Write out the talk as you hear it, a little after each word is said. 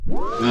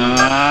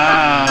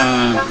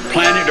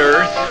Planet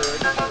Earth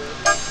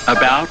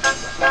about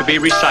to be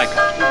recycled.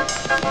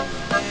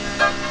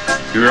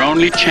 Your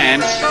only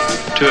chance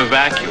to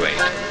evacuate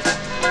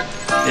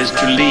is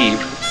to leave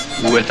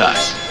with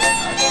us.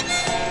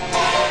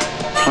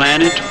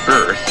 Planet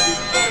Earth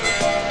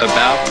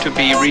about to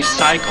be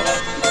recycled.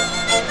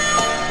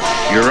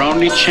 Your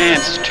only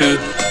chance to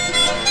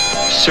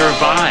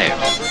survive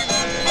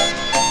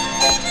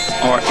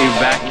or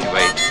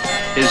evacuate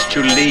is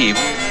to leave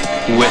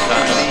with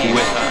us,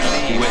 with us,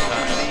 with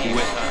us,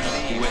 with us,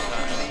 with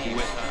us,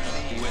 with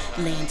us.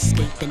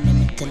 Landscaping and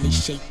mentally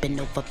shaping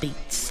over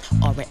beats.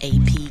 Or an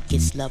AP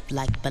gets love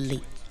like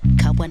Balik.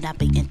 Cause when I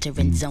be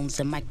entering zones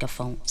and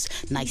microphones,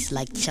 nice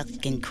like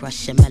Chuck and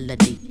crush a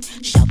melody.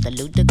 Shout the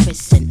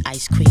ludicrous and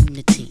ice cream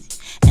the tea.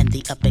 And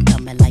the up and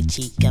coming like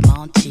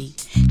G-Monty.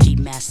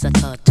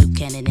 G-Massacre,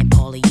 Toucannon and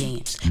Paulie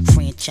Yams.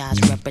 Franchise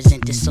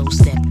represented soul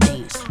step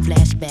dance.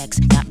 Flashbacks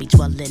got me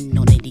dwelling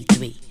on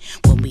 83.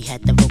 When we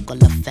had the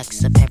vocal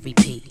effects of Perry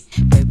P.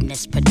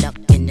 Birdness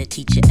product and the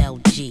teacher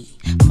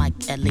LG.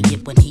 Mike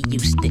Elliott when he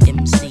used to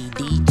MC.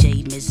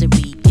 DJ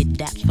Misery, get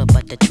daps for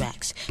butter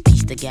tracks.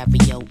 Piece to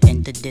Gario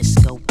and the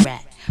disco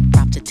rat.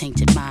 Prop to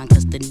Tainted Mind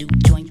cause the new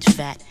joint's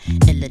fat.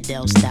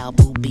 Illadel style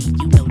booby,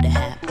 you know the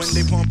haps. When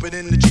they pump it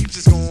in the Jeeps,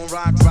 it's gon'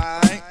 rock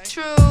right.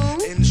 True.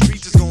 In the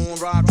streets, it's gon'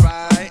 rock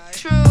right.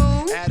 True.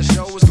 At the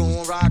show, it's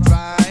gon' rock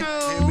right.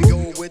 True. Here we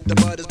go with the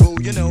butters, boo,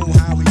 you know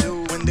how we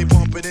do. When they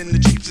pump it in the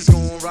Jeeps, it's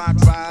gon' rock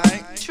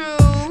right. True.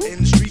 In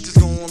the streets, it's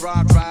gon'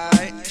 rock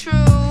right. True.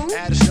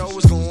 At the show,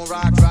 it's gon'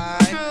 rock right.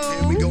 True.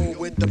 Here we go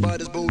with the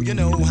butters, boo, you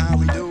know how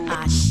we do.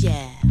 I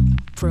shall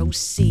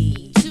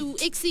proceed to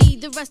exceed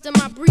the rest of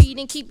my breed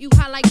and keep you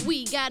high like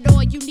we got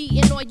all you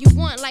need and all you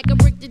want like a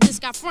brick that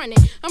just got fronted.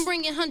 I'm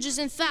bringing hundreds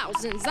and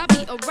thousands. I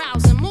be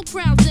arousing more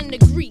crowds than the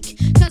Greek.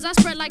 Cause I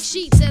spread like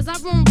sheets as I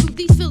roam through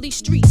these Philly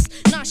streets.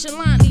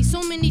 Nonchalantly,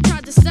 so many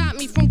tried to stop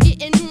me from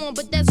getting on,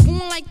 but that's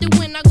going like the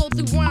wind. I go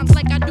through rhymes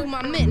like I do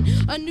my men.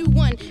 A new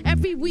one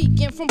every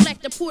weekend from black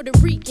to Puerto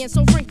Rican.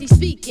 So frankly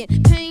speaking,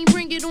 pain,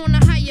 bring it on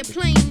a higher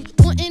plane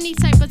on any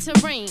type of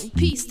terrain.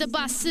 Peace to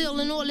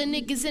Basil and all the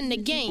niggas in the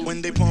game.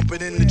 When they pump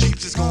it in the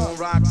Jeeps, it's gon'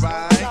 rock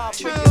right.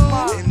 True.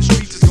 In the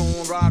streets, it's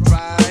gon' rock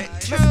right.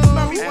 True.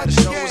 At the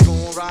show, it's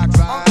gon' rock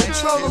right.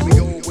 Here we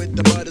go with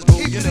the butters, boo,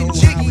 you know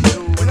how we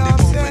do. When they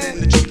pump it in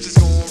the Jeeps, it's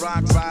gon'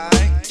 rock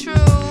right. True.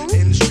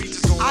 In the streets,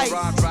 it's gon'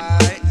 rock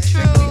right.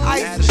 True.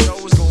 At the show,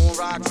 it's gon'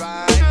 rock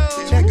right.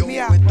 Here we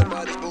go with the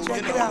butters, boo,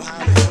 you know how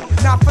we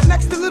do. Now for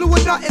next to little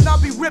or nothing,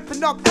 I'll be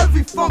ripping up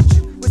every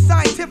function with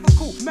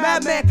scientifical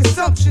madman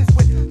consumptions,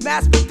 with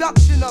mass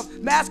production of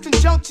mass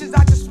conjunctions.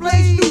 I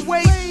display new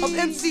ways of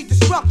MC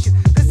destruction.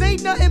 Cause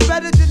ain't nothing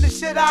better than the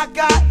shit I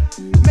got.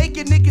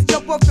 Making niggas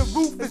jump off the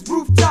roof is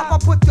rooftop. I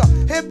put the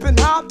hip and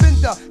hop in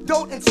the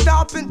don't and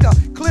stop in the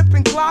clip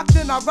and clock.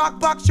 Then I rock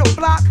box your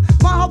block.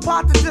 My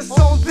hypothesis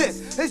on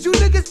this is you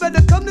niggas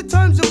better come to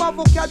terms with my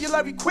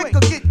vocabulary quick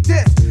or get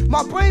dissed.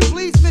 My brain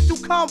bleeds mental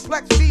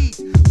complex feeds.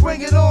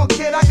 Bring it on,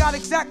 kid, I got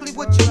exactly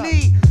what you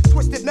need.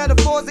 Twisted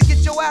metaphors that get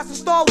your ass in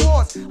Star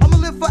Wars. I'ma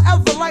live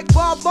forever like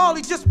Bob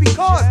Marley just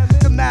because.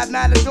 The mad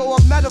matador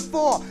of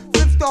metaphor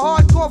flips the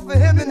hardcore for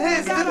him and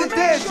his, them and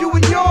theirs, you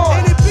and yours.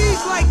 And it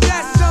beats like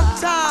that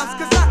sometimes,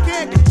 cause I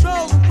can't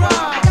control the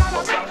rhyme.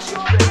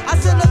 I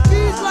said it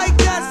beats like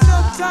that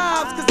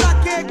sometimes, cause I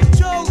can't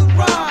control the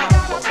rhyme.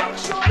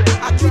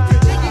 I keep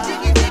it diggy,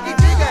 diggy, diggy,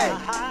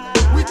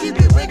 diggy. We keep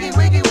it wiggy,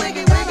 wiggy,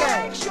 wiggy,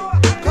 wiggy.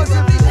 Cause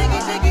it be diggy,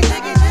 diggy,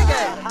 diggy,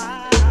 diggy.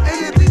 And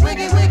it be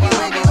wiggy, wiggy,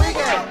 wiggy,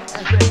 wiggy.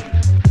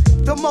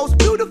 The most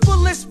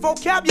beautifulest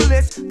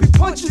vocabularists be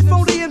punching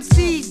phony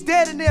MCs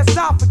dead in their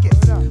esophagus.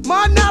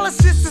 My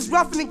analysis is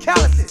roughening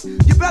calluses.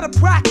 You better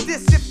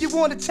practice if you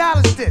want to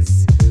challenge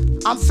this.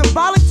 I'm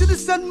symbolic to the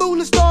sun, moon,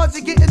 and stars.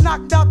 You're getting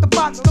knocked out the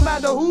box no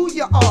matter who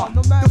you are.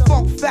 The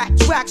funk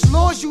fact tracks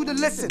lures you to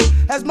listen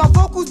as my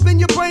vocals spin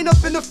your brain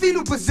up in a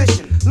fetal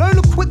position. Learn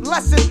a quick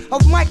lesson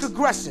of mic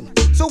aggression.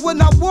 So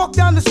when I walk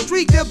down the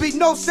street, there'll be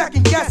no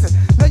second guessing.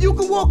 Now you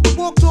can walk the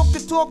walk, talk the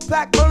talk,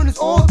 pack burners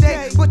all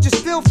day, but you're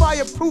still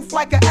fireproof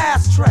like an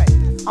ashtray.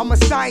 I'm a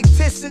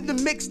scientist in the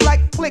mix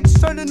like Plicks,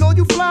 turning all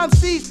you fly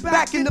MCs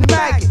back into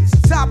maggots.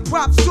 Top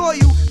props saw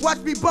you, watch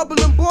me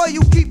bubble and boil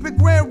you, keep it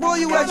grand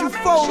royal as you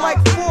fold like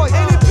foil.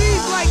 And it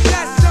beats like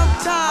that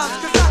sometimes,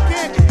 cause I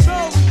can't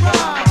control the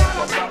rhyme.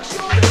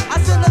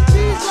 I said it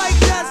beats like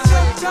that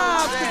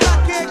sometimes, cause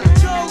I can't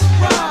control the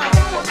rhyme.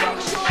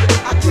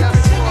 I keep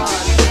it diggy,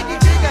 diggy, diggy,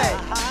 diggy.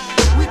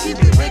 We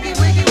keep it wiggy,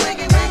 wiggy,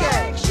 wiggy,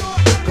 wiggy.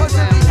 Cause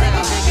it be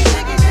diggy, diggy,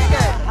 diggy,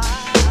 diggy.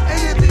 And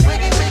it be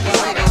wiggy, wiggy,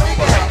 wiggy,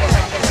 wiggy.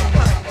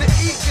 The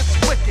E gets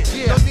wicked,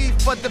 no need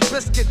for the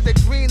biscuit. The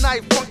green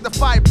eye funk the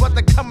fire, but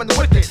they're coming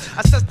wicked.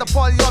 I set the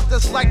party off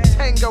just like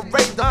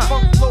Tangeray, the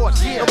funk lord.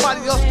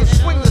 Nobody else can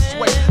swing this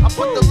way. I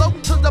put the low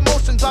to the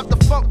motion, drop the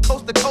funk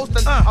coast to coast,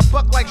 and I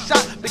buck like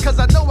shot because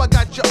I know I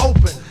got you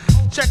open.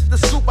 Check the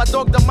scoop, I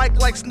dog the mic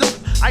like Snoop.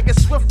 I get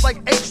swift like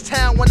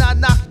H-Town when I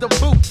knock the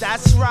boot.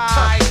 That's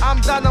right.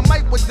 I'm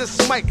dynamite with this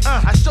mic.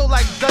 I show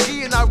like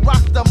Dougie and I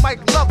rock the mic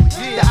lovely.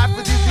 The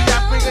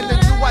aphrodisiac bringing the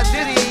new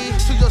identity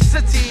to your city.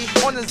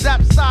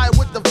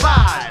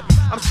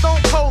 I'm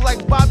stone cold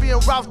like Bobby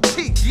and Ralph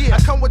T. I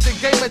come with the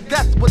game of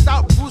death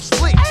without Bruce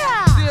Lee.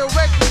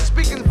 Theoretically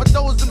speaking, for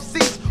those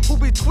MCs who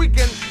be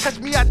tweaking, catch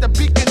me at the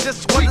beacon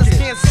this weekend. Brothers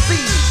can't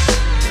see me,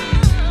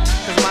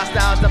 cause my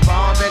style's the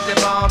bomb, bitch,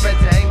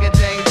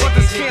 dang-a-dang,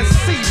 brothers can't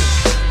see me,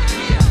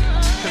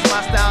 cause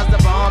my style's the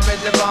bomb,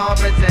 bitch,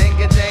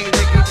 dang-a-dang,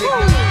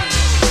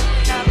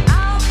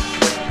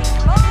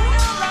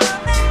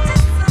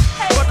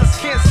 brothers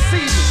can't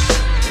see me.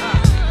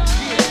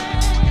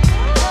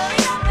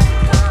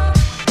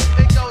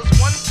 It goes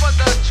one for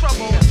the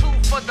trouble, two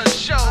for the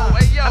show.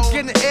 Hey, yo. I'm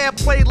getting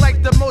airplay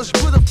like the most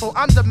beautiful.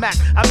 I'm the Mac.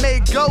 I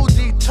made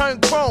Goldie turn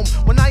chrome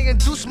when I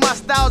induce my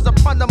styles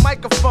upon the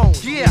microphone.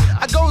 Yeah,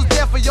 I goes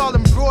there for y'all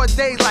in broad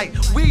daylight.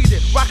 Weed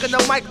it, rocking the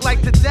mic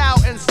like the Dow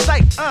and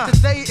Sight.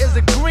 Today is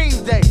a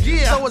green day,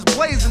 so it's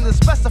blazing to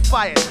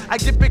specify it. I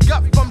get big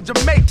up from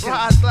Jamaica.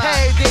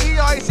 Hey, the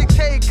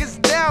E-R-A-C-K gets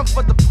down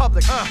for the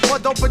public. More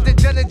dope than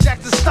Janet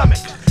Jackson's stomach.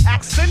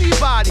 Ask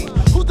anybody,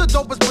 who's the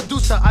dopest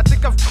producer? I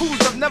think I've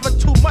cruised, I'm never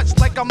too much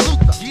like I'm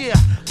Luther. Yeah,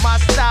 my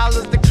style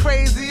is the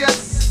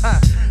craziest.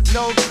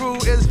 No crew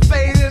is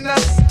fading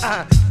us.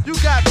 You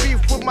got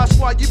beef with my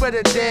squad, you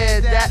better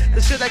dead that.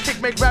 The shit I kick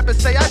make rappers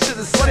say I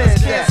should've said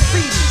that. See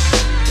me,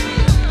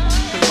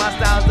 cause my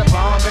style's the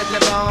bomb,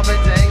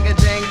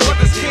 dang-a-dang.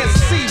 Brothers can't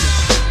see me,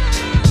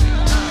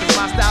 cause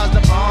my style's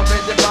the bomb,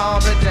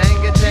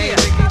 dang-a-dang.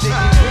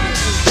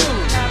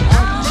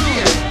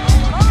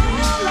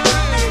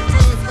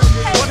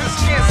 Brothers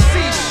can't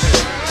see me.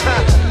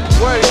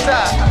 Word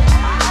up.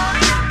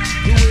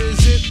 Who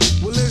is it?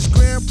 Well, it's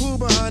Grand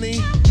Puba, honey.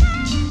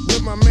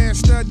 With my man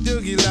Stud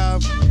Doogie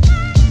Love.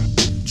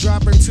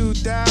 Dropping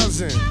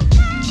 2000.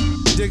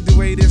 Dig the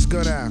way this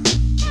go down.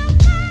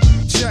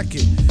 Check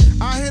it.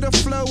 I hit a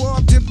flow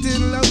off, dipped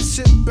in low,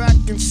 sit back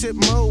and sip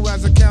mo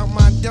as I count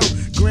my dough.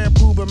 Grand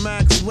Puba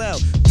Maxwell,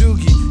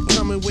 Doogie,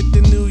 coming with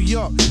the New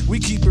York. We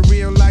keep it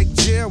real like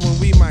jail when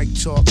we might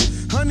talk.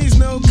 Honeys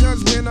know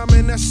cause when I'm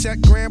in a set,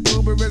 Grand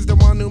Puba is the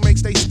one who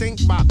makes they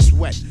stink box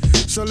wet.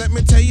 So let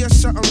me tell you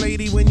something,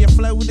 lady, when your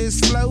float is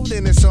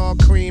floating, it's all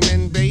cream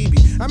and baby.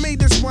 I made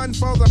this one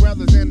for the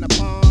brothers in the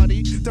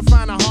party, to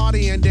find a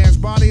hearty and dance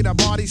body to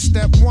body.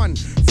 Step 1,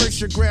 first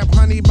you grab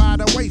honey by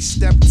the waist.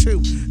 Step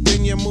 2,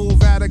 then you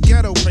move out of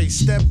ghetto pace.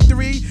 Step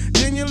 3,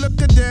 then you look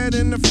her dead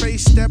in the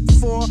face. Step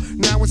 4,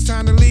 now it's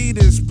time to leave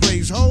this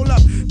place. Hold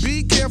up,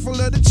 be careful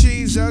of the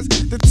cheesers,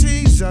 the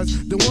teasers,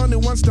 the one who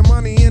wants the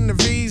money and the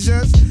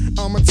visas.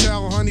 I'ma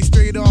tell honey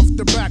straight off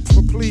the back,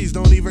 but please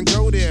don't even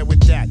go there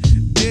with that.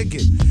 Dig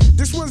it.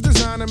 This one's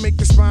designed to make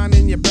the spine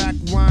in your back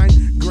whine.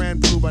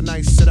 Grand Puba,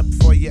 nice setup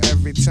for you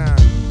every time.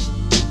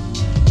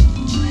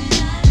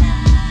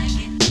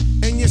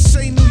 And you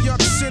say New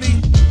York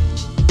City.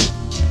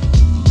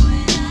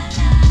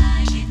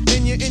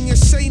 And you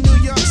say New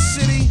York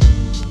City.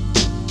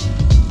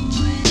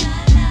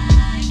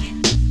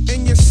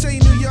 And you say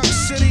New York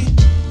City.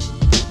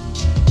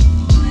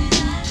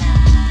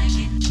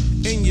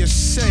 And you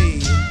say,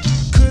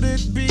 could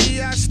it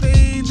be I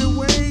stayed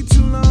away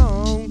too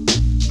long?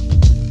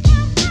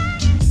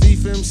 Thief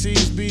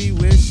MCs be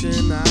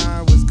wishing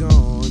I was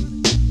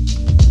gone,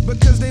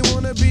 because they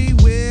wanna be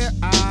where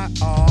I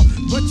are,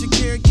 but you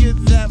can't get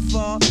that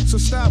far. So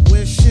stop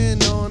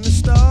wishing on the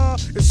star.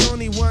 It's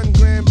only one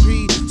Grand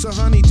Prix, so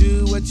honey,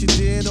 do what you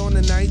did on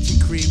the night you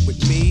creep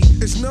with me.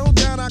 It's no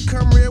doubt I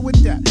come real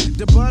with that,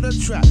 the butter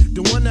trap,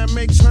 the one that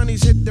makes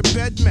honeys hit the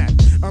bed mat.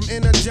 I'm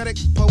energetic,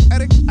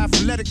 poetic,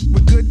 athletic,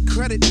 with good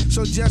credit,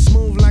 so just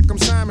move like I'm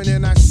Simon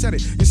and I said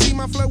it. You see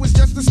my flow is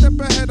just a step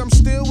ahead, I'm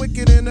still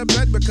wicked in the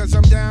bed, because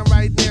I'm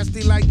downright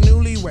nasty like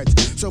newlyweds.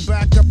 So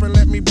back up and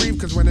let me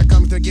breathe, cause when it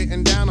comes to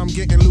getting down, I'm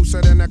getting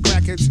looser than a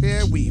crackhead's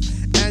hair weave.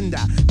 And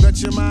I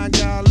bet your mind,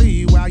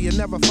 golly, wow, you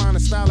never find a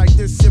style like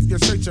this if you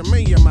search a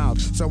million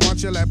miles. So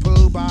won't you let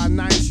Puba-I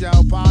nice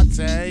y'all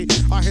party?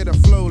 I hit a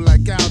flow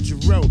like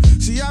h.e.r.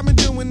 See, I've been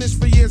doing this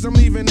for years, I'm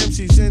leaving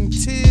MCs in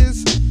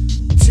tears.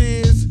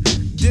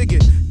 Dig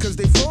it, cause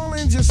they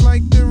falling just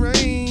like the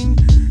rain.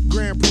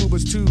 Grand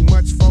Puba's too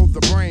much for the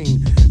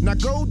brain. Now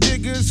gold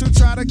diggers who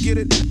try to get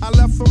it, I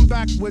left them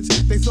backwards.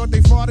 They thought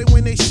they farted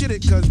when they shit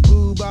it, cause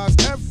Puba-I's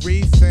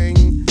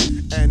everything.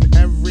 And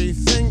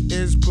everything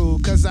is poo,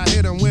 cause I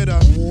hit them with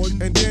a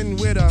 1 and then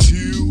with a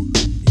 2.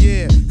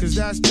 Yeah, cause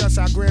that's just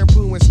how Grand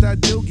Poo and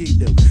Stud Doogie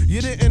do.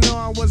 You didn't know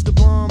I was the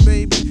bomb,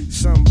 baby?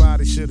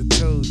 Somebody should've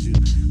told you.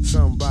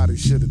 Somebody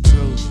should've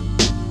told you.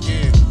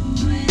 Yeah.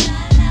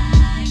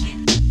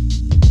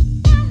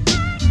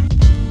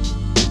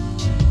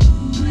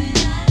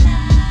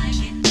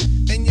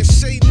 And you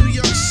say New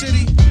York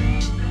City.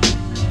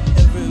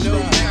 No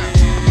doubt.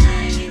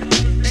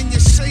 And you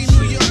say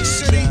New York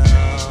City.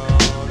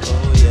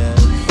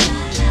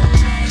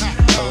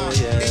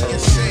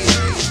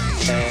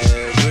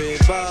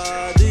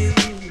 Everybody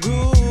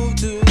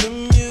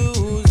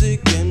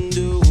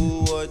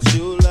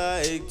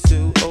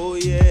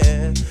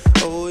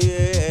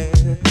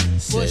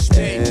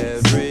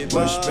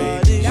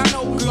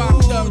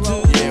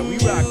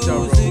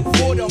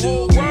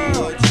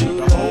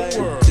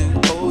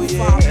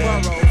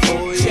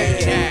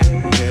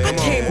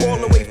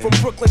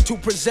to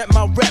present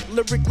my rep.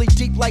 Lyrically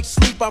deep like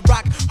sleep, I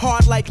rock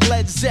hard like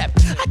Led Zepp.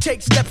 I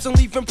take steps and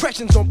leave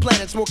impressions on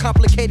planets more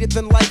complicated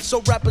than life,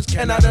 so rappers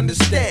cannot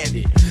understand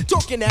it.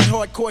 Talking that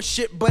hardcore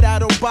shit, but I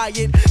don't buy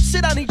it.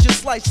 Sit down, eat your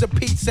slice of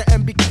pizza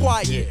and be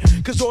quiet,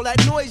 cause all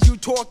that noise you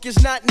talk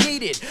is not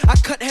needed. I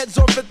cut heads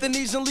off at the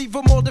knees and leave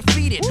them all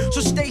defeated.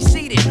 So stay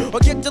seated or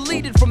get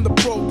deleted from the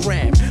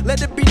program.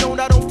 Let it be known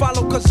I don't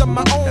follow cause I'm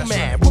my own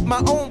man, with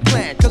my own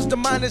plan, cause the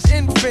mind is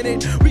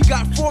infinite. We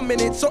got 4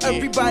 minutes, so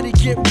everybody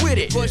get with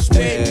it. Bush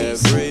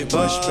baby,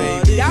 Bush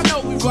baby. Y'all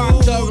know we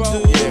rock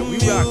thorough. Yeah, we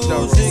rock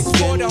thorough. This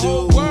for the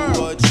whole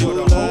world. For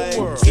the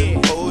whole world.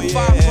 Yeah. Oh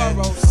yeah. 5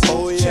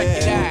 boroughs.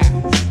 Check it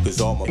out. Cause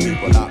all my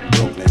people out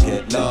Brooklyn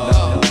get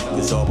love.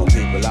 Cause all my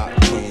people out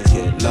Queens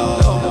get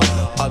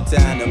love.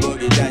 Uptown and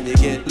boogie down you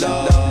get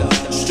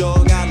love.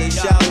 Strong Island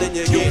shouting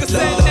you get love. You can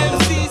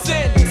send MCs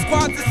in.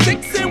 Squads of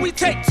 6 and we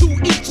take 2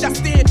 each. I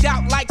stand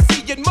out like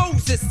seeing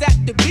Moses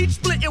at the beach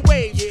splitting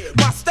waves.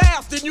 My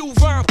style's the new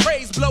Vern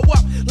praise. Blow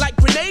up like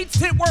grenades,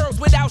 hit worlds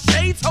without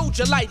shades. Hold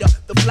your lighter.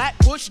 The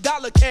Flatbush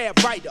dollar cab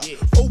rider.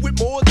 Oh, with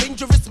more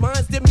dangerous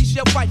minds than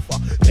Michelle Pfeiffer.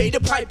 Pay the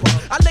piper.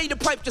 I lay the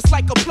pipe just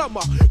like a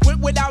plumber. Went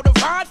without a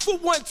ride for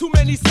one too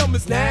many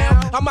summers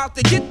now. I'm out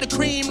to get the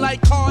cream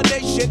like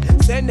Carnation.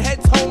 Send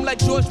heads home like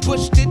George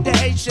Bush did the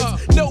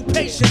Haitians. No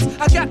patience,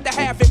 I got to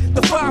have it.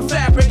 The fine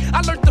fabric.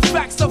 I learned the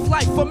facts of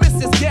life from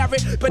Mrs.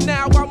 Garrett. But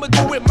now I'ma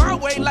do it my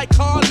way like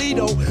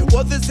Carlito.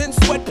 Others in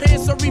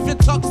sweatpants or even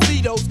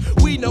tuxedos.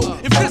 We know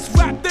if this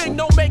rap thing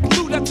don't make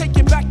loot, I take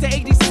it back to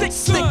 86.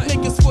 Sick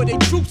niggas for their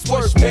troops.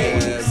 Bush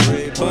baby,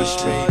 Bush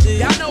baby.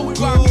 Y'all know we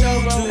rock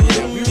thorough.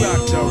 Yeah, we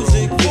rock thorough.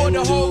 For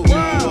the whole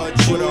world.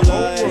 For the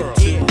whole world.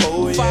 Yeah.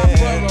 5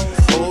 boroughs.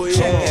 Oh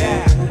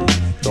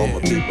yeah. All my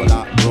people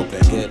out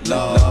Brooklyn get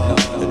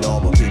love. And all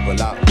my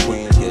people out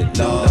Queens get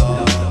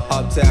love.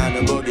 Uptown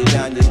and boogie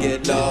down you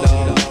get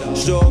love.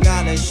 Strong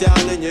Island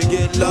shouting you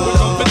get love. We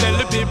come to tell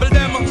the people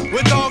them we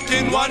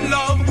talking one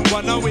love.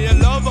 One away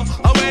love.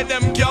 Away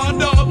them can't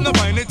dub. No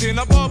find it in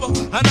a pub.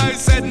 And I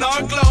said no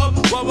club.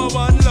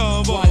 One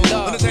love.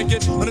 Wanna take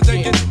it, wanna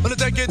take it, wanna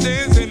take it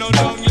easy. No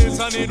long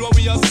list, I need what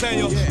we are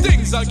saying.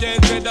 Things are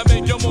getting better,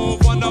 make you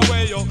move one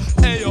away.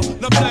 Hey yo,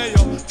 no play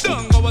yo,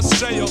 don't go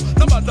astray yo.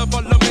 No matter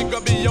follow me, go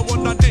be your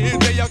one a day.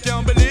 I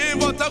can't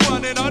believe what I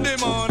want in the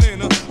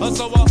morning.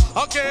 So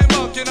I came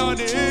back in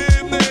the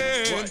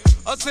evening.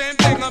 Same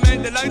thing, I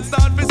made the lights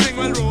start to sing.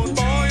 Well, road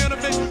boy on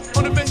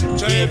the pitch,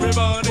 to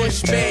everybody.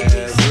 Bush baby,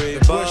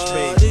 Bush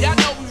baby. Y'all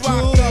know we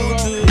rock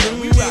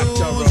thorough. We rock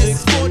thorough. This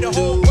is for the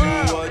whole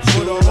world.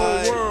 For the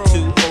whole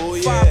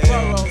world. 5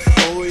 boroughs.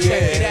 Oh yeah.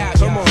 Check it out,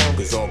 come on.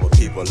 Cause all my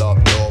people up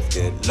north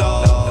get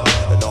love.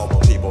 And all my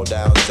people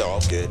down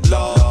south get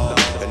love.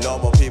 And all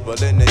my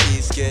people in the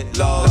east get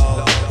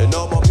love. And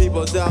all my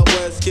people out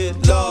west get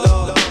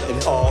love.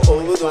 And all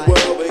over the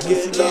world we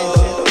get love.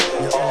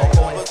 All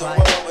over the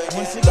world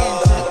we get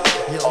love.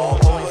 All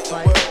over the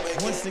world we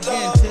get once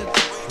again, Tip.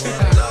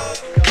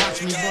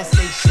 Watch me bust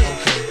they shit.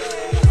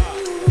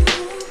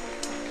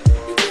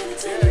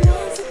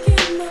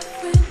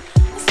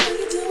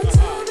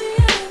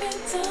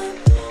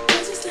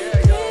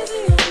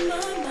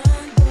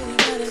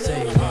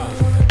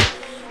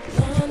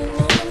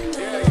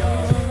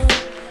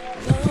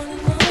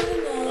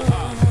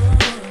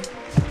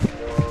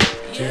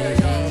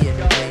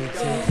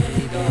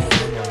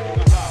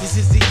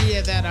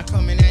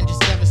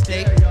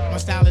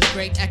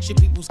 Action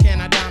peoples can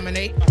I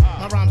dominate.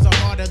 My rhymes are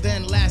harder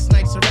than last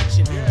night's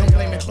erection. Don't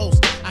blame it close,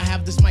 I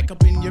have this mic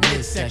up in your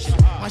midsection.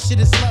 My shit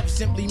is love,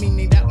 simply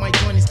meaning that my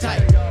joint is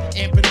tight.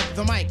 Amping up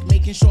the mic,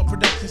 making sure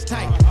production's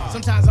tight.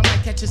 Sometimes I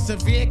might catch a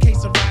severe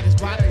case of writer's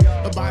block,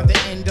 but by the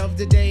end of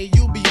the day,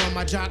 you'll be on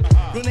my jock.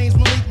 Real name's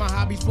Malik, my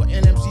hobby's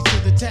putting MCs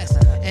to the test.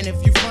 And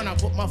if you front, I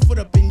put my foot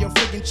up in your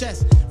friggin'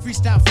 chest.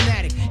 Freestyle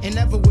fanatic, and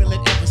never will it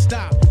ever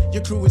stop.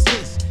 Your crew is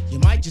his. You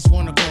might just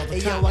wanna call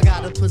the cop. Yo, I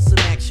gotta put some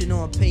action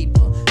on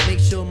paper. Make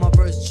sure my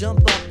verse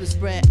jump up and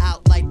spread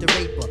out like the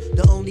raper.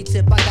 The only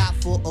tip I got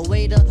for a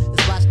waiter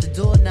is watch the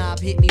doorknob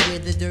hit me where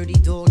the dirty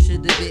dog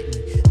should have bit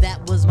me. That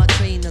was my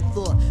train of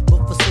thought,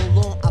 but for so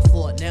long I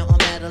fought. Now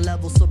I'm at a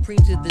level supreme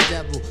to the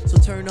devil. So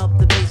turn up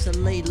the bass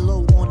and lay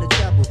low on the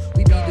treble.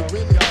 We be the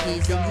Willie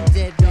kids and you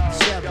dead with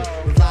the shovel.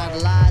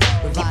 Revitalize,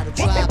 revive the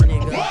tribe,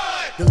 nigga.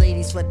 The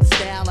ladies sweat the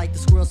style like the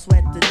squirrel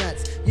sweat the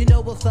nuts. You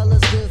know what fella's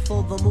good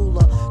for the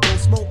moolah. Don't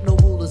smoke no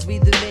rulers, we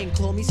the men,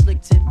 call me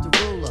Slick Tip the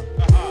ruler.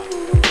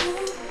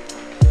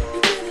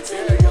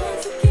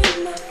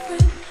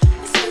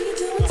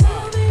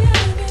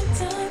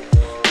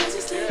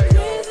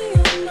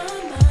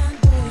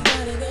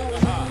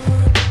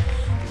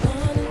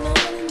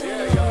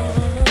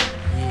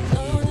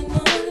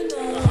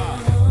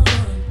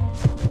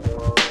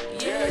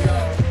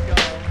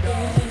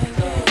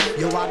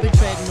 Yo, I've been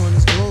treading on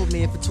this globe,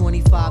 man, for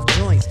 25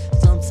 joints.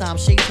 time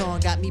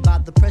Shaitan got me by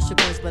the pressure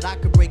points, but I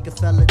could break a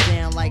fella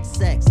down like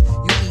sex.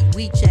 You eat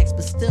weed checks,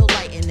 but still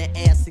light in the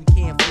ass and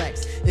can't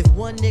flex. If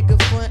one nigga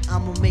front,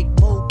 I'ma make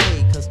more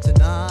pay. Cause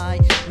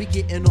tonight, we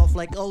getting off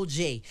like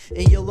OJ.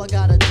 And yo, I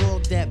got a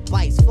dog that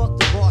bites, fuck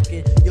the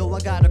barking. Yo, I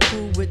got a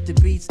crew with the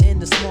beats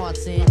and the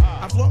smarts in.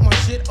 I float my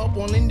shit up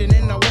on Linden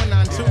in the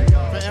 192.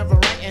 Forever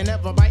writing,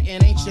 ever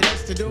biting, ain't shit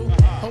else to do.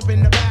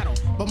 Hoping to battle,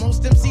 but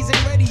most MCs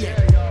ain't ready yet.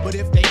 But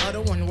if they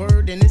utter one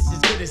word, then this is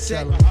good as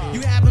set.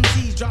 You have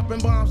MCs dropping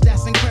bombs,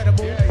 that's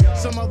incredible.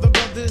 Some other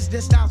brothers,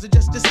 their styles are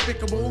just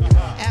despicable.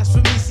 As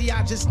for me, see,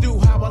 I just do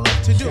how I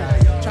love to do.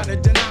 Try to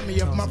deny me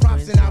of my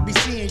props and I'll be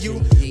seeing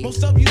you.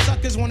 Most of you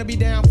suckers wanna be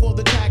down for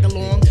the tag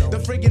along. The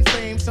friggin'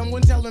 fame,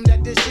 someone tell them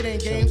that this shit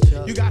ain't games.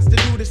 You got to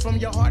do this from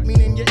your heart,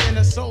 meaning your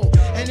inner soul.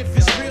 And if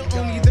it's real,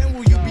 only then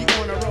will you be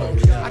on a roll.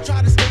 I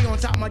try to stay on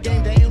top of my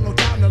game, there ain't no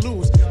time to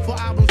lose. 4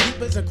 albums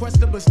deep as a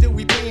quester, but still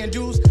we paying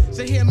dues.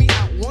 So hear me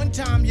out one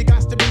time, you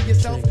got to be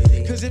yourself.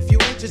 Cause if you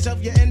ain't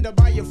yourself, you end up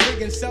by your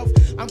friggin' self.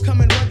 I'm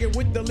coming rugged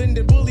with the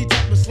Linden Bully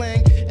type of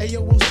slang. And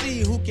yo, we'll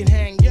see who can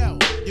hang. Yo,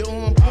 you're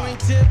on point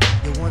tip.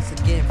 You're once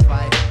again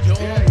fight. You're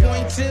on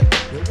point tip.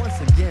 You're once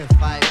again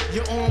fight.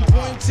 You're on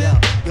point tip.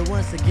 You're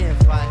once again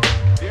fight.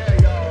 Hey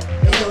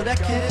yo, that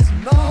kid is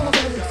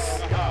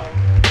marvelous.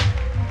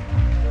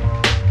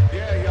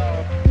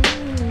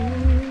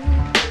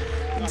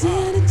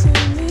 Did it to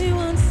me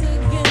once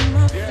again,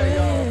 my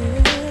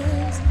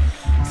friends.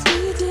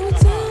 Sweet to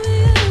tell me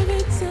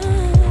every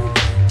time.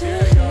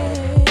 Hey,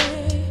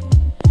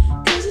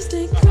 cause you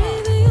stay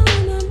crazy on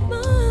my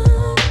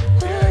mind.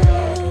 Oh,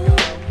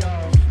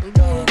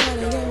 boy, you gotta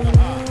go on.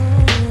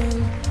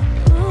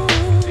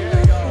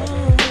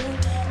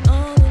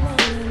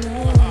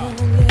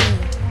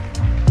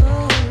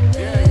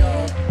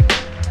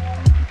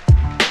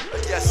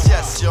 Yes,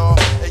 yes, y'all,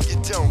 and you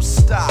don't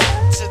stop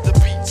to the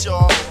beat,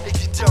 y'all.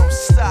 Don't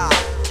stop,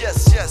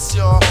 yes,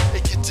 y'all,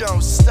 and you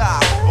don't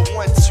stop. A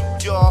 1,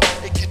 2, y'all,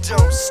 and you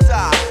don't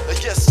stop.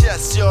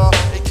 Yes, y'all,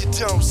 and you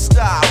don't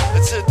stop.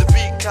 Until the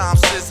beat comes,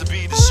 says to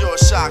be the short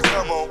shot.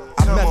 Come on.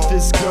 I met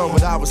this girl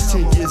when I was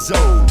 10 years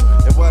old.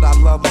 And what I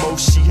love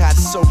most, she had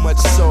so much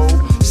soul.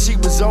 She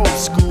was old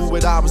school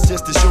when I was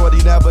just a shorty.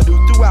 Never knew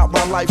throughout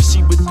my life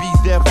she would be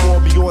there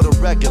for me on a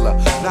regular.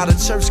 Not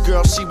a church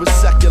girl, she was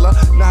secular.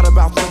 Not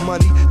about the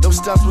money, those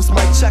stuff was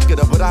my checker,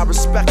 but I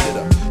respected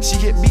her. She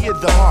hit me in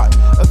the heart.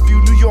 A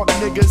few New York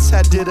niggas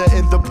had did her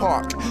in the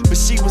park. But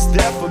she was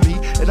there for me,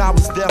 and I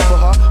was there for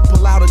her.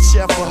 Pull out a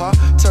chair for her,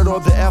 turn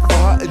on the air for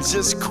her, and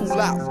just cool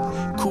out.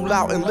 Cool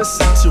out and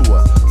listen to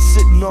her.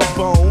 Sitting on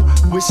bone,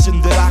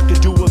 wishing that I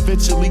could do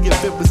eventually.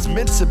 If it was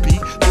meant to be,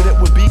 then it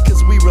would be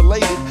cause we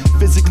related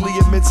physically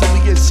and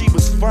mentally, and she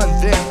was fun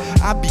then.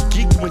 I'd be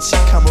geeked when she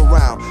come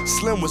around.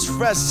 Slim was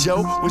fresh,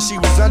 Joe, when she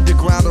was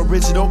underground,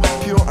 original,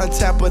 pure,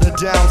 untapped, put her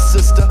down,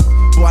 sister.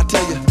 Boy, I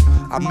tell you,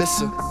 I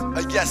miss her.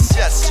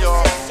 Yes,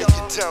 y'all, and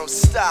you don't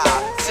stop.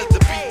 To the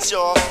beat,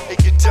 y'all, and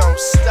you don't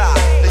stop.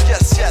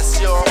 Yes,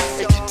 y'all,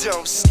 and you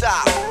don't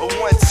stop. A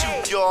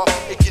 1, 2, y'all,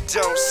 and you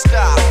don't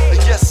stop.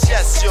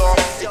 Yes, y'all,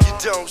 and you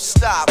don't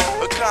stop.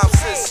 A calm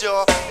sense,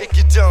 y'all, and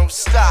you don't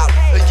stop.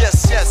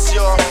 Yes,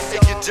 y'all,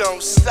 and you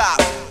don't stop.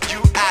 You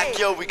act,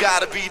 yo, we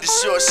gotta be the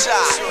short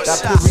shot.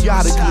 Now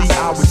periodically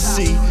I would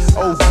see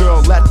old girl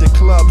at the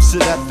club,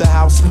 sit at the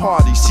house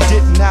party. She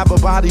didn't have a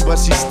body, but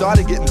she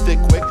started getting thick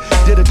quick.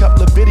 Did a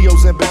couple of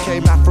videos and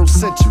became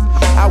Afrocentric.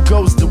 Out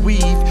goes the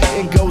weave,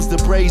 in goes the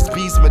braids,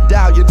 beads,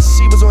 medallion.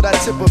 She was on that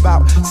tip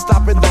about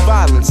stopping the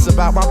violence,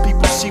 about my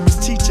people she was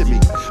teaching me.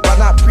 By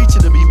not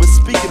preaching to me, but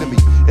speaking to me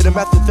in a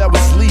method that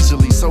was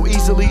leisurely, so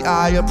easily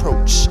I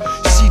approach.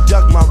 She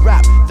dug my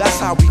rap, that's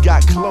how we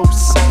got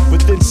close.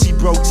 But then she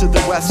broke to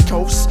the West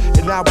Coast,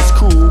 and that was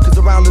cool, cause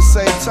around the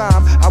same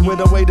time I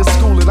went away to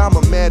school, and I'm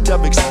a man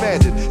dub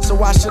expanded, so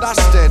why should I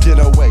stand in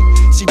her way?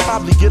 She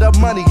probably get her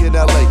money in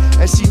LA,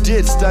 and she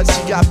did stunt,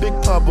 she got big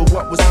pub, but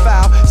what was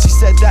foul? She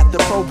said that the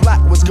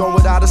pro-black was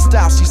going out of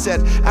style. She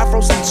said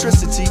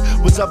Afrocentricity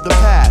was of the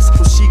past,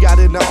 so she got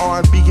into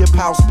R&B,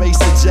 hip-hop, space,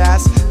 and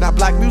jazz. Now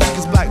black music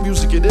is black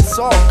music, and it's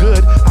all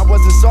good. I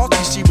wasn't salty,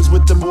 she was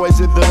with the boys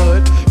in the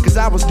hood, cause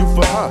I was new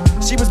for her.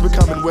 She was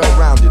becoming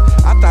well-rounded.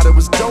 I thought it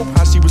was dope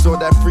how she was on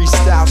that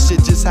freestyle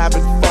shit, just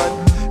having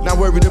fun. Not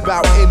worried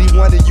about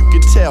anyone, and you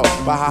can tell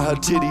by how her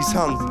titties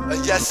hung.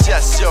 Yes,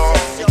 y'all,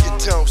 and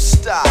you don't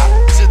stop.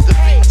 To the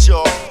beat,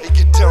 y'all, and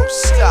you don't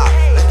stop.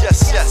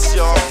 Yes,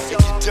 y'all,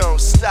 and you don't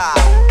stop.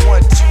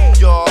 1,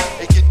 2, y'all,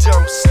 and you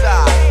don't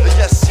stop.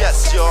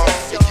 Yes, y'all,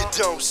 and you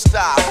don't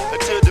stop.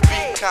 Until the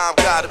beat calm,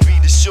 gotta be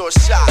the short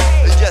shot.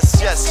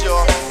 Yes,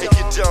 y'all, and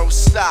you don't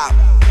stop.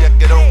 Check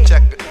it on,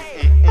 check it.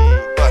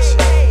 Bust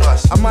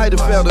it. I might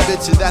have failed to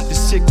mention that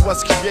this chick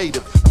was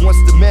creative. Once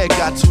the man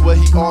got to her,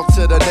 he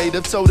altered her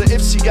native. Told her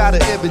if she got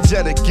an image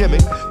and a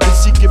gimmick, then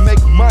she can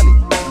make money.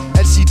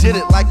 And she did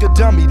it like a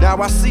dummy.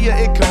 Now I see her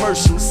in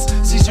commercials.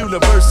 She's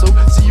universal.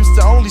 She used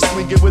to only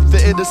swing it with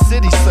the inner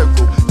city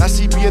circle. Now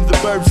she be in the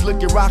burbs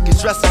looking rockin',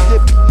 dressing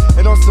hippie.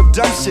 And on some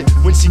dumb shit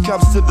when she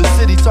comes to the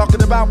city,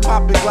 talking about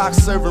popping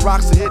glocks, serving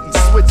rocks and hitting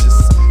switches.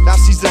 Now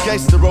she's a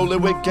gangster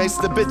rolling with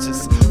gangster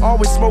bitches.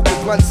 Always smoking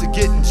blunts and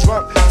getting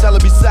drunk,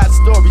 telling me sad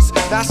stories.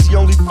 Now she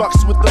only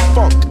fucks with the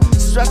funk,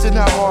 stressing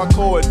how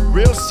hardcore and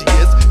real she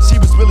is. She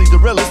was really the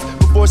realest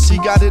before she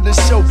got into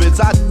showbiz.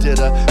 I did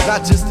her,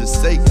 not just to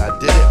say I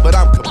did it, but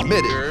I'm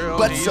committed.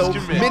 But so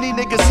many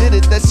niggas hit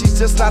it that she's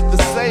just not the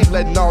same,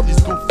 letting all these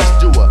goofies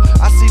do her.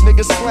 I see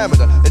niggas slamming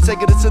her and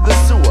taking it to the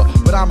sewer,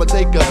 but I'ma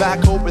take her back,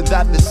 hoping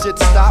that the shit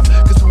stop.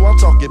 Cause who I'm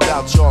talking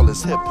about, y'all,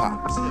 is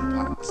hip-hop.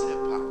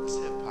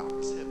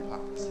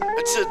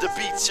 To the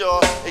beat, y'all,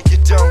 and you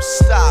don't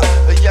stop.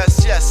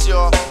 Yes, yes,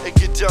 y'all, and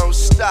you don't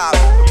stop.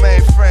 The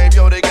mainframe,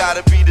 yo, they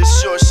gotta be the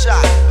sure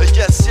shot.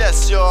 Yes,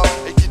 yes, y'all,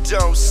 and you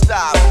don't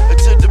stop.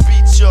 To the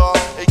beat, y'all,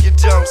 and you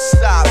don't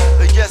stop.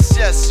 Yes,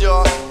 yes,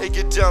 y'all, and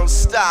you don't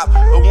stop.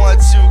 A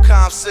 1-2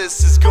 comp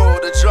sense is going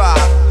to drop.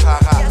 Ha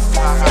ha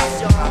ha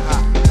ha ha.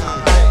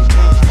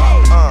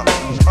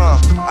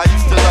 I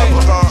used to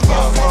love her.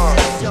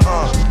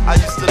 I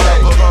used to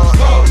love her.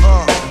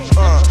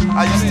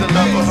 I used to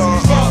love her.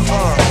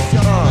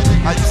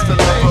 I used to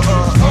love her.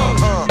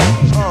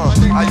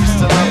 I used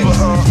to love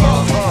her.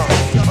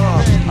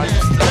 I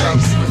used to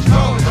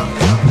love her.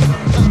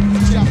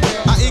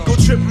 I ego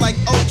trip like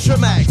Ultra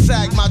Mag,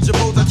 sag my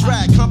Jabota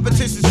drag.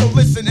 Competition, so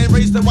listen and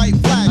raise the white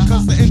flag.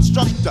 Cause the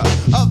instructor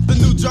of the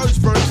New Jersey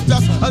verse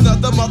just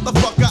another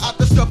motherfucker I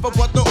discover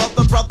what no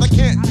other brother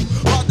can't do.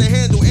 Hard to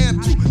handle,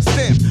 amp to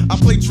stamp. I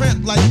play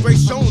tramp like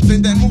Grace Jones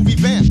in that movie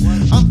Vamp.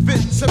 I'm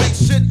fit to make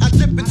shit, I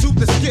dip into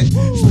the skit.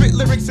 Spit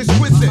lyrics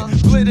exquisite,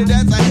 blitted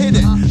as I hit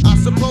it. I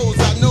suppose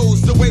I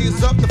knows the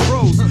ways of the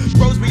pros.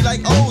 Bros be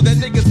like, oh, that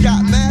niggas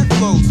got mad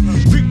flows.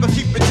 Creeper,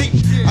 keep it deep.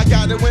 I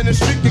gotta win a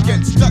streak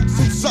against ducks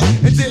who suck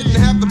and didn't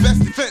have the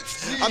best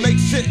defense. I make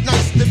shit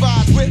nice,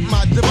 devise with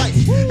my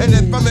device. And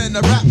if I'm in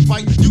a rap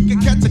fight, you can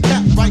catch a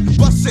cat right.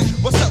 Bust it,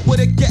 what's up with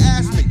it? You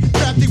ask me.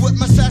 Crafty with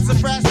my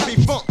sassafras, me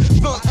funk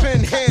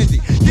been handy.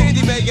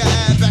 Dandy made your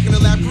ass back in the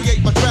lab,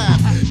 create my trap.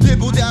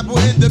 Dibble dabble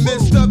in the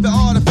midst of the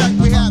artifact.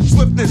 We have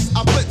swiftness,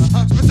 I blitz.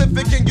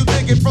 Specific and you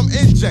dig it from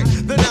NJ.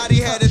 The naughty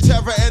headed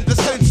terror and the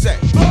sensei.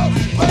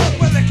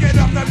 We're licking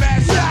up the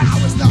mad shot. I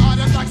was the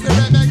artifacts that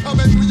ran back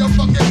coming through your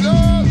fucking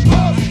love.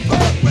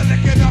 We're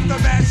licking up the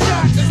mad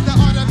shot. It's the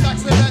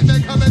artifacts that ran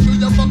back coming through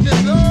your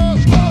fucking love.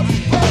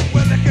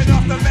 We're licking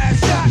up the mad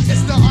shot.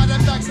 It's the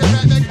artifacts that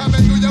ran back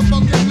coming through your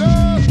fucking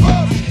love.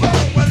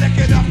 We're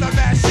licking up the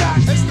mad shot.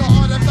 It's the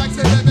artifacts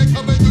that ran back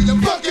coming through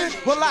your fucking.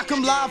 Well, I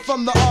come live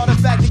from the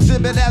artifact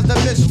exhibit as the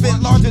misfit.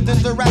 Larger than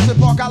Jurassic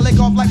Park, I lick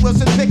off like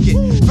Wilson Pickett.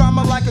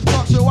 Drama like a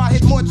talk show, I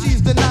hit more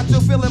cheese than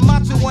nacho. Feeling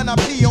macho when I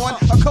pee on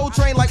a cold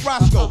train like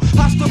Roscoe.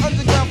 Hostile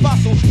underground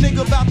fossil,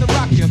 nigga about to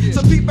rock ya.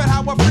 So peep at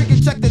how I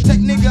freaking check the tech,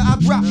 nigga, I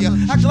drop ya.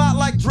 I glide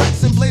like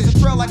Drex and blaze a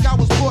trail like I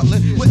was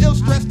Portland. With ill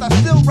stressed, I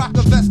still rock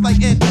a vest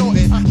like Ed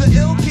Norton. The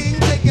ill king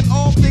taking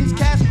all things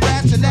cash,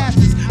 crash, and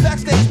asses.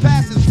 Backstage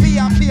passes,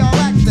 VIP all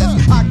access.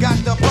 I got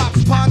the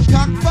pops, pond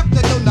cock, fuck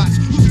the no notch.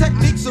 Whose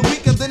techniques are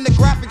weaker than the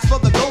graphics for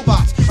the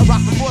GoBots. I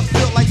rock the force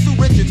built like Sue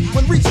Richards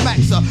when Reach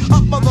smacks her.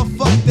 Up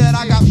motherfuck that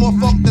I got more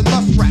funk than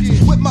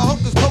muskrats. With my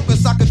hocus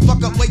pocus, I can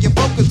fuck up where you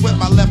focus with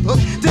my left hook.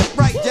 Dip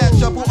right, jab,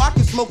 shuffle, I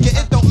can smoke it,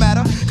 it don't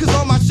matter. Cause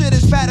all my shit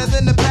is fatter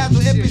than the pads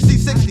with NPC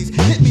 60s.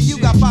 Hit me, you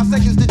got 5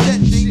 seconds to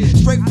jet G.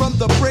 Straight from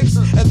the bricks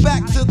and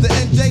back to the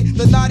NJ.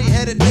 The naughty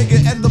headed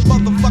nigga and the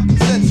motherfucking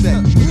sensei.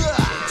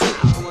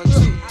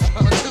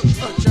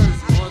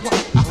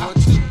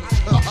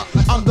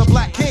 I'm the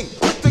Black King,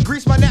 quick to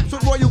grease my naps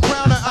with royal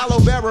crown and aloe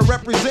vera,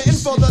 representing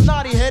for the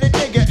naughty-headed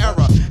nigga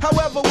era.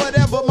 However,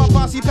 whatever, my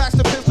posse packs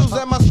the pistols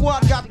and my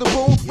squad got the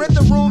boom. Rent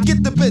the room,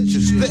 get the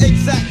bitches. The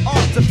exact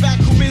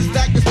artifact, who is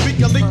that can speak?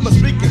 I link my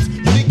speakers,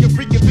 unique and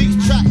freaking beats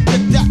track.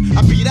 With that,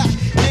 I be that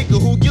nigga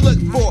who you look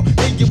for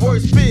in your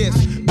worst fears.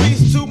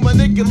 Peace to my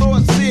nigga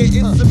Lord Sear,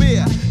 it's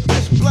severe.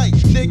 Display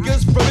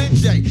niggas from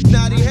NJ,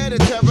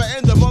 naughty-headed terror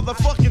and the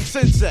motherfucking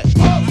sensei.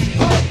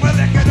 We're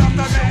licking up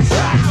the man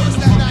shot. It's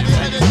that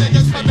naughty-headed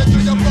niggas coming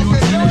through your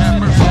fucking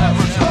love.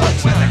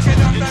 We're licking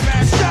up the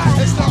man shot.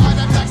 It's the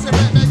artifacts that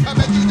ran back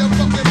coming through your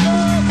fucking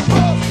love.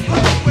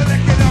 We're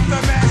licking up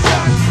the man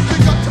shot.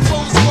 Pick up the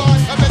full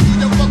squad coming through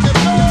your fucking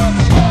love.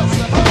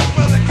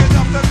 We're licking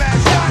up the man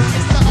shot.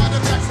 It's the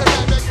artifacts that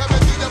ran back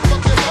coming through your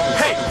fucking love.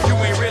 Hey, you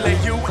ain't really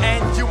you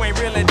and you ain't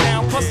really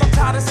down. Plus I'm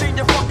tired of seeing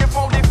your fucking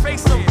phony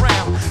face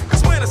around.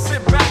 Cause when I sit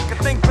back and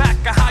think back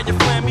of how you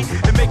plan me,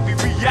 it make me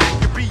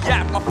react, you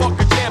react, my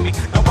fucking jammy.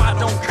 Now I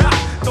don't cop,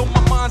 though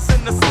my mind's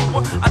in the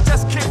sewer. I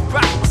just kick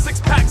back with 6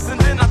 packs and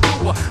then I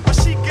do her. But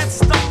she gets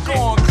stuck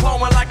on,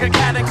 clawing like a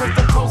cat, cause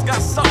the toes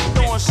got sucked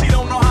on. She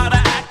don't know how to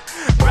act.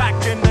 Back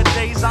in the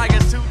days I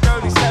had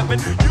 237.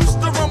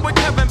 Used to run with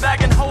Kevin,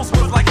 bagging hoes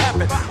was like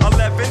heaven.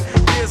 11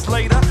 years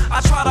later,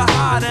 I try to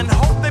hide and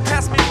hope they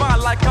pass me by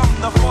like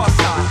I'm the far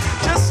side.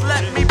 Just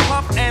let me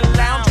puff and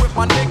lounge with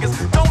my niggas.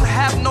 Don't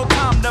have no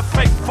time to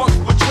fake funk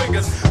with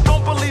triggers.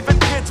 Don't believe in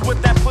kids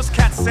with that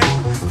pusscat scent.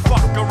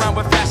 Fuck around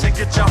with fashion,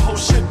 get your whole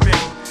shit bent.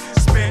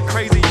 Spent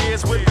crazy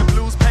years with the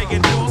blues,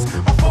 paying dues.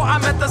 Before I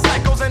met the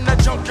psychos and the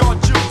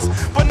junkyard Jews.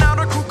 But now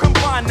the crew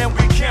combined and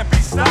we can't be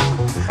stopped.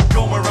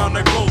 Going around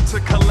the globe to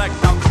collect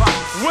our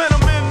props. When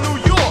I'm in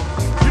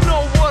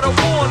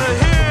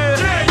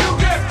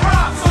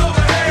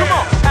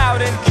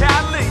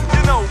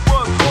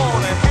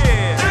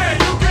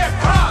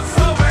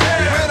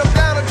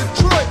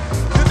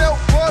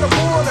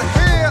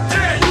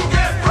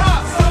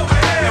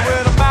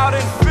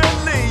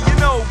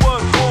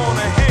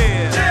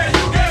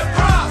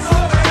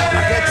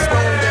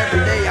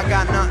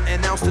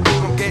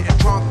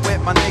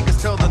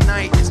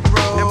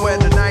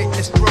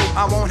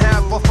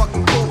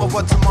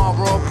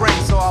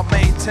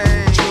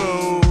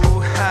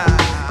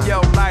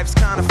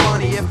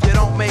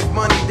make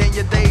money, then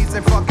your days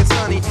ain't fucking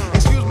sunny.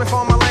 Excuse me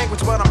for my language,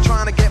 but I'm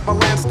trying to get my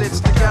land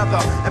stitched together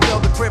and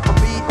build a grip of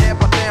beat and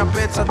my damn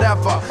bits. I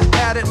never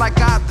had it like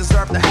I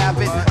deserve to have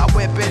it. I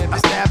whip it, I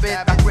stab it,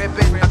 I grip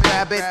it, I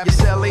grab it. You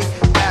silly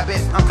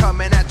rabbit, I'm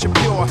coming at you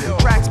pure.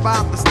 Tracks by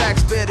the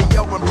stacks,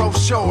 video and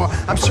brochure.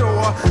 I'm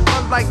sure,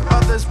 unlike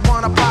others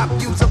wanna pop,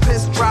 use a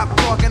piss drop,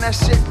 talking that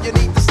shit you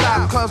need to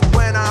stop. Cause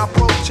when I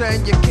approach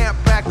and you can't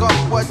back up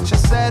what you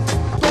said,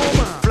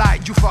 fly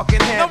you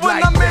fucking head now when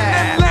like I'm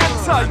that. in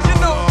Atlanta, you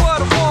know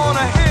what I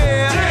wanna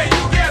hear. Yeah,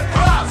 you get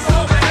props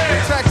over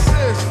here.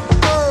 Texas,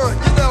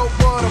 you know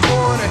what I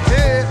wanna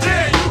hear.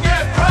 Yeah, you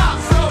get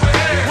props over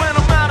here. When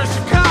I'm out of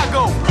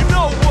Chicago, you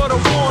know what I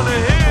wanna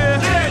hear.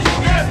 Yeah, you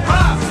get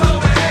props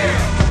over here.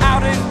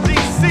 Out in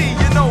DC,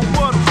 you know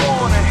what I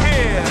wanna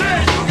hear.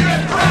 Yeah, you get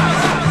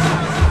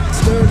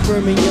props. Stir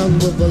firm and young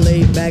with a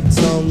laid-back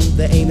tongue.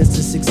 The aim is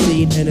to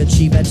succeed and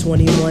achieve at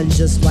 21.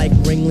 Just like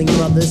Ringling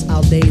Brothers,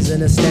 our days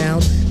and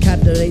astound.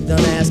 Captivate the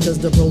mass cause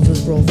the prose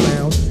is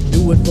profound.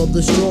 Do it for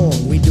the strong,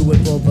 we do it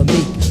for the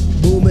meek.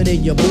 Boom it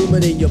in your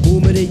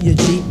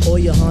Jeep, or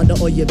your Honda,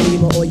 or your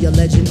Beamer, or your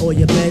Legend, or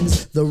your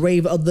Benz. The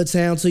rave of the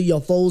town to your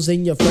foes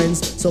and your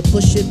friends. So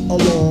push it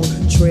along,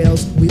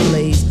 trails we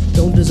blaze.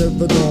 Don't deserve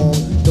the gong,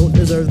 don't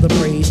deserve the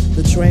praise.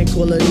 The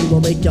tranquility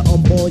will make you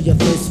unball your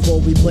fists.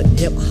 Before we put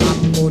hip hop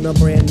on a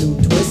brand new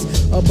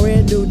twist. A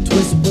brand new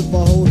twist with a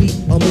whole heap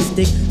of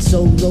mystic.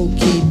 So low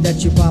key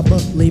that you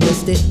probably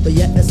missed it. But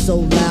yet it's so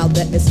loud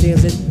that it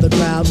stands in the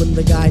crowd. When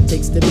the guy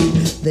takes the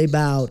beat, they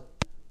bowed.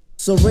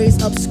 So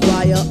raise up,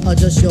 squire,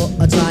 adjust your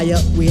attire.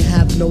 We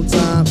have no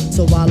time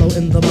to wallow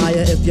in the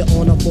mire. If you're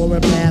on a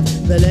foreign path,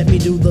 then let me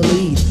do the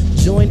lead.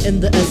 Join in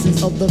the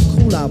essence of the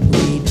cool-out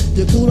breed.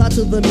 You cool out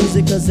to the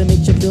music cause it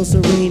makes you feel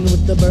serene.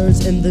 With the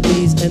birds and the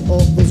bees and all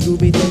those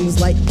groovy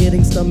things. Like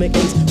getting stomach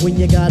aches when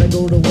you gotta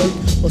go to work.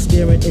 Or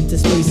staring into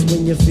space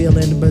when you're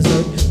feeling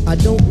berserk. I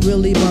don't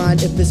really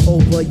mind if it's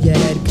over your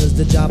head. Cause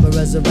the job of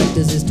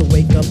resurrectors is to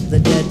wake up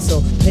the dead.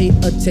 So pay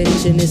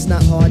attention, it's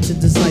not hard to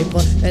decipher.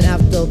 And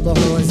after the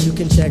horns you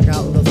can check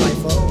out the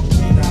Viper.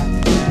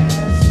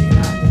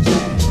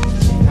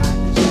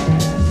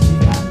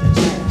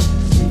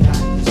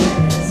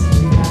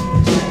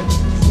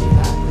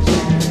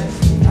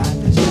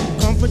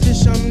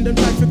 Competition, them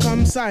try to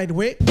come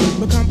sideways,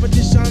 but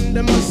competition,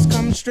 them must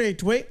come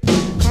straight way.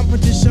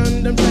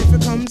 Competition, them try to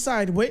come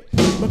sideways,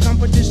 but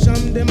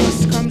competition, they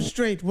must come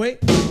straight way.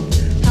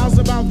 How's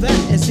about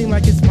that? It seems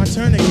like it's my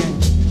turn again.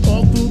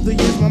 All through the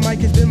years, my mic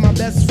has been my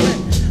best friend.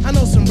 I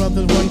know some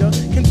brothers wonder,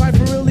 can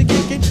Piper really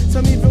kick it?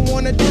 Some even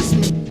wanna diss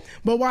me,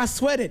 but why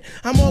sweat it?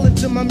 I'm all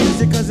into my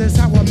music cause that's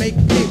how I make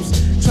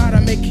tapes. Try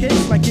to make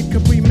hits like Kid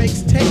Capri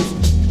makes tapes.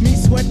 Me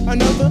sweat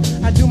another,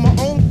 I do my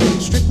own thing.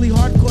 Strictly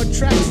hardcore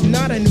tracks,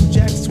 not a new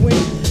jack swing.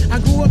 I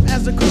grew up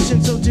as a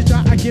Christian, so to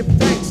Jah I give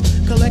thanks.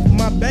 Collect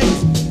my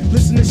banks,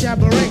 listen to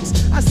Shabba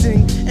Ranks. I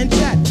sing and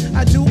chat,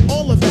 I do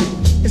all of that.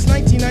 It's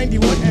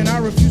 1991 and I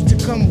refuse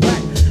to come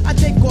back. I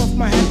take off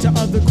my hat to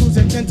other crews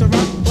that tend to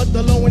rock, but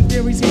the low end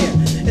theory's here.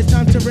 It's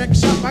time to wreck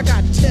shop. I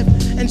got Tip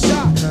and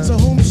Shaw, so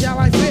whom shall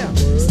I fear?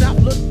 Stop,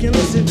 look, and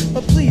listen,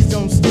 but please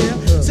don't stare.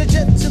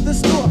 Suggest to the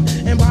store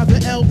and buy the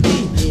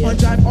LP on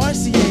Drive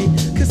RCA,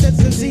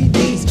 cassettes and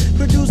CDs,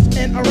 produced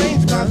and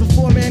arranged by the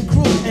four-man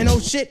crew. And oh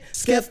shit,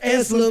 Skeff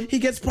Anselm, he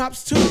gets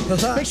props too.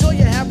 Make sure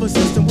you have a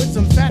system with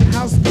some fat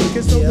house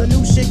speakers so the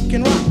new shit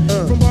can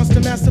rock. From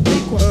Boston,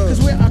 Massapequa,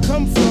 cause where I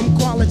come from,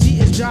 quality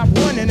is job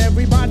one, and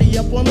everybody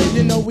up on it,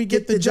 you know we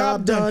get the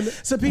job done.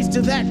 So peace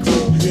to that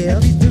crew,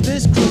 and peace to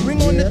this crew.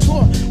 Bring on the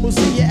tour, we'll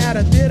see you at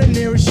a theater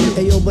nearest you.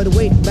 Hey yo, but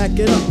wait, back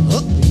it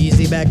up,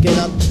 easy, back it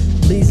up.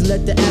 Please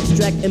let the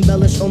abstract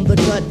embellish on the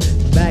cut.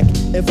 Back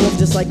and forth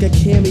just like a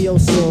cameo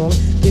song.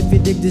 If you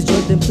dig this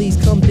joint, then please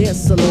come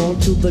dance along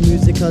to the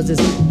music, cause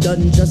it's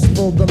done just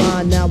for the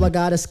mind. Now I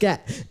gotta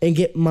scat and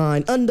get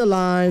mine.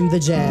 Underline the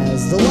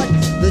jazz. The what?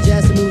 The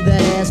jazz to move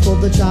that ass for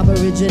the chop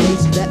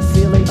originates. That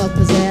feeling of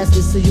pizzazz.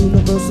 It's a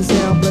universal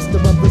sound. Bless the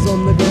brothers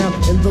on the ground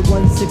and the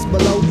 1-6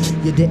 below.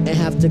 You didn't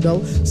have to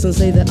go. Some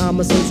say that I'm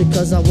eccentric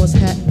cause I once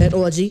had an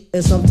orgy.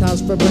 And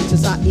sometimes for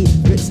breakfast I eat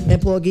grits and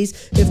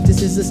porgies. If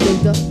this is a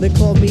stinker, then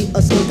call me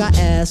a skunk, I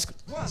ask.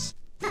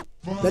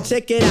 Now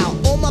check it out,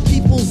 all my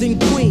peoples in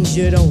Queens,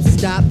 you don't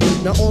stop.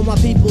 Now all my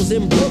peoples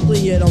in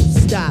Brooklyn, you don't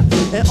stop.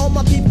 And all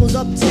my peoples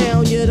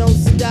uptown, you don't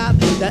stop.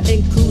 That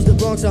includes the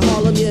Bronx and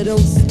Harlem, you don't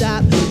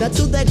stop. Now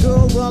to that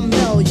girl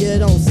Ramel, you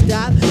don't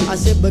stop. I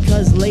said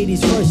because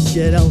ladies first,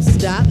 you don't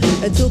stop.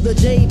 And to the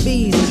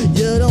JBs,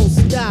 you don't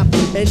stop.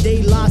 And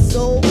De La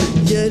Soul,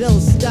 you don't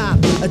stop.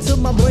 And to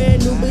my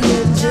brand new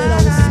Nubians, you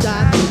don't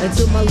stop. And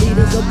to my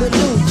leaders of the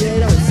new, you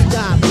don't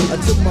stop. And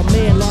to my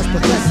man Lost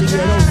Professor, you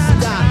don't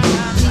stop.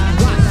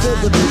 For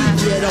the beat,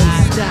 you don't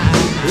stop.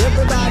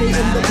 Everybody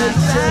in the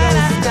place, you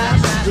don't stop.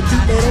 You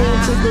keep it on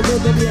to the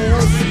rhythm, you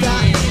don't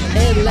stop.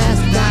 And last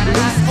but not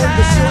least, on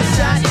the short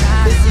shot,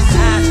 this is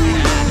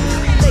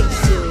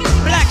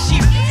Black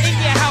sheep in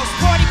your house,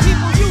 party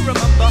people you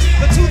remember.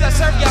 The two that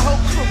serve your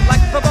whole crew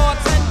like the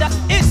bartender.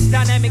 It's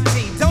Dynamic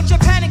Team. Don't you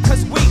panic,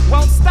 cause we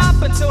won't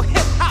stop until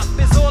hip hop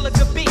is all it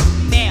could be.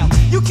 Now,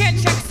 you can't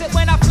check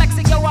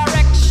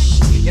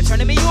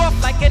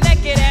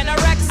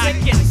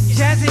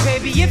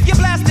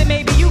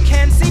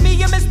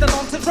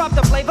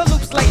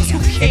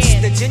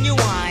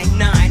genuine,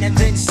 9 and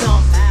then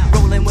some.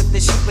 Rolling with the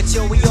sheep, but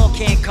yo, we all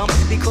can't come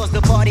because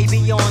the party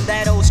beyond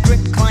that old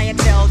strict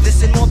clientele.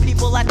 This and more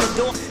people at the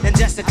door than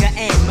Jessica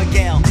and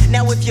Miguel.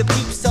 Now if you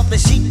peeps off the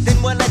sheep, then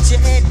we'll let you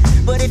in.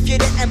 But if you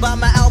didn't buy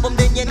my album,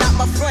 then you're not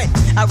my friend.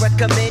 I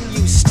recommend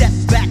you step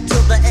back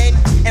till the end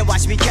and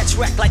watch me catch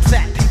wreck like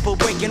fat people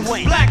breaking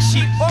wind. Black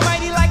sheep,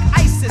 almighty like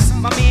ISIS.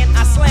 My man,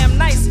 I slam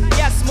nice.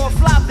 Yes, more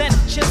fly than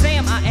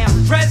Shazam I am.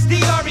 Dres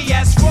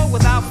D-R-E-S, roll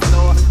without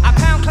floor. I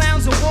pound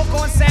clowns and walk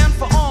on sound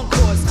for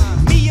encores.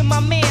 Me and my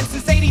man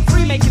since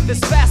 83 making this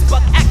fast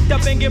buck. Act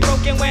up and get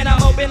broken when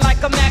I'm open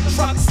like a Mack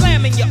truck.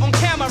 Slamming you on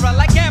camera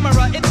like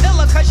camera. It's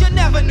illa cause you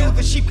never knew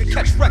the sheep could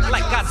catch wreck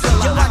like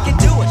Godzilla. Yo, I can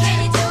do it.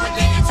 Can you do it?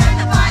 Can you turn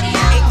the party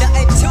out? Ain't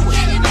nothing to it.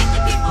 Can you make the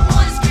people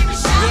wanna scream and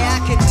shout? Yeah,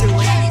 I can do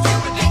it. Can you do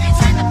it? Can you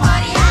turn the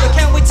party out? But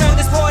can we turn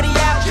this party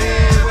out?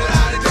 Yeah,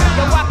 without a doubt.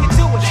 Yo, I can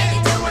do it. Can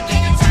you do it?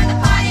 Can you turn the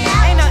party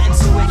out? Ain't nothing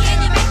to it. Can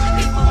you make the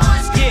people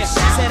wanna scream and shout?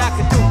 Yeah, said I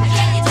could do it.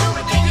 Can you do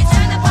it? Can you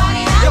turn the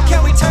party out? Yo,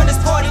 can we turn this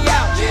party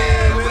out?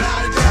 Yeah,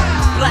 without a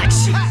doubt. Black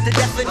sheep, the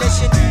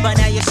definition, by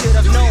now you should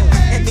have known.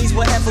 It means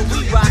wherever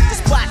we rock, the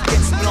spot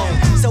gets blown.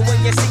 So when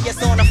you see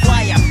us on a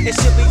flyer, it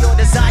should be your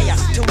desire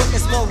to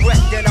witness more wreck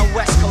than a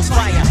West Coast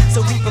fire.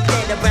 So be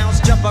prepared to bounce,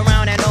 jump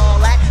around and all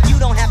that. You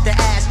don't have to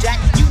ask Jack,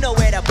 you know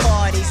where the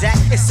party's at.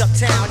 It's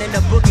uptown and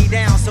the boogie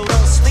down, so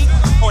don't sleep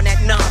on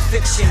that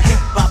non-fiction hit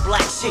by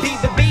Black Sheep. Be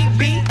the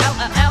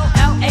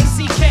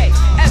B-B-L-L-L-A-C-K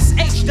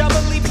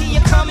S-H-E-E-P,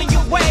 you're coming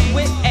your way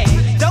with a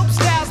dope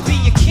styles B,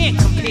 you can't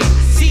compare.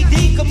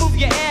 CD can move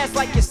your ass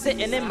like you're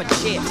sitting in my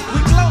chair. We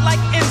glow like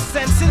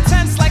incense,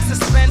 intense like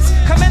suspense.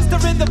 Commence to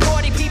rid the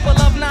party, people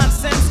of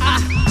nonsense. I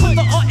put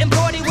the art in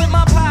party with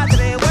my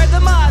padre. Where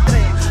the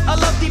madre? I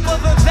love deeper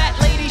than that,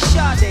 Lady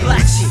Sade.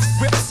 Black Sheep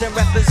rips and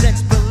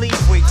represents, believe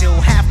we do.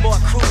 Have more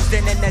crews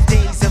than in the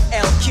days of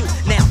LQ.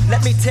 Now,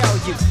 let me tell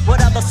you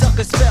what other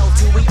suckers fell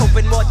to. We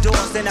open more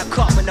doors than a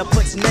carpenter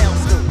puts nails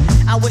through.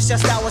 I wish our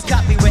style was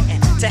copywritten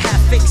to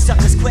have fake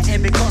suckers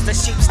quitting because the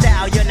sheep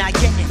style you're not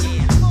getting.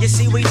 You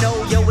see, we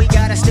know, yo, we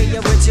gotta stay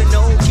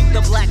original. Keep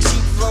the Black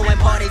Sheep flow and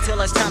party till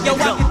it's time to go.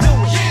 Yo, I can do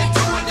it. Can you do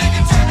it? Can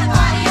you turn the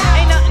party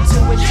out? Ain't nothing to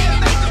it. Can you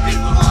make the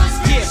people wanna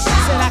scream and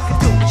shout? Said I could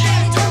do it.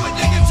 Can you do it?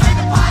 Can you turn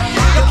the party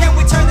out? Yo, can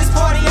we turn this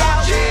party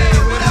out? Yeah,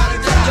 without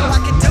a doubt. Yo,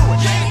 I can do it.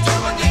 Can you do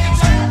it? Can you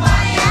turn the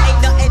party out? Ain't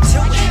nothing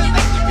to it. Can you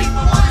make the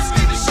people wanna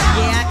scream and shout?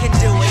 Yeah, I can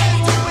do it. Can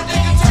you do it?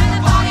 Can you turn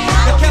the party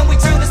out? Yo, can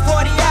we turn this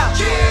party out?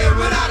 Yeah,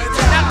 without a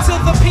doubt. Now to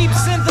the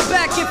peeps in the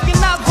back, if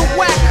you're not the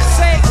whack,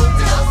 say.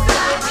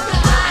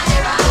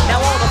 Now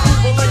all the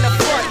people in the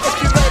front,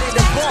 if you're ready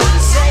to bump,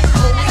 say.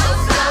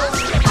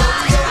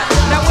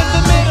 Now in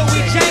the middle we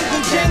jangle,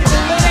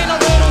 jangle, it ain't no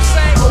little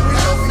say.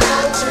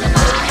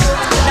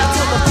 Now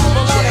to the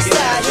people on the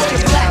side, if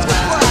you're black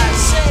with pride,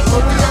 say.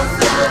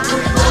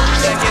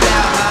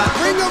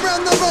 Ring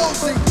around the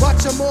rosy,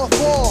 watch them all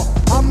fall.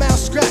 I'm Mount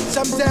Skratch,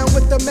 I'm down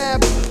with the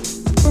mad.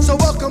 So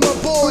welcome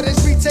aboard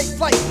as we take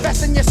flight.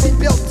 Fasten your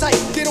seatbelt tight.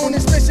 Get on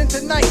this mission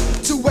tonight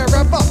to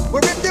wherever.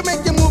 Where if you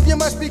make your move, you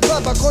must be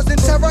clever. Causing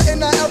terror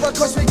in our era,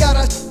 cause we got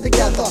us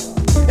together.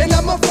 And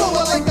I'm a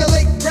forward like the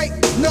late great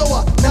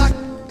Noah. Knock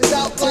is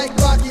out like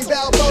Rocky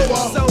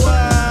Balboa. So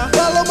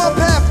follow my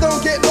path,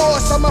 don't get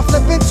lost. I'm a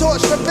flipping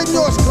torch, flipping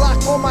yours. Clock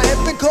on my hip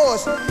and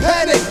cause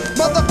panic,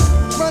 mother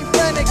run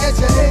frantic as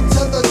you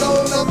enter the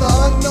zone of the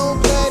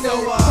unknown planet.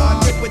 So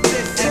get with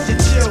this as you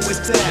chill with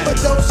that. But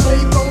don't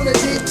sleep on the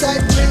deep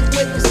type drink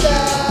with the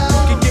style.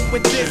 You can get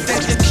with this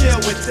as you chill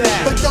with that.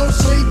 But don't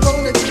sleep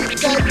on the deep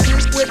type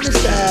drink with the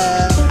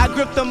style. I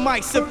grip the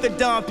mic, sip the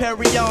Dom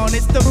Perignon.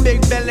 It's the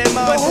big belly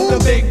man, the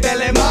big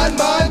belly man.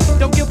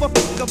 Don't give a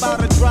fuck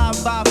about a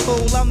drive-by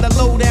fool. I'm the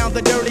low down,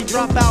 the dirty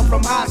dropout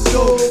from high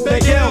school.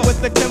 Big L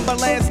with the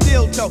Timberland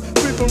steel toe.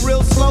 Creeping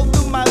real slow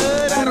through my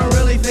hood. I don't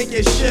really think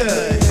you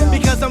should,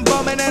 because I'm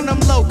bumming and I'm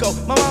loco.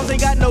 My moms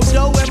ain't got no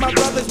dough and my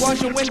brother's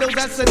washing windows.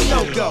 That's a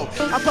no-go.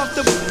 I puff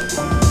the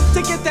to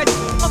get that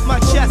off my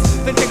chest.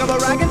 Then take up a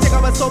rag and take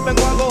up a soap and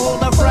one go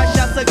hold up fresh.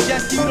 I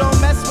suggest you don't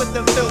mess with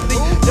the filthy,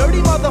 dirty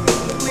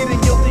motherfucker,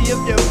 pleading guilty if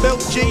you're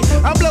built G.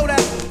 I blow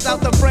that out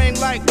the frame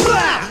like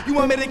blah. You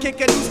want me to kick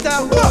a new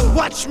style?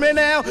 Watch me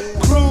now,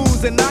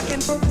 cruising,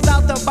 knocking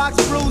out the box,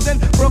 cruising.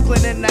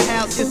 Brooklyn in the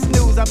house, you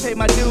snooze. I pay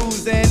my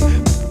dues and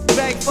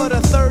beg for the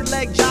third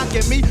leg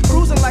jocking me,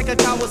 cruising like a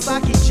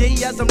Kawasaki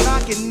G as I'm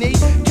knocking knee.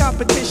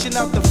 Competition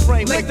out the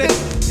frame like this.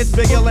 It's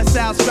Big L and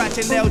Sal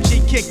scratching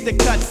LG, kick the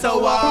cut.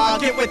 So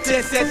get with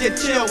this as you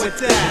chill with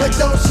that. But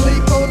don't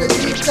sleep on the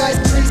deep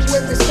type drink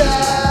with the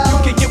style.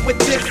 You can get with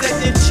this as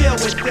you chill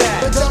with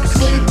that. But don't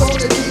sleep on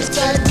the deep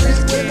type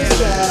drink with the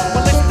style.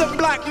 Well, it's the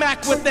Black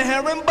Mac with the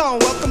herringbone.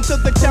 Welcome to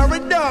the Terror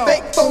Dome.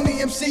 Fake phony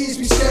MCs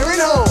be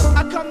staring home.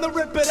 I come to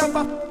rip it up,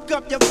 I fuck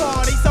up your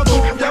party. So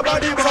move your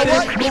body,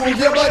 move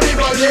your body.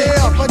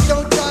 Yeah, but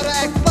don't try to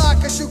act fly,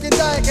 cause you can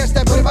die against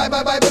that. Bye.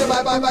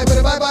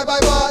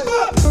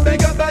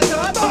 Big up that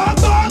time,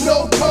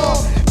 no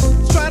calm.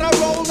 Try to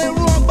roll and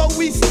wrong, but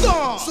we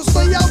storm. So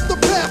stay out the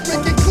path,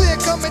 make it clear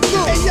coming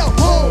through. Hey yo,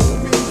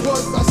 homies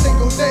was my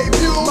single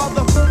debut.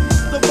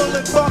 The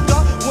bullet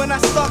fucker, when I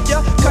stuck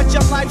ya, cut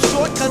your life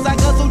short.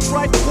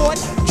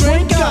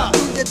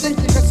 you think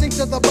you can sink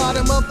to the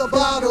bottom of the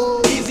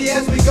bottle. Easy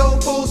as we go,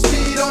 full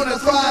speed on the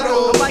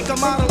throttle. I'm like a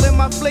model in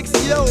my flicks,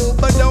 yo,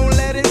 but don't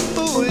let it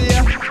fool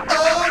ya.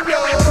 Oh no,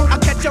 I'll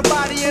catch your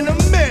body in a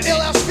minute. ill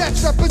out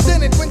Skratch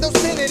represented, windows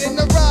tinted, and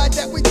the ride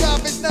that we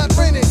drive is not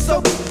rented. So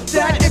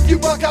that if you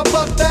buck out,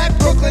 buck back,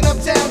 Brooklyn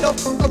uptown, don't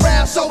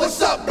around. So what's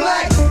up,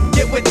 black?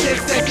 Get with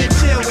this and you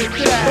chill with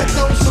that. But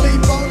don't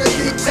sleep on the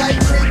deep tight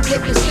creep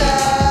with the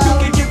style.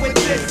 You can get with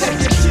this and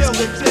you chill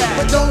with that.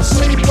 But don't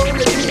sleep on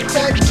the deep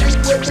tight creep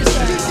with the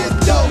style. We get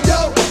dough,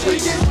 yo, we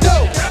get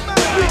dough.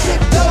 We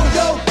get dough,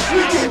 yo,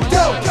 we get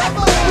dough.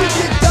 We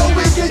get dough,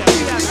 we get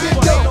deep, we get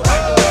dough.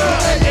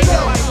 So there you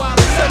go,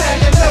 so there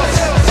you go.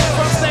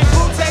 From St.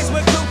 Bootays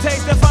with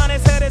glutates, the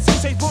finest head is who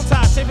chase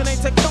bootai. Shaving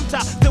ain't to come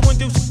top, doing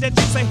do shit that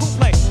you say who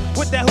play.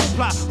 With that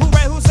hoopla, who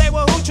right, who say,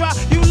 well, who try?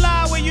 You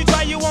lie when you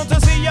try, you want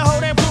to see your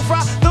whole damn proof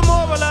right. The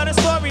moral of the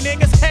story,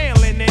 niggas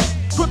handling it.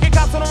 Crooked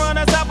cops on the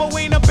runners out, but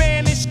we ain't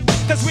abandoned shit.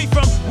 Cause we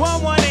from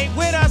 118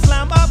 with our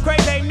slime upgrade,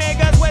 they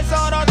niggas with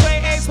sawed or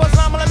trade A's for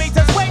slime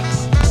millimeters. Wait,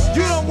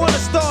 you don't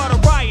wanna start a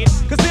riot,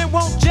 cause then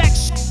won't jack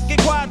shit. Get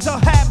quiet till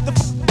half the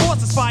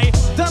force is fired.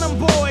 Done them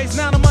boys,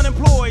 now I'm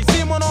unemployed. See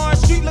him on our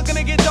street looking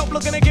to get dope,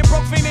 looking to get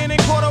broke, fiending in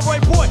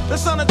corduroy boy. The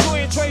son of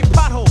joy and trade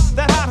pothole,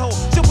 that hot hole.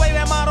 She'll play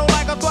that motto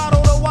like a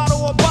throttle, the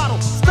waddle or bottle.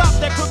 Stop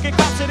that crooked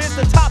cop shit, it's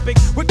the topic.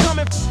 We're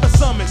coming for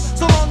summons.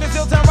 So long as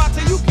Hilltown rocks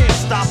it, you can't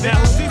stop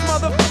that. Who's these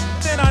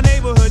motherfuckers in our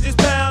neighborhood? Just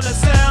pound the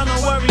sound,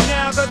 don't worry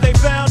now, cause they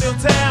found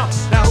Hilltown.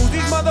 Now who's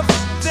these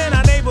motherfuckers in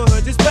our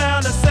neighborhood? Just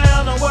pound the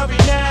sound, don't worry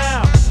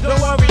now,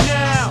 don't worry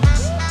now.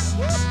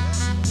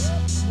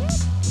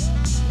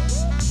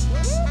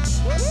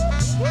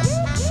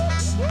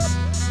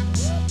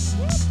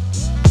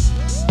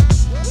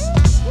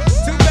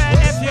 Too bad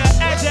if you're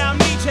agile,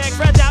 knee check,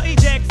 fragile,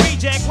 eject,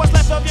 reject. What's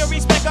left of your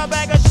respect, a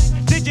bag of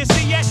shit? Did you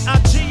see it? I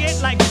G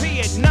it like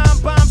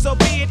Vietnam bomb, so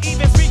be it.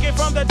 Even speaking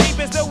from the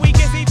deepest, the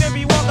weakest, even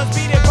be walkers,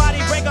 beat it.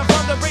 Body breaker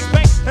from the brick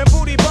bank and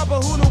booty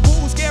bumper. Who knew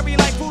boo? Scary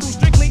like voodoo,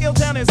 strictly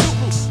Illtown and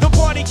Zuku. The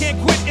party can't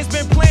quit, it's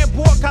been planned.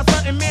 Board, cops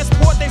hunting man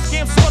sport. They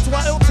scam sorts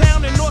while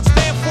Illtown and North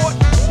Stanford.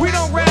 We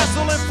don't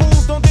wrestle and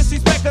fools don't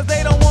disrespect, cause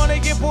they don't wanna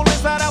get pulled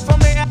inside out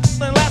from their ass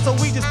and last. So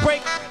we just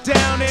break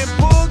down and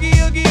boogie,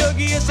 oogie,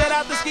 oogie. And shout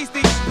out to Ski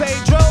Steve,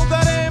 Pedro,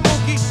 Gutter, and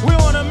Mookie. We're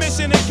on a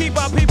mission to keep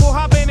our people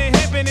hopping and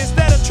hipping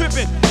instead of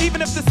tripping.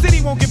 Even if the city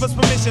won't give us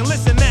permission,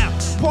 listen now.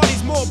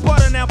 Party's more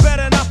butter now,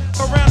 better not f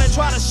around and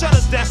try to shut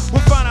us down.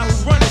 We'll find out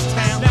who run this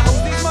town. Now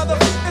who's these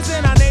motherfuckers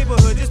in our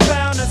neighborhood? Just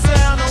pound the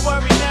sound, don't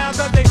worry now,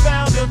 cause they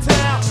found your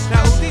town.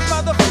 Now who's these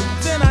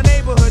motherfuckers in our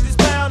neighborhood? Just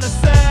pound the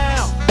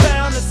sound,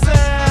 pound the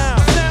sound,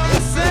 sound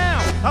the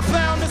sound. I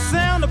found the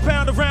sound, a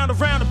pound around,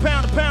 around, a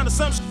pound of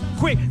some shit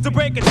quick to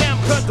break it down,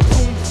 cause the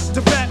boom,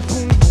 the bat,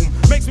 boom, boom.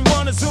 Makes me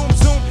wanna zoom,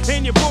 zoom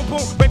in your boom,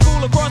 boom. Break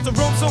cool across the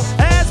room, so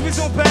as we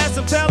zoom past,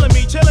 I'm telling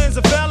me, chillin's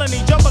a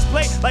felony. Jumpers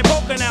play like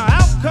poker now.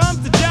 Out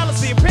comes the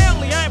jealousy.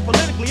 Apparently, I ain't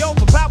politically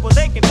overpowered.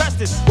 They can touch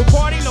this. We'll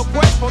party, no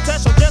quest,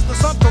 potential, just to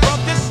some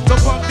corrupted. So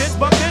pump this,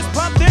 bump this,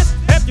 pump this.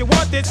 If you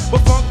want this,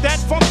 but funk that,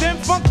 funk them,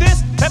 funk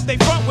this. If they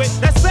front with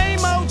that same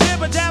old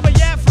jibber jabber,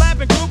 yap,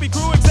 flapping, groovy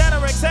crew,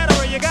 etc., etc.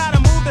 You gotta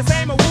move the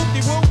same old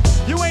whoopty whoop.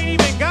 You ain't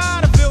even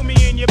gotta fill me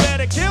in. You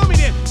better kill me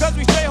then, cause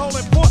we stay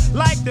holding port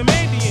like them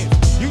Indians.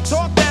 You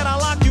talk that,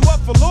 I'll lock you up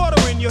for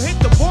loitering. You'll hit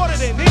the border,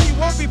 then you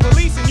won't be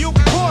policing, you'll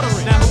be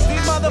quartering. Now who's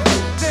these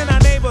motherfuckers in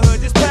our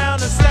neighborhood? Just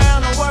pound the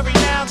sound, don't worry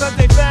now, cause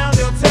they found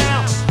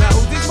Hilltown. Now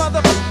who's these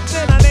motherfuckers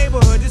in our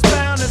neighborhood? Just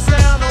pound the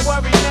sound, don't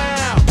worry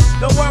now,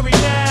 don't worry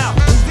now.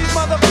 Who's these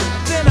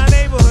motherfuckers in our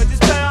neighborhood?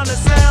 Just pound the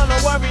sound,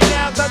 don't worry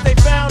now, cause they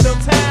found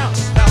Hilltown.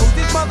 Now who's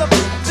these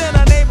motherfuckers in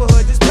our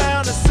neighborhood? Just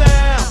pound the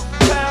sound,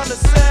 pound the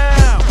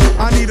sound.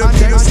 I need a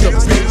gangsta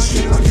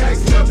bitch.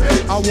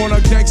 I want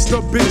a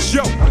gangsta bitch,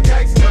 yo.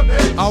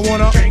 I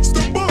want a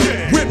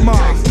with my.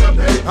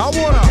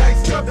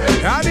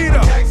 I need a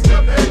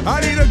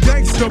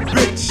gangsta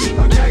bitch.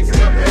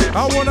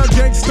 I want a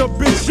gangsta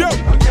bitch, yo.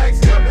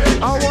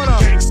 I want a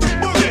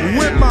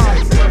with my.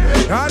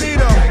 I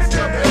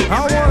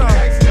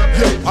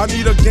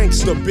need a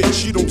gangster bitch.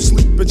 She don't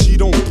sleep and she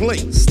don't play.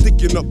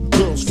 Sticking up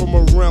girls from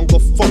around the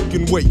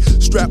fucking way.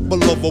 Strap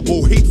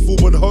lovable, hateful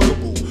but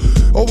huggable.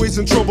 Always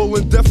in trouble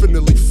and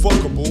definitely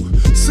fuckable.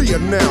 See her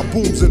now,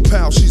 booms and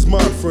pals, she's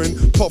my friend.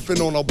 Puffing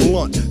on a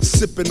blunt,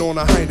 sipping on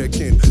a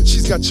Heineken.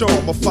 She's got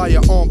charm, a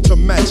firearm to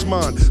match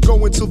mine.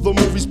 Going to the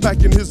movies,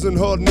 packing his and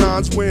her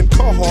nines. Wearing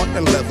Carhartt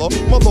and leather,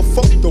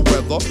 motherfuck the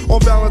weather. On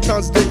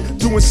Valentine's Day,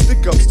 doing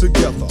stick-ups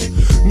together.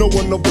 No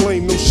one to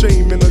blame, no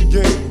shame in the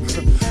game.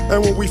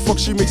 And when we fuck,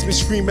 she makes me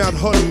scream out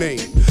her name.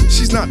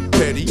 She's not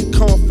petty,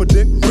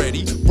 confident,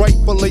 ready. Right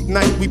for late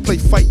night, we play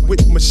fight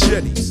with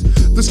machetes.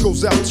 This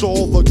goes out to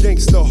all the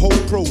gangster hoe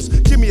pros.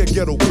 Give me a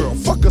ghetto girl,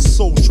 fuck a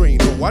soul train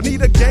hoe. I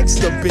need a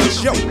gangster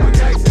bitch, yo.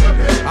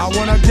 I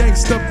want a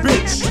gangster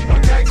bitch.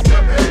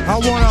 I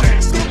want a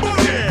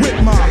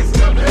with my.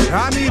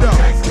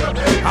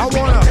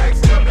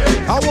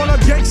 I want a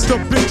gangster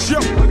bitch, yo.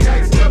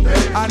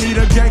 I need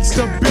a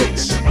gangster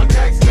bitch.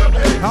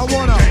 I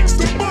want a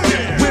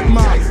with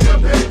my.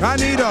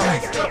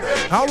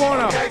 I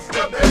want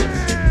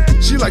a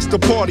likes to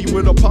party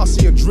with a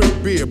posse and drink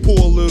beer. Pour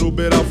a little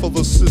bit out for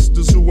the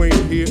sisters who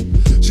ain't here.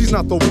 She's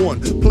not the one,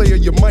 player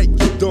you might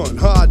get done.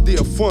 Her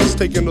idea of fun's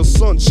taking her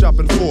son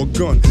shopping for a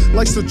gun.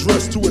 Likes to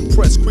dress to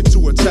impress, quick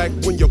to attack.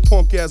 When your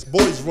punk ass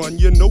boys run,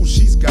 you know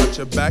she's got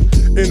your back.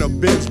 In a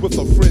Benz with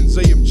her friend's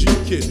AMG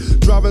kid.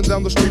 Driving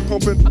down the street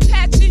pumping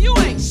Apache, you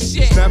ain't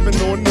shit.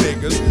 Snapping on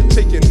niggas,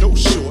 taking no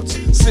shorts.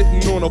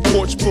 Sitting on a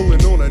porch,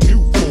 pulling on a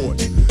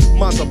Newport.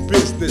 Mind's a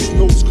business,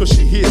 knows cause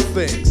she hears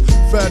things.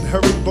 Fat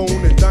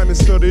herringbone and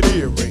diamond-studded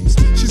earrings.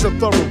 She's a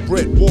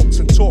thoroughbred, walks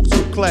and talks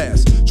with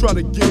class. Try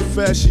to get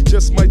fast, she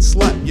just might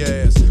slap your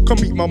ass. Come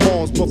meet my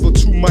mom's, but the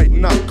two might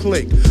not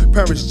click.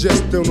 Parents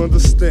just don't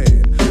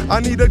understand.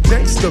 I need a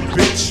gangster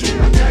bitch.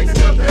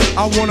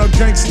 I want a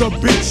gangster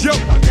bitch, yo.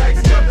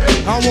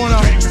 I want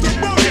a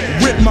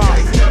with my.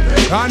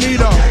 I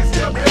need a.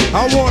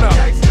 I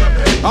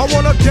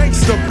want a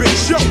gangster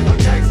bitch, yo.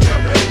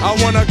 I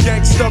want a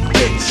gangster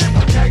bitch.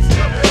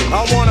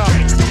 I want a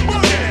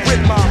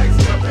with my.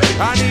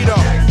 I need a.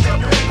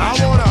 I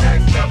want a.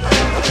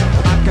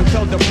 I can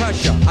feel the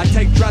pressure. I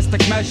take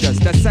drastic measures.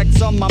 The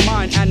sex on my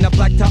mind and the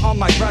black tie on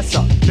my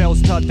dresser.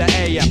 Bills to the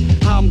AM.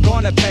 How I'm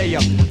gonna pay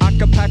him? I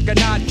could pack a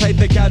nine, play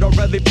the ghetto,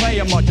 really play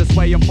him, or just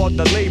waiting for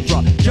the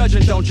Libra.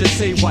 Judging, don't you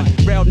see one?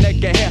 Real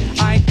nigga here.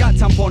 I ain't got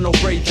time for no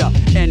breather.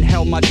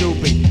 Inhale my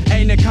doobie.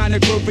 Ain't the kind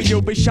of groovy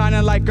you be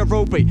shining like a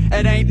ruby.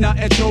 It ain't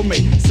nothing to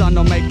me. Son,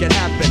 don't make it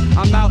happen.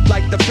 I'm out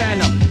like the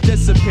Phantom.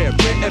 Disappear,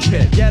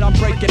 reappear. Yet I'm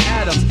breaking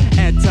atoms.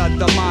 Enter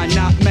the mind,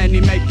 not many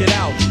make it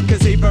out.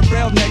 Cause even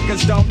real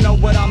niggas don't know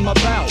what I'm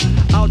about.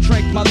 I'll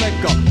drink my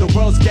liquor, the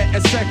world's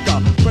getting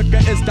sicker.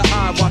 Quicker is the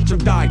eye, watch them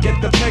die. Get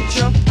the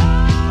picture?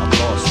 I'm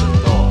lost in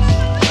thought.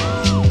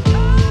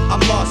 I'm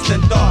lost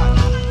in thought.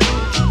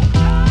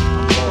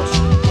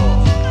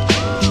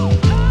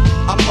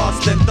 I'm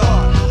lost in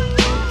thought.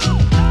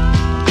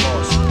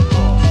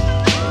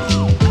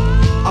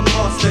 I'm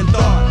lost in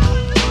thought.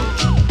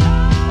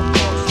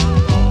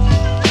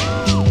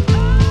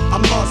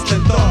 I'm lost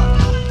in thought.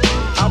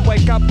 I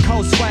wake up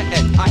cold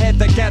sweating, I hear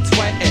the gas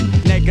sweating.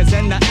 Niggas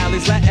in the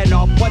alleys letting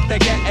off what they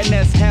getting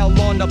is hell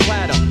on the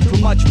platter. Too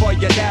much for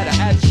your data,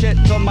 add shit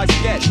to my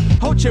sketch.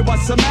 Hoochie,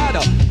 what's the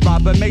matter?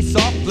 Robbing me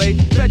softly,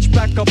 bitch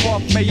back up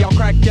off me. I'll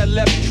crack your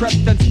lip, trip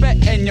and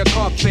spit in your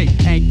coffee.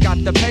 Ain't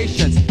got the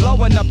patience,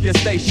 blowing up your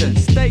station.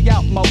 Stay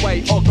out my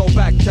way or go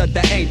back to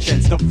the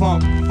ancients. The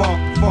funk,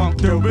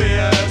 the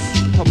BS.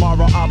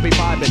 Tomorrow I'll be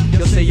vibing,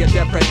 you'll see a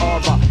different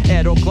aura.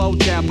 It'll glow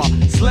dimmer,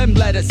 slim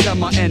let it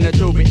simmer in the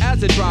doobie.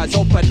 As it dries,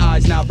 open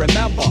eyes, now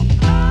remember,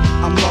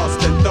 I'm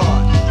lost in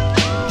thought.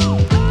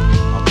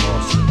 I'm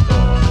lost in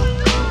thought.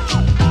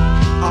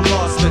 I'm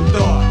lost in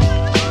thought.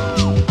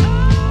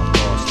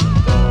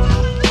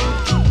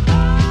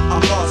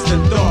 I'm lost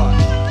in thought.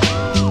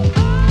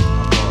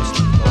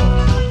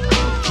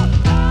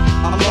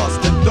 I'm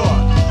lost in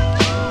thought.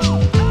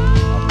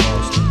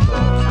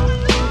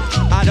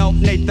 I don't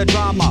need the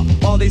drama.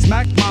 All these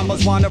Mac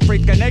mamas wanna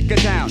freak a nigga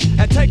down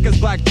and take his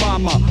black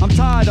bomber. I'm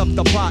tired of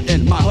the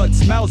plotting, my hood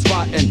smells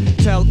rotten.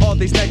 Tell all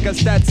these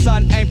niggas that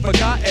son ain't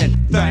forgotten.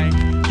 Thank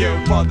you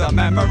for the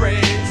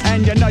memories.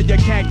 And you know you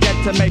can't get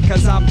to me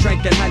cause I'm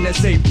drinking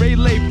Hennessy.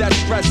 Relieve that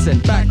stressing,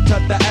 back to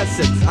the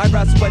essence. I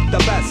rest with the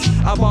best,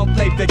 I won't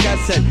leave the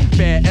guessing.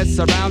 Fear is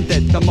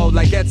surrounded, the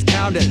mola gets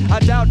counted. I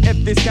doubt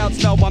if these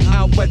scouts know I'm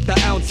out with the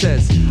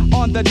ounces.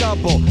 On the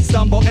double,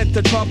 stumble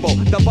into trouble.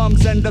 The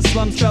bums in the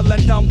slums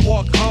feeling dumb,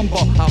 walk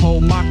humble. I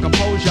hold my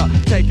composure,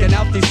 taking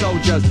out these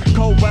soldiers.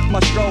 Cold wet my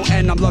stroll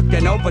and I'm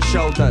looking over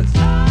shoulders.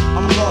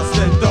 I'm lost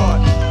in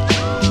thought.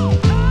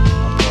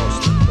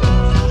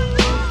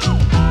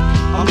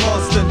 I'm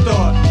lost in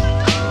thought.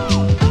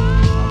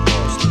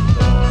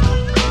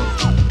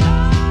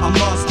 I'm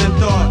lost in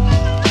thought.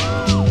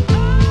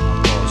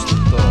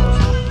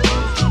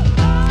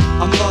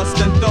 I'm lost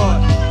in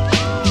thought.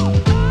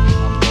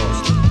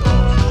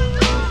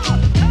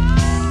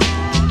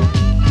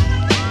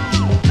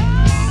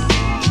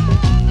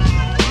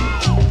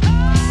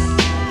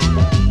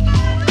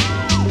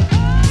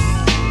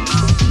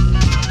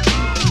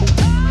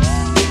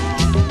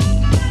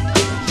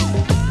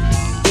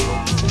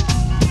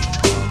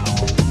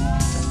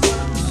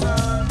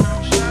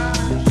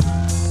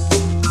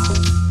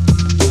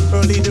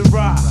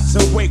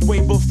 Awake way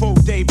before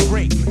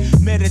daybreak,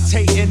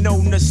 meditating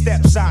on the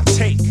steps I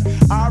take.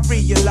 I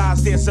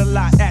realize there's a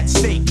lot at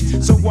stake,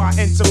 so why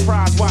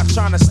enterprise while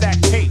trying to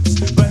stack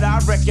capes? But I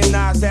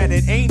recognize that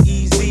it ain't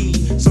easy,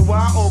 so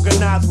I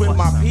organize with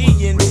my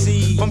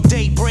PNC. From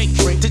daybreak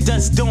to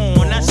dusk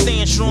dawn, I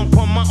stand strong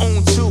on my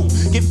own too.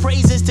 Give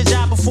praises to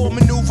Jah before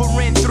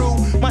maneuvering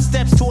through. My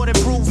steps toward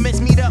improvements,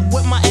 meet up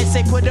with my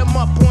essay, put them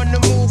up on the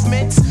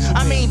movements.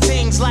 I mean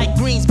things like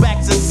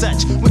greensbacks and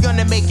such. We're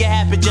gonna make it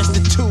happen, just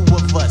the two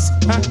of us.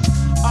 Huh?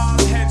 All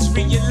heads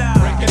realize,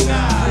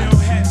 recognize. Real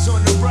heads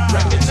on the rise,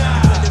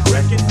 recognize.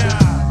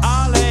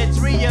 All heads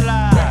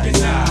realize,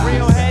 recognize.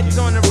 Real heads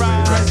on the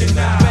rise,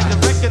 recognize. Better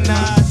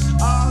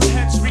recognize. All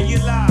heads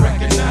realize,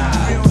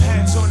 recognize. Real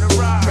heads on the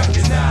rise,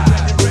 recognize.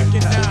 Better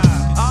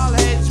recognize. All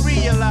heads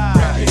realize,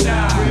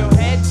 recognize. Real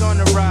heads on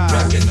the rise,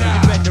 recognize.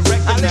 You better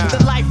recognize. I live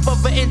the life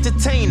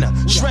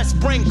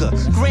bringer.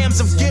 Grams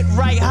of get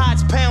right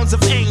hides pounds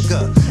of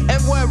anger. And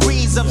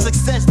worries of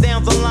success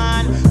down the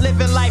line.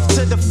 Living life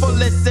to the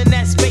fullest in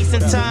that space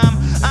and time.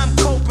 I'm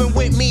coping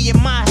with me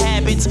and my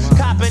habits.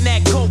 Copping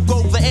that coke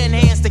over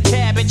enhance the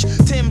cabbage.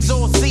 Tim's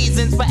all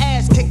seasons for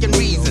ass kicking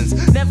reasons.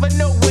 Never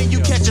know when you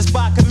catch us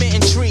by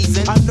committing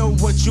treason. I know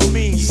what you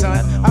mean,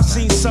 son. I've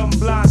seen some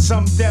blind,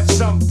 some deaf,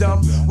 some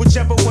dumb.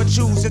 Whichever one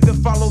chooses to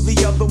follow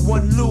the other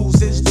one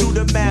loses. Due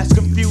to mass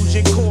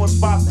confusion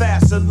caused by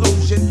fast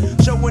illusion.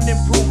 Showing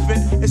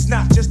improving, it's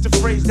not just a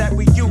phrase that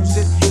we use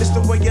it. It's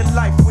the way of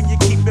life when you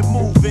keep it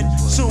moving.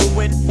 Soon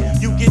when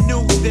you get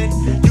news, then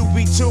you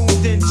be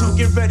tuned in to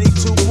get ready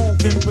to move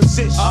in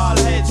position. All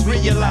heads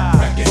realize,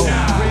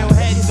 real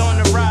heads on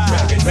the rise.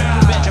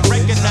 Better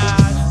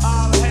recognize.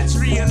 All heads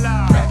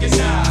realize,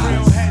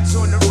 real heads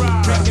on the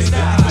rise.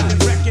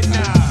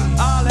 Recognize.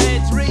 All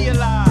heads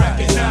realize,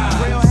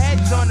 real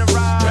heads on the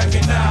rise.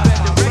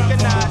 Better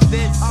recognize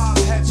this. All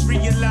heads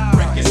realize,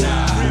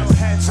 real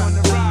heads on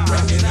the rise.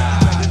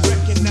 Better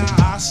recognize.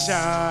 I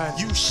shine,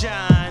 you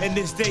shine. In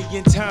this day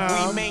and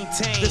time, we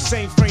maintain the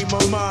same frame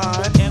of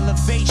mind.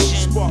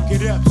 Elevation, spark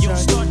it up, you'll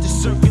start the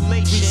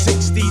circulation.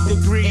 360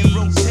 degrees in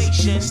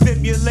rotation.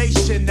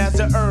 Stimulation as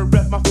a herb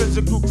at my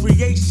physical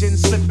creation.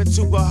 Slip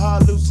into a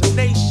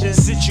hallucination.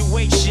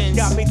 Situations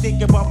got me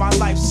thinking about my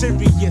life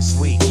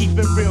seriously. Keep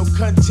it real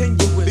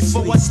continuously.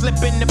 Before I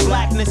slip into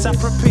blackness, I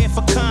prepare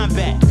for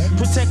combat.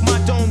 Protect my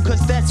dome,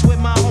 cause that's where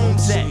my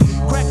home's at.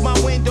 Crack my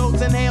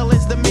windows, inhale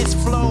as the mist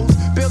flows.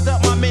 Build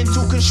up my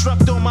mental,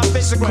 construct on my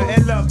physical.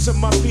 Spreading love to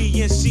my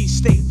PNC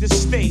state to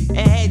state. And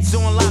heads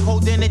on lock,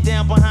 holding it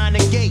down behind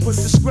the gate. Put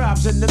the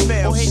scribes in the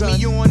mail, or hit son.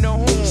 me on the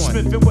horn.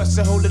 Smith and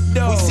Wesson hold the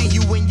door. We see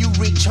you when you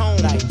reach home.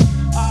 Like,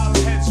 all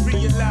heads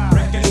realize,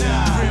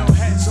 recognize. Real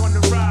heads on the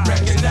rise,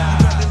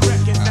 recognize.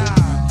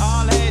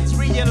 All heads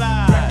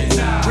realize,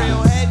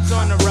 real heads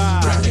on the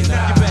rise. You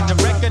better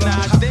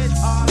recognize this.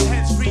 All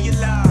heads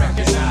realize,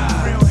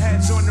 real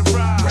heads on the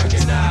rise,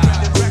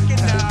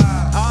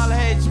 recognize. All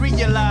heads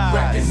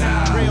realize,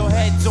 real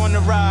heads on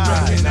the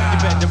rise. You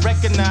better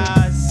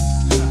recognize.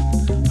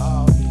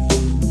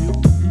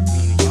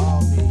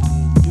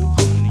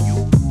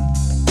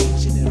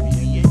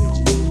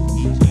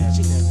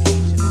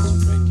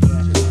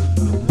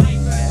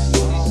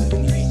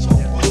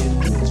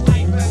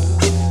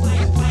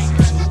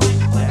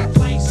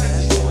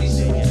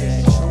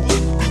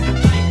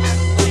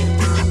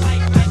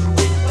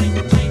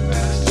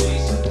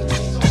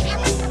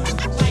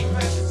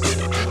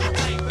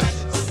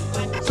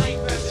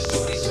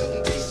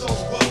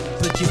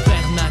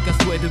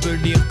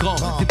 Devenir grand,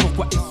 c'est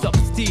pourquoi il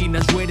s'obstine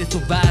à jouer les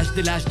sauvages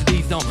dès l'âge de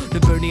 10 ans.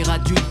 Devenir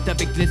adulte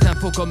avec les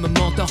infos comme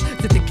mentor,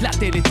 c'est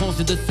éclater les tranches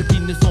de ceux qui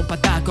ne sont pas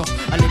d'accord.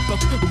 À l'époque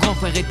où grand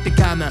frère était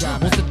gamin,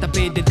 on se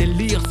tapait des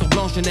délires sur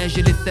Blanche-Neige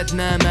et les 7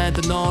 nains.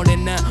 Maintenant les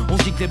nains, on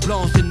gicle les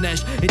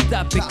Blanche-Neige.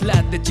 Étape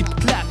éclate, des types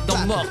claquent dans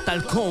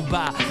Mortal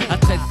Kombat. À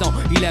 13 ans,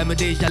 il aime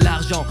déjà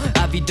l'argent,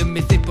 avide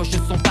mais ses poches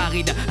sont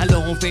parides.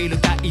 Alors on fait le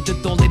caïd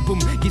dans les booms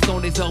qui sont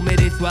désormais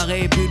des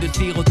soirées. Plus de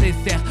tir au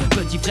dessert,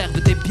 petit frère de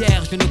tes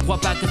pierres. Je ne crois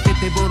pas que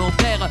c'était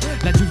volontaire,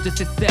 l'adulte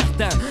c'est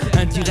certain.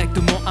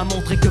 Indirectement à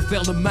montrer que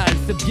faire le mal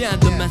c'est bien.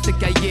 Demain ses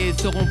cahiers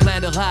seront pleins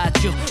de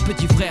ratures.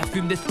 Petit frère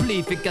fume des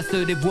spliffs et casse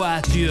des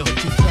voitures.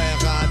 Petit frère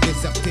a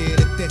déserté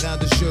les terrains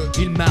de jeu.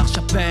 Il marche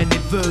à peine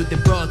et veut des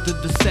bottes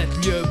de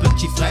 7 lieues.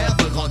 Petit frère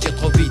veut grandir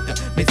trop vite,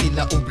 mais il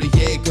a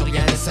oublié que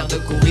rien ne sert de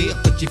courir.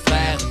 Petit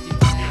frère.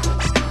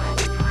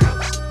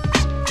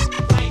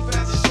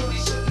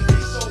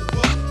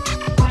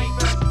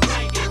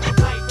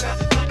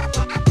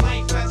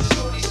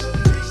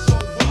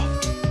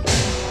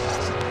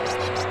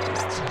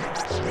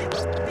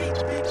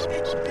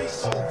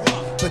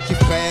 Petit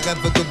frère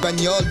rêve de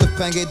bagnole, de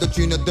fringues et de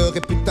thunes, de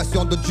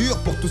réputation de dur.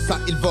 Pour tout ça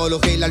il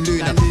volerait la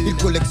lune. Il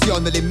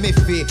collectionne les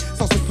méfaits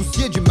sans se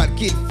soucier du mal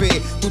qu'il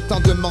fait, tout en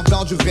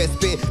demandant du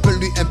respect. Peu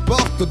lui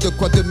importe de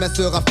quoi demain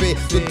sera fait.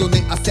 De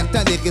donner à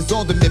certains des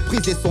raisons de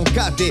mépriser son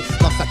cadet.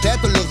 Dans sa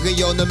tête le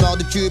rayonnement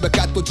du tube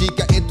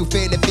cathodique a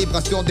étouffé les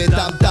vibrations des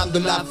dames de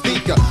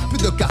l'Afrique.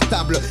 Plus de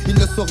cartable, il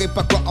ne saurait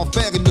pas quoi en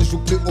faire. Il ne joue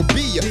plus aux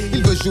billes,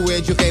 il veut jouer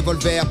du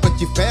revolver.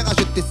 Petit frère a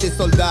jeté ses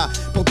soldats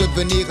pour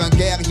devenir un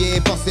guerrier.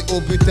 Pensez au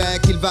butin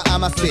qu'il va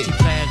amasser. Petit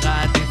frère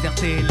a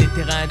déserté les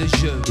terrains de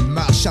jeu. Il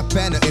marche à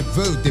peine et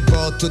veut des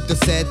bottes de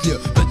 7 lieues.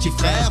 Petit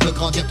frère veut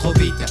grandir trop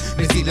vite,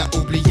 mais il a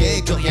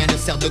oublié que rien ne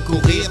sert de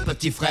courir.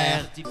 Petit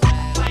frère. Les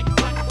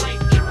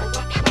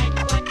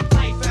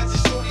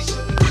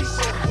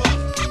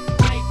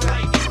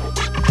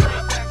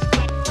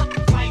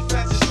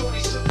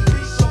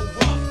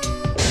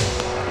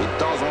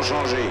temps ont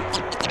changé.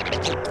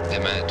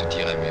 Demain, tout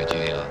ira mieux, tu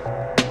verras.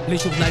 Les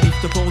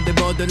journalistes font des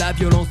modes, la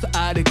violence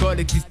à l'école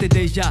existait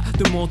déjà.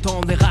 De mon temps,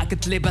 les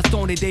raquettes, les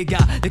bastons, les dégâts,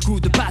 les coups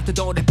de patte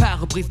dans les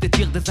pare-brises, des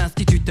tirs des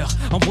instituteurs,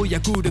 embrouille à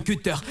coups de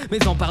cutter.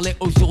 Mais en parler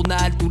au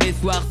journal tous les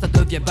soirs, ça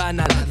devient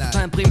banal. Ça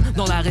s'imprime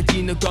dans la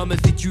rétine comme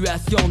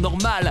situation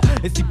normale.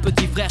 Et si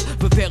petit frère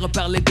veut faire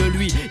parler de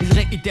lui, il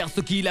réitère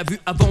ce qu'il a vu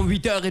avant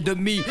 8h30.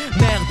 Merde,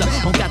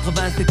 en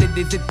 80 c'était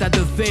des états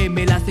de fait,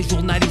 mais là ces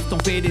journalistes ont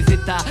fait des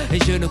états. Et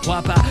je ne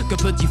crois pas que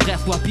petit frère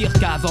soit pire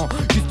qu'avant,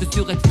 juste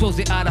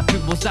surexposé à la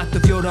pub aux actes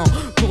violents.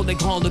 Pour des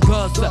grandes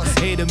gosses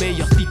et de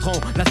meilleurs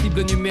citrons, la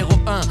cible numéro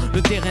 1,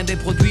 le terrain des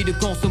produits de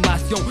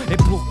consommation. Et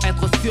pour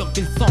être sûr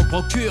qu'ils s'en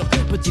procurent,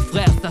 petit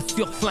frère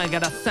s'assure flingue à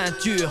la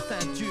ceinture.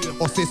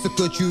 On sait ce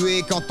que tu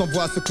es quand on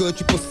voit ce que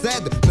tu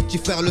possèdes. Petit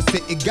frère le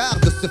sait et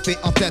garde, se fait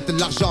en tête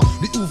l'argent.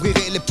 Lui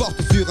ouvrirait les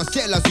portes sur un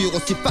ciel azur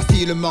aussi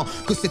facilement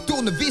que ses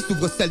tournevis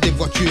ouvrent celles des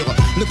voitures.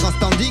 Le grand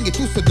standing et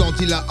tout ce dont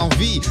il a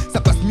envie,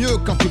 ça passe mieux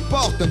quand tu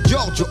portes un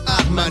Giorgio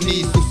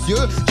Armani.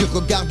 Soucieux du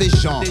regard des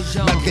gens,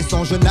 malgré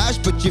son jeune âge,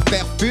 petit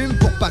frère fume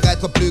pour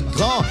paraître plus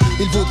grand.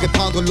 Il voudrait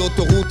prendre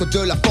l'autoroute de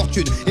la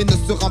fortune et ne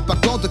se rend pas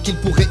compte qu'il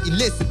pourrait y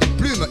laisser des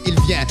plumes. Il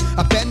vient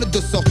à peine de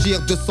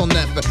sortir de son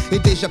œuf et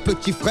déjà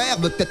petit frère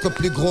veut être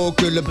plus gros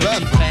que le bœuf.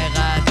 Petit frère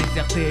a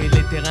déserté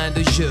les terrains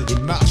de jeu. Il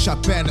marche à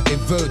peine et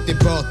veut des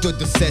bottes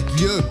de 7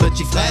 lieues.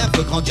 Petit frère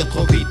veut grandir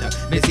trop vite,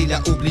 mais il a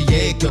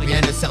oublié que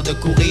rien ne sert de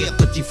courir.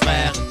 Petit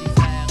frère.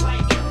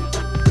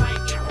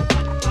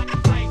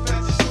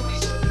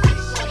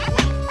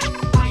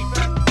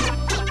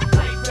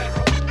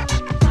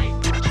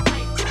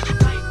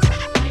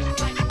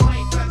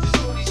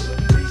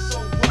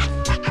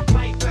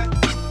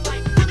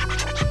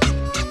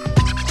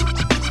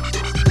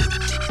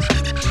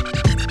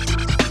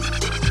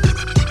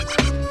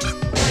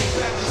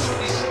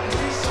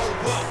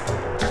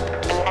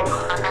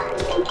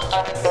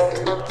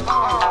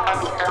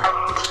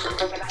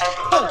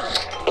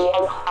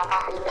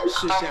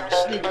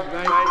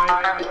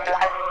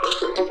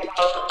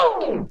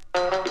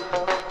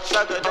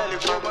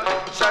 Psychedelic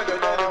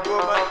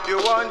woman, you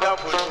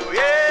wonderful,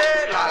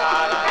 yeah, la la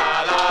la la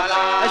la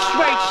la. That's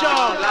right,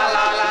 y'all. La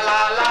la la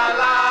la la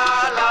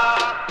la la.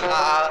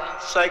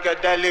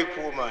 Psychedelic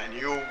woman,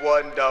 you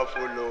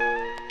wonderful, oh.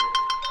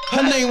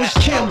 Her name was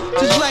Kim,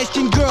 this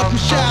light-skinned girl from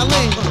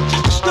Shaolin.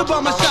 Stood by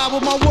my side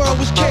when my world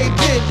was caved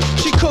in.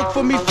 She cooked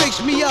for me,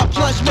 fixed me up,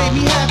 plus made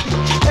me happy.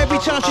 Every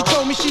time she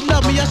told me she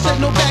loved me, I said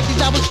no backies,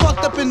 I was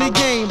fucked up in the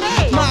game.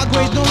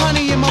 Migraines, no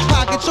honey in my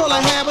pockets, all I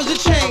had was a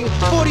chain.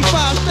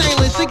 45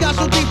 stainless, it got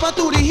so deep I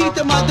threw the heat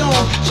to my dome.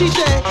 She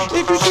said,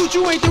 if you shoot,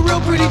 you ain't the real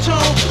pretty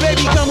tone.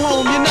 Baby, come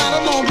home, you're not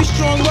alone, be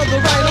strong,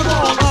 whether right or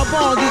wrong. Our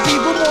bond is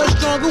even more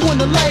stronger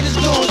when the light is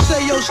gone.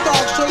 Say yo,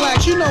 Starks,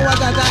 relax, you know I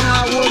got that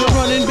hot water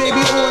running,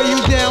 baby, oil you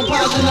down,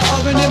 pots in the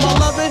oven, in my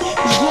lovin'.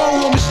 It's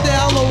grown woman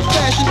style, old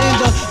fashioned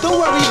ender. Don't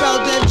worry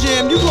about that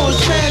jam, you gon'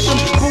 smash him,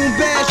 boom,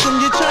 bash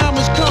him, your time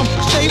has come.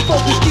 Stay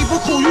focused, keep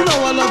it cool, you know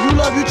I love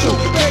you too.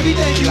 Baby,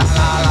 thank you. La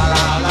la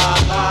la la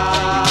la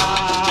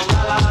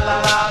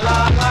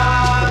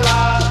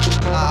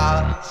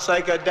la.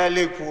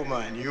 Psychedelic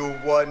woman, you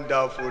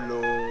wonderful,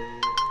 oh.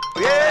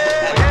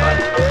 Yeah.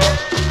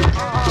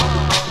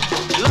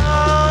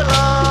 La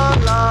la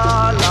la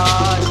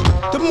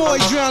la. The more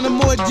he drowned, the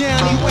more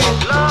down he went.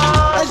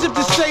 As if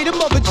to say the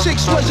mother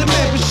chicks wasn't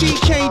meant, but she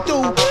came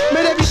through.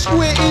 Made every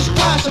square inch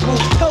possible.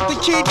 Helped the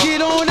kid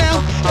get on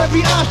out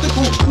every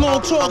obstacle.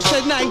 Long talks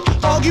at night,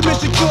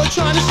 arguments secure,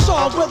 trying to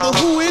solve whether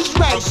who is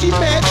right. She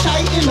mad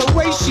tight in the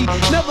way she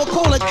never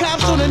call the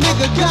cops on a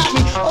nigga got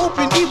me.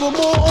 Open even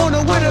more on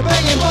her with a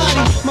banging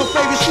body. My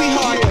favorite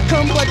sweetheart,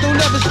 come but don't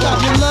ever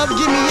stop. Your love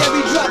give me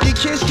every drop. Your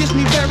kiss gets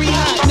me very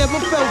hot. Never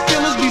felt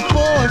feelings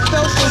before and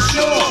felt so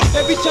sure.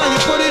 Every time you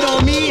put it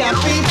on me, I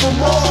feel for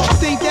more.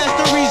 Think that's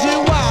the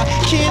reason why.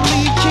 Can't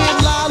leave, can't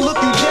lie, look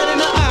you dead in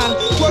the eye.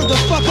 Word the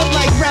fuck up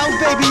like Ralph,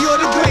 baby, you're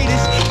the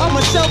greatest.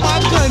 I'ma sell my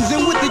guns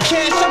and with the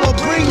cash I'ma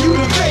bring you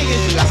to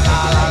Vegas. La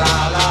la la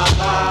la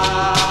la.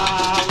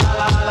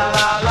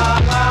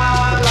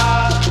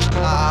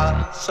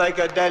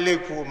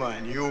 Psychedelic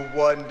woman, you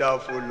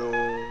wonderful, oh.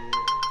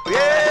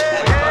 Yeah.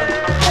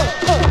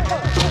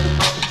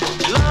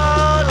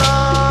 La la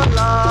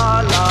la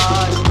la.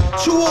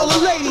 To all the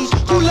ladies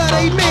who let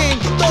a man,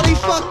 thought he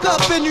fuck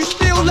up and you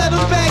still let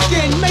him back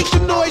in. Make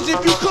some noise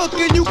if you cook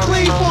and you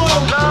clean for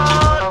him.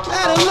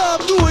 Out of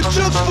love, do a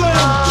juke for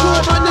him. To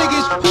all my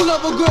niggas who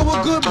love a girl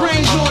with good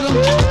brains on them.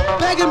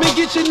 Bag him and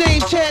get your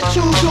name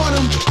tattooed on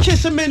him.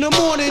 Kiss him in the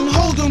morning,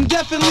 hold him,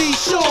 definitely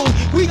show him.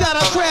 We got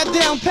our crap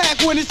down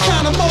packed when it's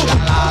time to mold him.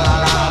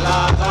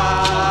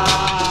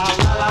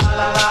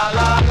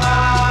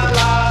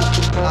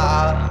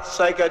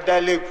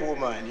 Psychedelic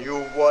woman,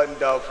 you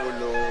wonderful,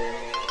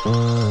 oh.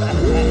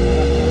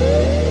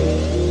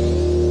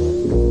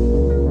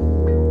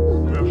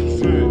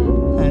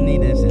 Honey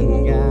lives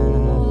in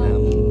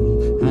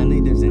Gotham.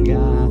 Honey lives in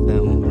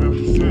Gotham.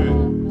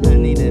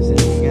 Honey lives in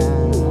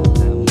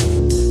Gotham.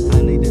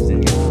 Honey lives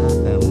in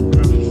Gotham.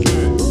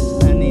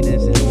 Honey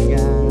lives in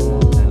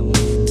Gotham.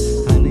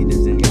 Honey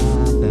lives in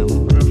Gotham.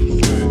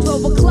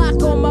 12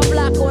 o'clock on my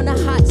block on a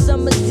hot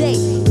summer day.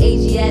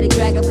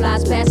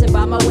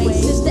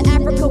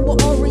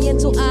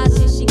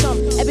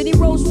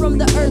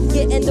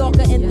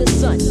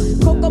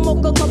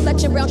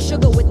 touching brown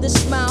sugar with a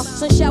smile.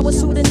 Sun shower,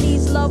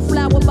 Sudanese love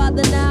flower by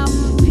the Nile.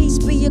 Peace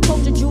be your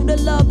culture, Judah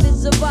love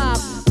is a vibe.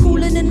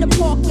 Cooling in the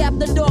park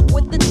after dark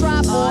with the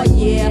tribe. Oh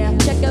yeah,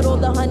 check out all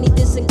the honey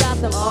this in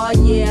Gotham. Oh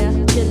yeah,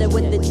 chilling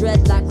with the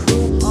dreadlock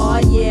crew. Oh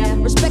yeah,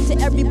 respect to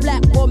every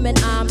black woman.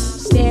 I'm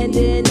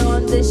standing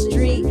on the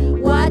street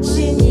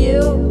watching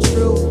you.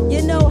 True,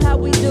 you know how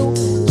we do.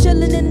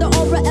 Chilling in the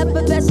aura,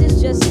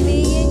 effervescence, just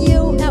me and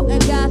you out in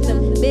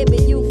Gotham. Baby,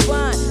 you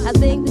fine. I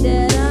think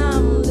that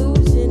I'm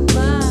losing my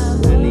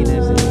mind. Honey,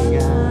 this in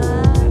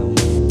Gotham.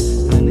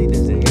 Honey,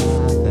 this in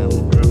Gotham.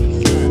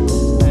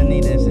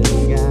 Honey, this in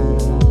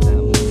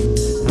Gotham.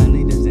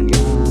 Honey, this in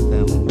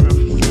Gotham.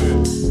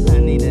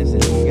 Honey, this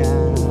in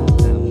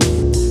Gotham.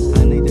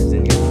 Honey, this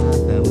in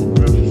Gotham.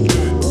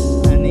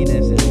 Honey,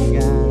 this in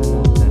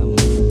Gotham.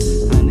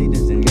 Honey,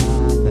 this in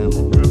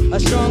Gotham. A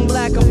strong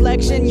black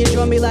complexion, you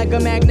draw me like a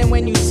magnet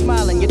when you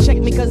smiling. You check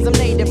me cause I'm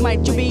native,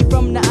 might you be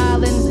from the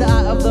islands? The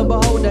eye of the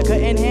beholder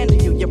couldn't handle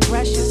you, you're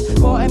precious.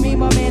 Pardon me,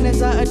 my man,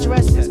 as I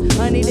address this.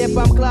 Honey dip,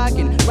 I'm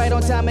clocking, right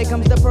on time, it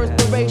comes the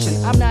perspiration.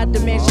 I'm not the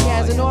man, she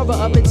has an aura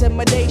of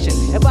intimidation.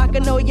 If I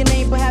could know your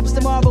name, perhaps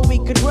tomorrow we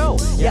could grow.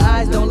 Your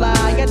eyes don't lie,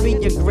 I'd be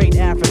your great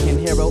African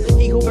hero.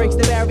 He who breaks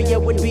the barrier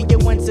would be your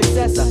one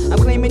successor. I'm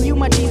claiming you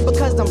my chief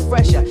because I'm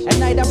fresher. At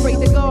night I pray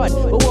to God,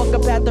 we'll walk a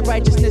path of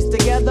righteousness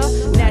together.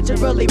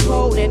 Naturally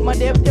potent, my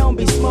dip don't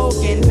be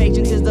smoking.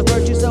 Patience is the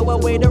virtue, so I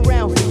wait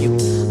around for you.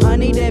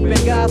 Honey dip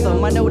in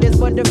Gotham, I know there's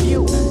but a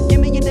few. Give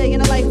me a day in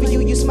the life for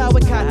you, you smile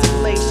with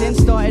contemplation.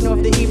 Starting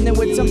off the evening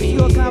with some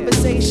pure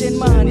conversation.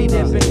 My honey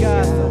dip in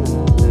Gotham.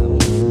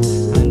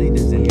 Honey,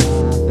 this in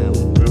Gotham.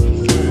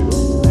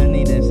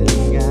 Honey, this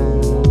in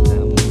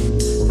Gotham.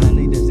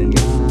 Honey, this in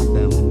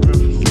Gotham.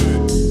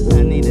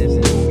 Honey, this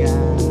in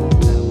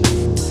Gotham.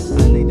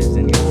 Honey, this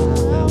in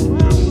Gotham.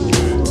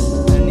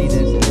 Honey,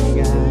 this in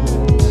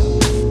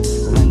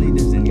Gotham. Honey,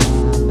 this in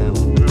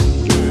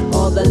Gotham.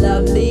 All the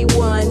lovely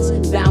ones,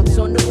 bounce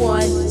on the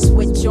one,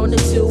 switch on the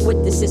two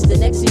with the sister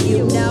next to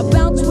you. Now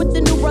bounce with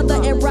the new brother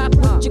and rock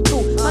with your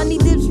crew. Honey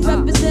dips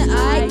represent,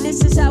 aight,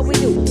 this is how we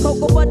do.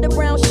 Cocoa butter,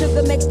 brown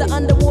sugar makes the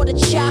underwater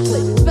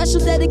chocolate. Special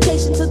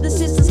dedication to the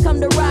sisters come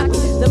to rock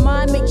it. The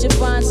mind makes you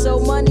fine, so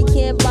money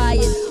can't buy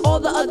it. All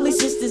the ugly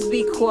sisters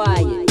be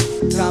quiet.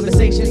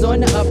 Conversations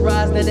on the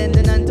uprise that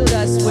ending until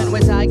dusk. When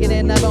we're tired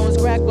and our bones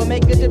crack, we'll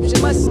make a dip, she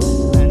must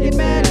get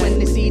mad when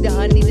they see the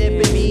honey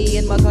dip in me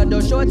and my cuddle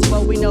shorts,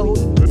 but we know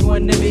who's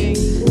one to be.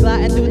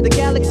 Gliding through the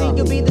galaxy,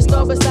 you'll be the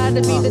star beside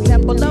me, the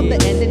temple of the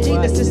energy,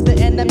 the sister,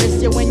 and I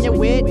miss you when you're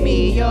with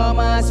me. You're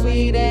my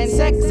sweet and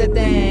sexy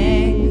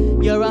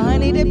thing. You're a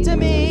honey dip to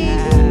me.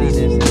 Honey,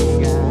 this in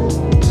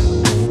Gotham.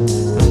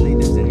 Honey,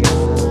 this in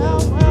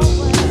Gotham.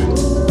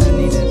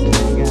 Honey, this in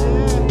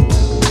Gotham.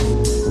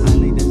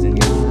 Honey, this in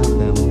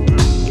Gotham.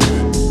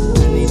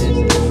 Honey, this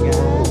in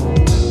Gotham.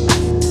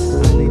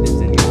 Honey, this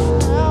in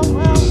Gotham.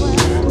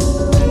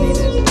 Honey,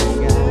 this in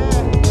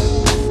Gotham.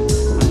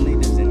 Honey,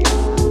 this in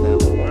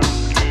Gotham.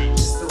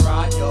 It's the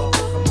ride, yo.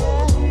 Come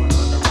on, we're going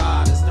on the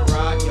ride. It's the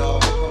ride, yo.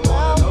 Come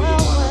on, I know you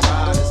wanna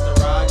ride. It's the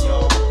ride, yo.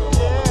 Come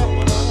on,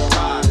 we're going on the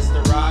ride. It's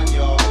the ride,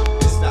 yo.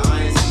 It's the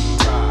INC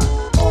ride.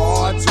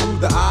 R to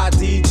the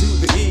ID to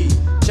the E.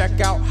 Check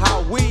out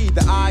how we,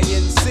 the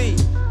INC,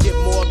 get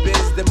more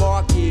biz than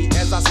Marquee.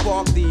 As I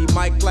spark the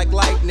mic like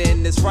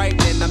lightning, it's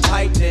frightening. I'm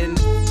tightening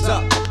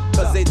up,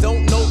 cause they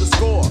don't know the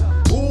score.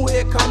 Ooh,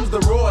 here comes the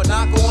roar,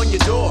 knock on your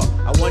door.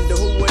 I wonder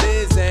who it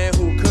is and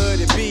who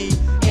could it be?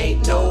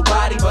 Ain't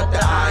nobody but the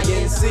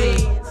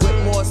INC.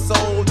 With more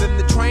soul than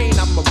the train,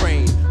 I'm a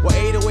brain. With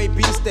 808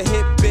 beats to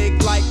hit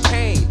big like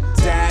Kane.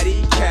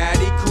 Daddy,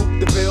 caddy, coupe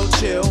the bill,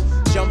 chill.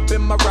 Jump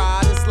in my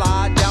ride and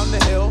slide down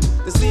the hill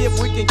to see if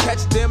we can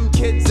catch them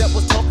kids that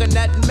was talking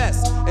that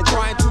mess and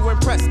trying to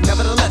impress.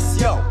 Nevertheless,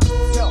 yo,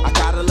 I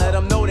gotta let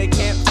them know they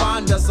can't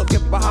find us, so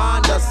get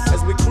behind us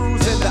as we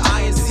cruise in the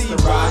INC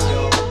ride,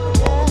 yo.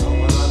 Come on,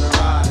 going on the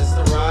ride, it's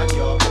the ride,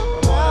 yo.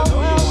 Come on, I know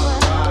you wanna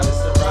ride,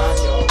 it's the ride,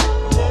 yo.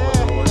 Come on,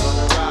 we're going on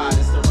the ride,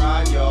 it's the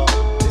ride, yo.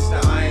 It's the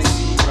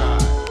INC ride.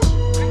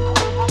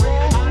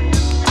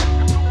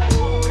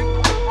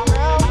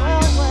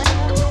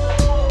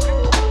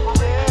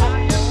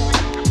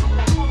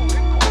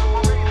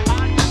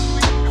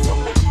 From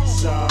the east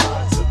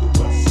side to the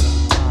west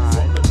side,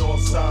 from the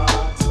north side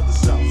to the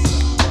south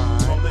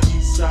side, from the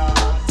east side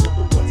to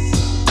the west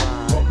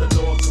side, from the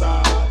north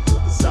side to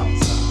the south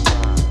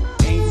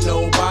side. Ain't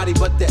nobody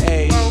but the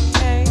A.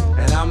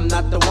 And I'm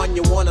not the one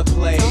you wanna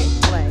play.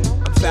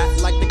 I'm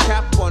fat like the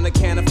cap on a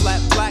can of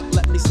flat black.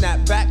 Let me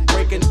snap back,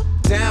 breaking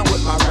down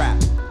with my rap.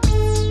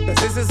 Cause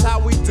this is how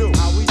we do.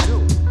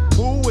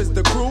 Who is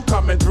the crew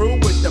coming through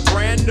with the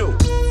brand new?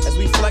 As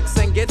we flex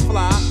and get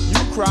fly, you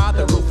cry,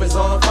 the roof is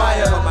on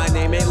fire, but my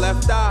name ain't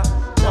Left Eye.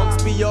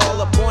 Punks be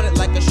all up on it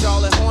like a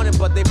Charlotte Hornet,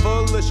 but they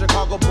full of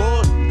Chicago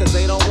Bulls, cause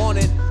they don't want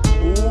it.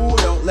 Ooh,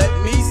 don't let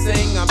me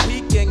sing, I'm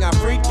peeking, I'm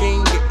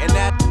freaking, getting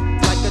that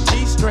like a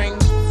G-string,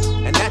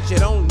 and that you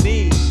don't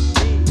need.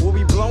 We'll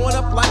be blowing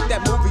up like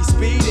that movie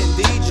Speed,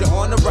 indeed, you're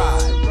on the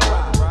ride.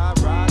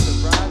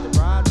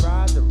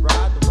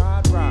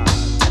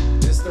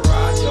 It's the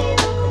ride, yo.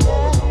 Come on.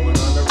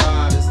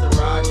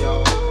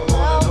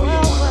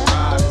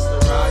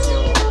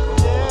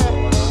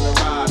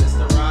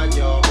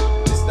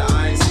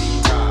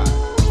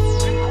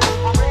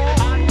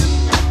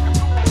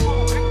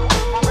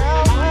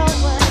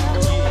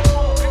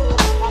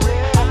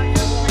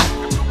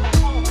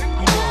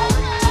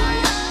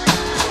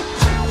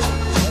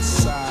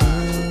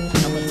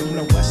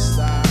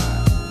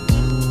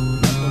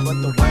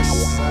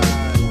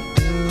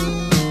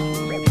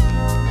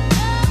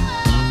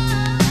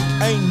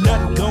 Ain't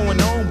nothing going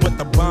on but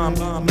the bomb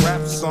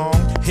rap song,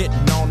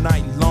 hitting all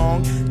night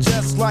long.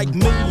 Just like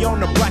me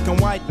on the black and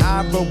white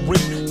ivory,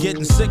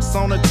 getting 6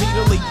 on a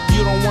T-to-Lee.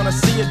 You don't wanna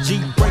see a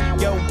G break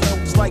your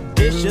bones like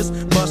dishes.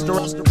 Buster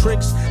up the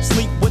tricks,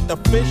 sleep with the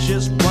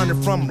fishes. Running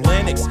from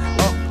Lennox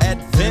up at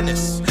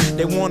Venice.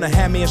 They wanna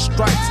have me in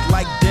stripes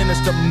like Dennis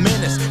the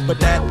Menace, but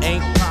that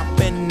ain't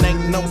poppin',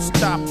 ain't no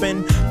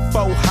stopping.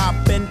 Faux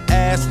hopping,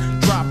 ass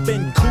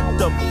dropping, coupe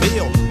de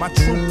ville. My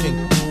truth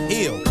can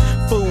kill.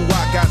 Fool,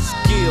 I got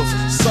skills.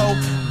 So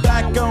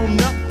back on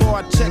up, boy,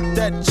 I check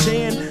that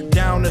chin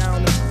down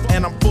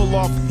and I'm full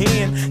off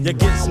hand. You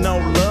gets no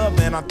love,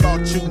 and I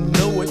thought you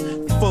knew it.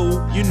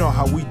 Fool, you know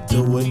how we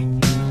do it.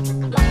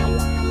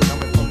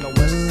 Coming from the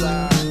west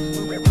side,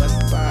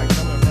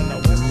 coming from the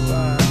west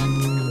side.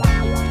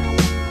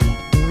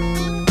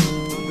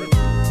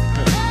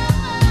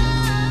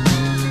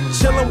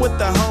 Chillin' with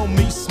the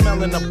homies,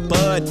 smelling a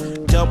bud.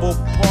 Double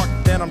park,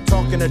 then I'm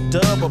talking to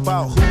Dub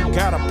about who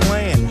got a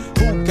plan,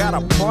 who got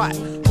a plot,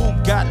 who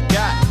got,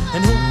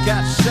 and who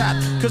got shot.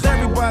 Cause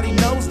everybody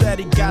knows that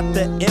he got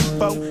the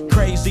info.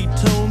 Crazy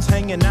tunes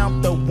hanging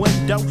out the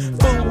window.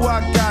 Fool,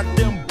 I got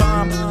them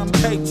bomb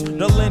tapes,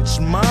 the lynch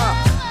mob,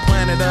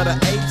 Planet of the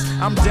Apes.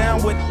 I'm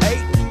down with 8,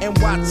 and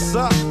what's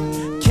up?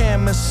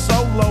 Cam and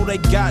Solo, they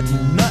got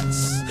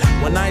nuts.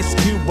 When Ice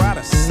Cube write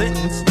a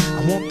sentence,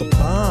 I want the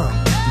bomb.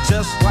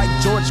 Just like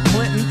George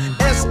Clinton,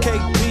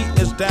 SKP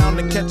is down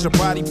to catch a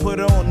body, put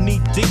on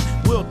knee deep,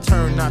 we'll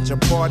turn out your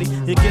party.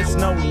 It gets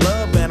no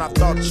love, and I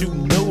thought you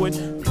knew it.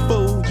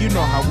 Fool, you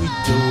know how we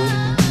do it.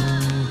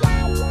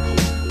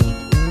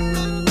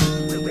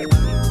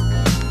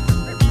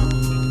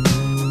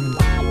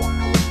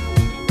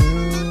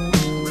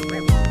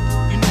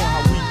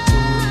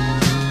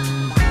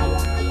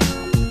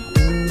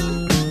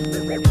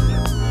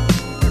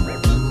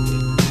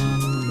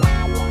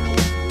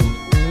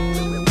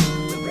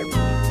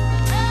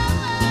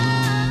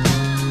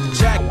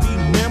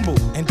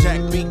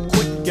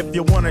 If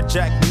you wanna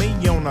jack me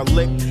on a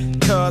lick,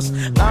 cause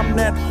I'm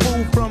that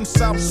fool from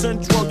South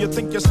Central. You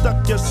think you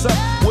stuck yourself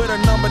with a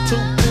number 2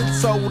 bit,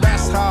 so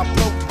that's how I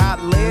poke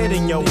hot lead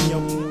in yo.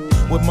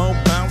 With more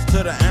bounce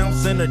to the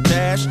ounce in the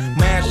dash,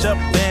 mash up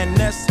Van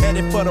Ness,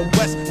 headed for the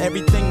west.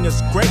 Everything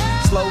is great.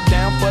 Slow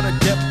down for the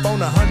dip on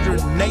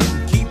 108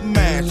 and keep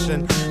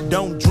mashing.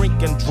 Don't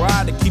drink and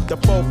drive to keep the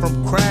foe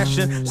from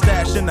crashing.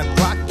 Stashing the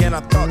clock, and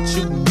I thought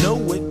you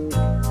knew it.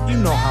 You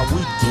know how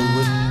we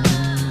do it.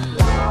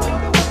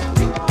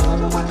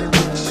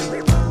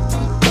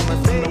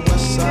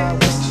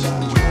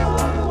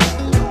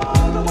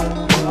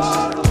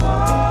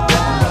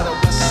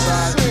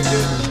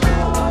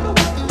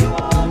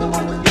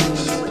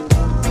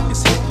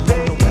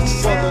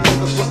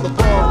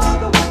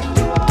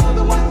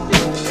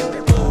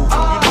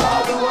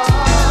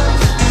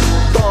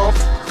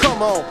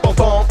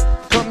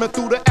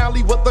 Through the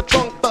alley with the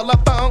trunk full of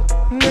funk.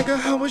 Nigga,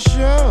 how was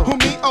you? Who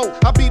me? Oh,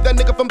 I be that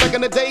nigga from back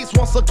in the days.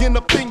 Once again,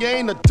 opinion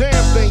ain't a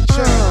damn thing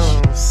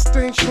changed.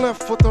 Stage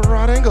left with the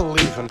right angle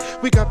leaving.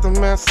 We got the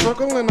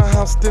MaadCircle in the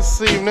house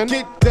this evening.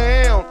 Get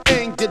down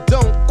and you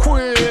don't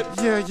quit.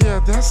 Yeah,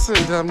 that's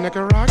it, dumb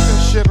nigga. Rock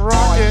that shit,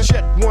 rock it.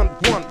 Jet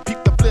 1-1,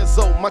 peep the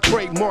blizzo. My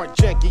trademark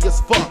janky as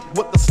fuck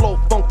with the slow,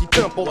 funky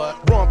tempo.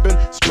 Romping,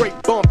 straight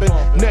bumping,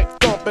 neck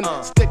thumping.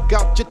 Stick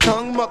out your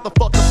tongue,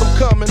 motherfuckers, I'm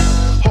coming.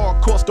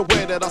 Hardcore's the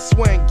way that I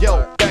swing,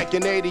 yo. Back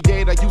in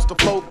 88, I used to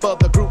float for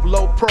the group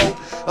Low Pro.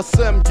 A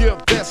 7-year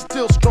vet,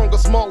 still stronger,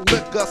 small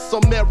liquor. So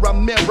mirror,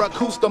 mirror,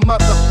 who's the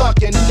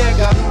motherfucking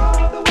nigga?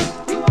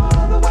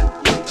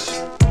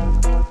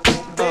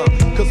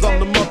 Cause I'm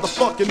the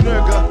motherfucking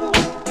nigga.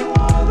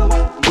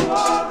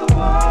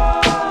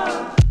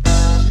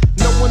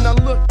 When I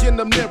look in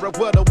the mirror,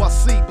 what do I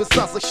see?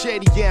 Besides a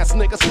shady ass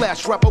nigga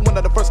slash rapper, one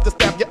of the first to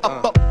stab you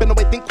up and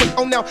away, think quick.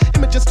 Oh, now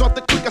images start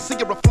to click. I see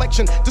your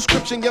reflection.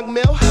 Description, young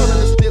male, how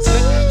is this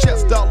nigga?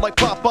 Chest out like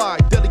Puba-I,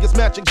 deadly as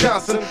Magic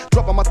Johnson.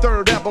 Dropping my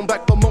 3rd album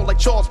back for more like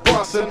Charles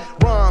Bronson.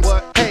 Rhymes,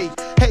 hey,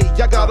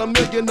 I got a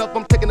million of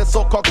them, taking this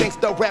so-called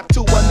gangsta rap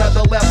to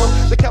another level.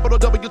 The capital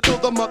W to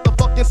the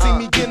motherfucking see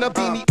me in a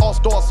beanie,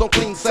 all-star so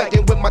clean,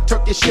 sagging with my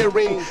Turkish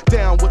earring.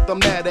 Down with the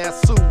mad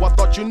ass Sue. I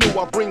thought you knew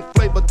I bring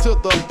flavor to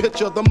the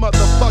picture. The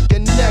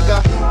motherfucking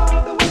nigga.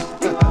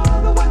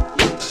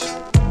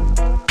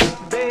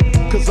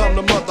 Cause I'm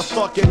the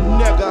motherfucking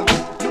nigga.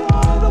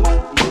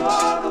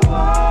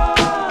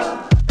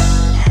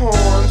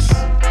 Horns.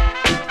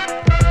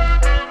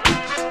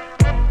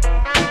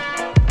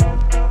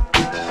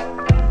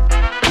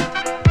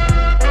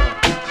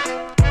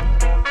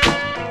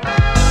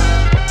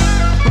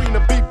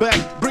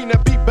 Bring the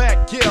beat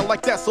back, yeah, like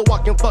like that so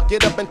I can fuck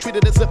it up and treat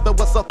it as if it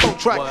was a throat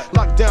track.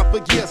 Locked down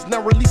for years,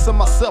 now releasing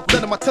myself,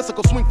 letting my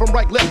testicles swing from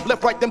right,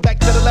 left, right, then back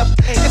to the left.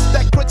 It's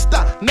that quick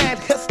stop, mad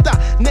hit stop,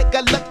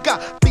 nigga look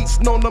up. Beats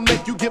known to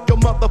make you give your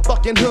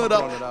motherfucking hood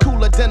up.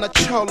 Cooler than a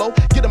cholo,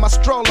 getting my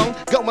stroll on,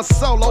 going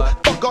solo.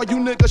 Fuck all you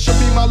niggas, should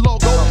be my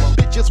logo.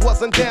 Bitches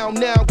wasn't down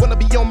now, wanna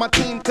be on my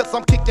team, cause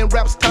I'm kicking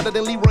raps tighter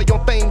than Leroy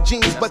on Fame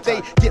jeans. But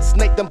they get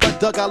snaked and butt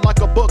dug out like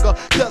a booger,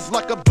 cause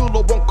like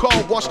Abdullah won't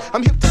car wash.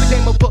 I'm hip to the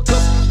game of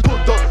hookers.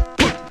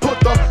 Put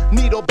the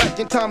needle back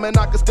in time, and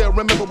I can still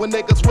remember when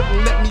niggas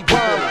wouldn't let me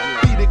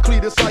rhyme. Beat it,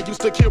 Cletus, I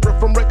used to hear it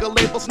from record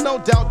labels, no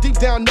doubt. Deep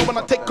down, knowing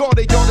I take all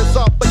the orders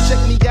off. But check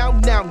me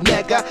out now,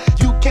 nigga.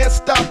 You can't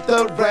stop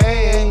the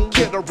rain.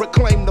 Get or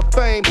reclaim the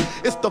fame.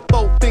 It's the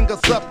 4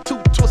 fingers up, 2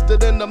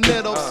 twisted in the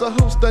middle. So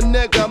who's the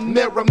nigga?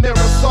 Mirror, mirror,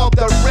 solve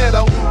the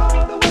riddle.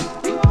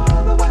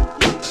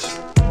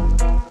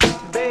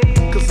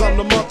 Cause I'm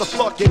the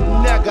motherfucking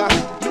nigga.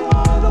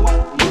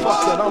 Fuck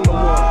that, I'm the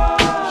one.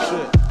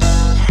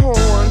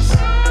 Horns.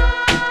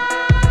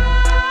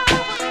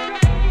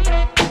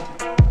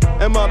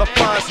 Am I the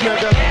finest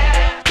nigga?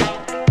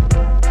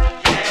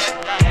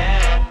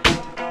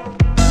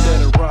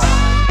 Let it rock.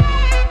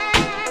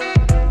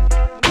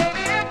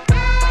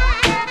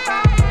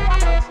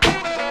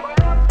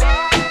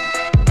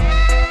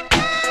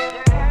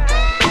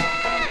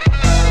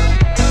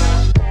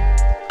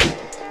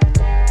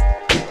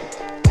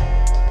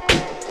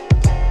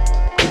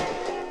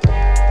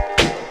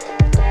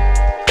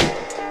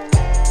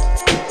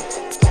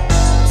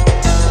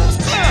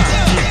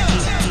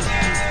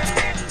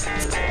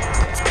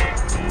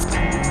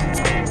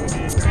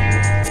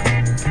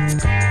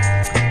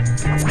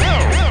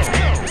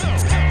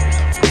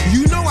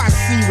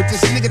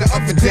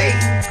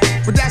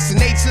 But that's the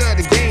nature of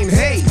the game,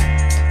 hey.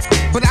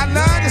 But I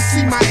love to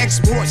see my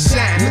export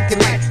shine, looking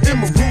like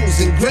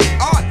emeralds and great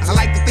art. I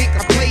like to think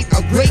I played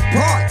a great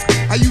part.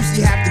 I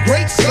usually have the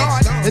great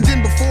start, and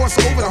then before it's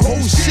over, the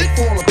whole shit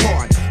fall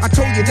apart. I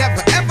told you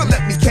never ever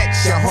let me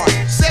catch your heart.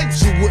 Said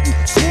you wouldn't,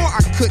 swore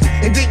I couldn't,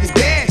 and then you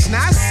dashed.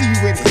 Now I see you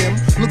with him,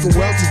 looking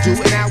well to do,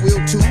 and I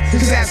will too.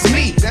 Cause that's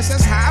me, that's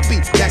how I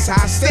be, that's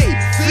how I stay.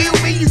 Feel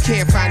me, you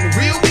can't find the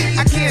real me.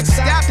 I can't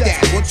stop that.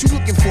 What you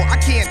looking for?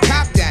 I can't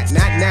top that.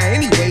 Not now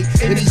anyway,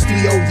 in these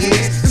 3 old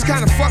years. It's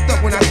kinda fucked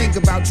up when I think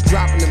about you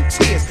dropping them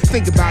tears.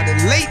 Think about it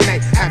late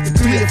night after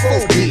 3 or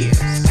 4 beers.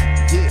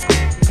 Yeah.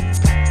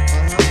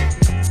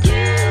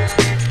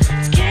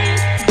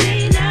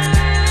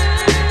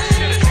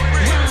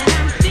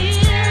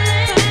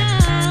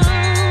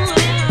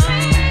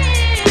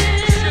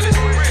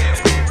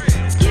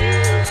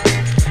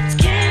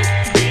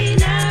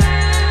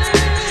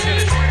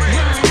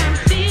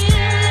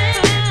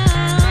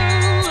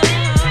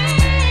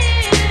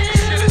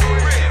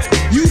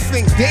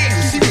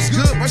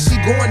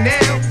 Going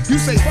now, you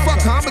say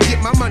fuck her, I'ma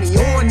get my money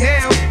on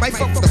now. Might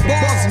fuck with the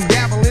bars and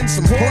dabble in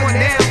some porn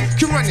now.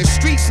 Can run the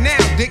streets now,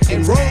 dick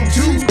and roam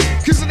too.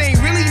 Cause it ain't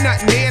really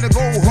nothing there to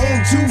go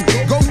home to.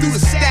 Go through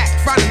the stack,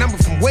 find a number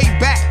from way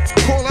back.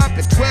 Call up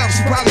at 12,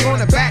 she probably on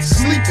the back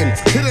sleeping.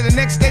 Hit her the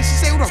next day, she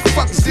say, who the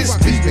fuck is this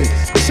beeping?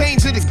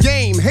 Change of the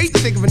game, hate to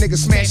think of a nigga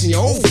smashing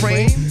your old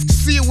frame.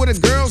 See her with the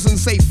girls and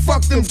say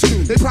fuck them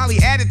too. They probably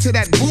added to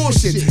that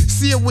bullshit.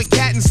 See her with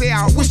cat and say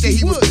I wish that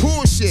he would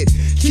bullshit.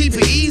 Keep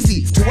it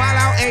easy, to wild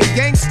out ain't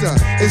gangster,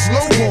 it's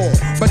low ball.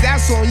 But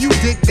that's on you,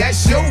 dick,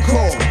 that's your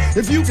call.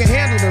 If you can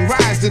handle the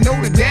rise, then know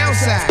the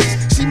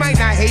downsides. She might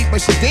not hate,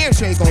 but she damn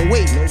sure ain't gon'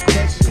 wait. No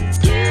question.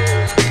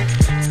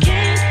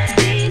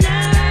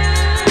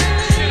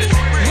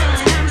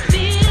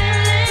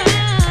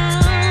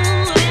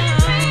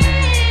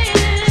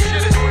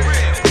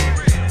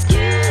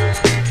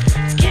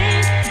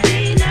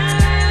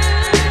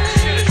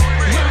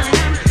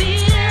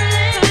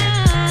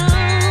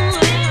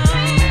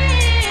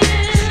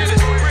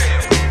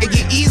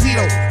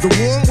 The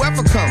warm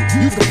weather come,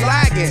 you can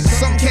fly again.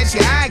 Something catch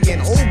your eye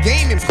again, old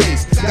game in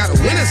place. Got a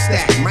winner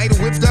stack, might have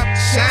whipped up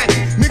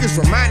shiny.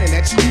 Niggas reminding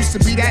that you used to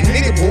be that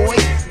nigga boy.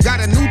 Got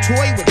a new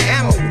toy with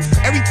ammo,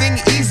 everything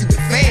easy with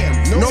fam.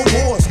 No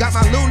wars, got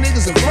my little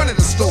niggas in front of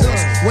the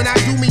stores. When I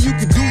do me, you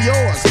can do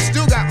yours.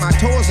 Still got my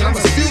tours and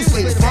I'ma still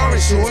slay the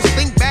foreign shores.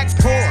 Think back,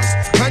 pause.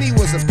 Honey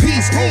was a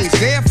piece, always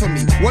there for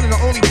me. One of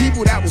the only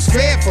people that was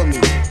fair for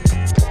me.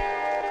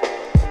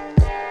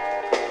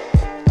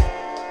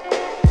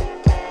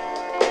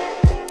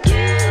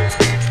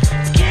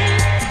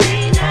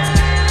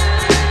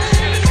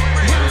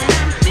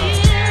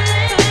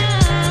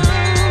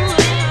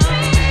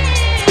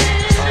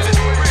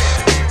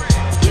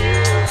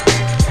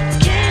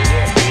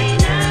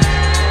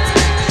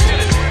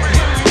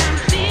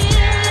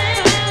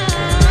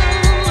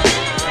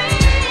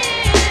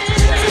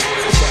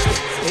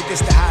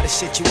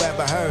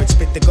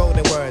 Spit the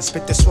golden words,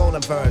 spit the swollen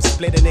stolen verse.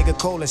 Split a nigga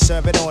cold and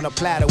serve it on a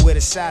platter with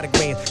a side of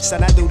green.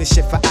 Son, I do this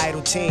shit for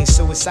idle teens,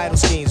 suicidal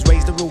schemes.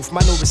 Raise the roof,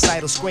 my new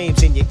recital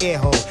screams in your ear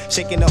hole.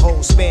 Shaking the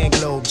whole span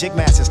globe. Jig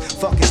masters,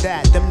 fuck is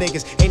that? Them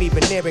niggas ain't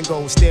even nearing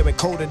gold, staring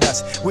cold at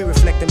us. We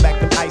reflecting back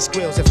them ice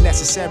grills if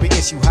necessary.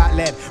 Issue hot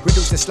lead,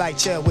 reduce the slight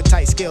chill with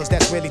tight skills.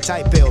 That's really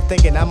tight bill.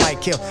 Thinking I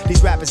might kill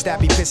these rappers that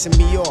be pissing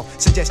me off.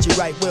 Suggest you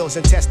write wills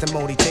and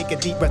testimony. Take a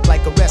deep breath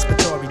like a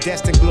respiratory.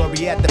 Destined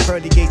glory at the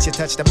pearly gates. You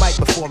touch the mic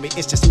before me.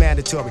 It's just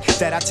mandatory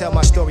that I tell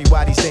my story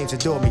why these names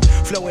adore me.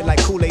 Flowing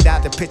like Kool-Aid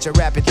out the pitcher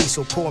rapidly,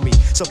 so pour me.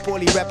 So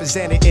poorly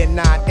represented in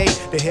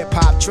 9-8. The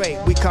hip-hop trade,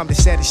 we come to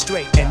set it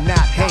straight and not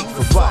hate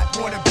for what.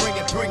 Wanna bring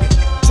it, bring it.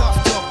 Tough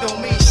talk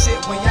don't mean shit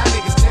when y'all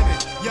niggas timid.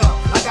 Yo,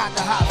 I got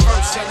the hot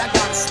verse and I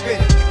gotta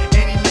spit it.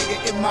 Any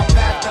nigga in my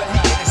back, he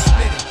getting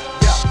split it.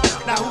 Yo,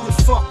 now who the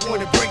fuck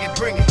wanna bring it,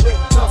 bring it.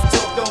 Tough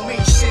talk don't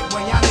mean shit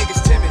when y'all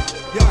niggas timid.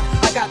 Yo,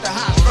 I got the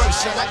hot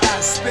verse and I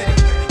gotta spit it.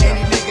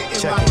 Any nigga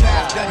in my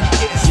path, he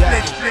getting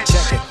split it.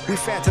 Check it, we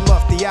phantom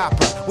up the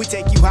opera. We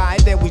take you high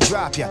and then we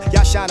drop ya.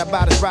 Y'all shine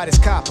about as bright as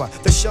copper.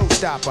 The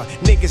showstopper,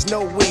 niggas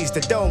know we's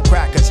the dome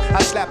crackers.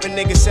 I slap a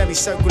nigga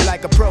semicircle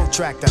like a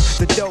protractor.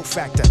 The dough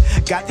factor,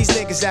 got these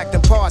niggas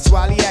acting parts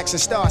while he action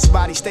starts.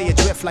 Body stay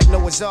adrift like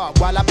Noah's Ark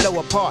while I blow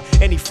apart.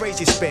 Any phrase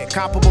you spit,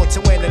 comparable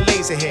to when the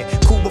laser hit.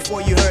 Cool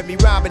before you heard me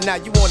rhyme, but now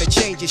you wanna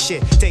change your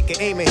shit. Take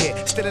an aim and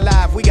hit. Still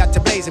alive, we got to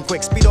blazing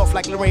quick. Speed off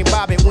like Lorraine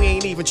Bobbitt, we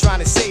ain't even trying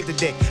to save the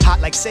dick. Hot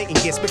like Satan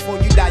gets. Before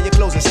you die, your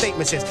closing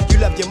statement is you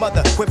love your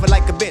mother, quiver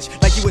like a bitch,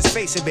 like you was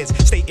facing bits.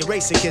 State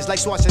erasing kids like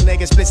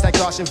Schwarzenegger, splits like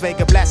Arsene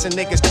Vega, blasting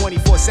niggas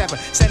 24/7.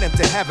 Send them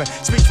to heaven,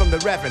 speech from the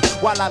Reverend.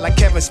 While I like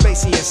Kevin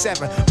Spacey and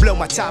Seven, blow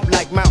my top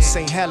like Mount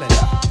St. Helens.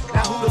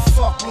 Now who the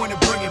fuck wanna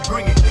bring it,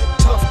 bring it.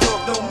 Tough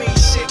talk don't mean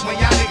shit when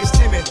y'all niggas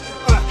timid.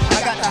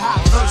 I got the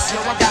hot verse, yo,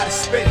 I gotta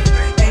spit it.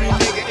 Any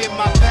nigga in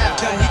my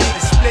path, he get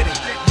it split it.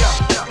 Yo,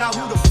 now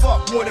who the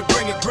fuck wanna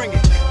bring it, bring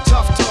it.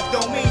 Tough talk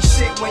don't mean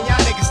shit when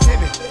y'all niggas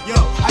timid. Yo,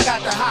 I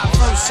got the hot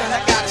verse and I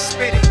gotta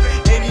spit it.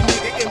 Any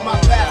nigga in my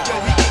path, yo,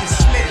 he getting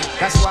split it.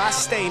 That's why I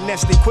stay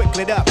nested, quick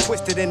lit up,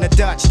 twisted in the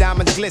Dutch,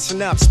 diamonds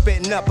glisten up,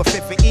 spitting up a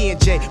fit for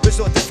E&J,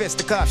 resort to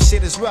fisticuffs.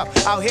 Shit is rough,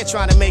 out here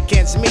trying to make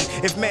ends meet.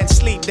 If men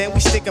sleep, then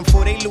we stick 'em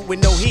for they loot with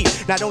no heat.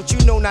 Now don't you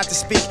know not to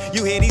speak?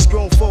 You hear these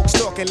grown folks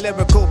talking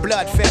lyrical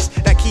blood fest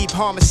that keep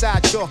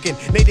homicide chalking.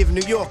 Native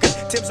New Yorkin,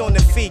 Tim's on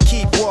the feet,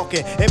 keep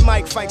walking. In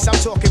mic fights, I'm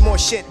talking more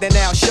shit than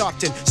Al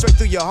Sharpton. Straight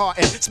through your heart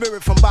and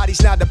spirit from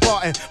bodies now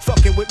departing.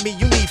 Fucking with me,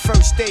 you need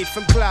first aid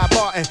from Clive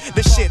Barton.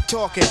 The shit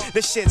talking,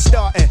 the shit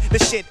starting, the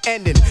shit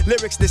ending.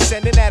 Lyrics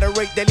descending at a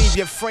rate that leave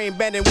your frame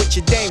bending with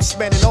your dame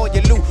spending all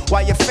your loot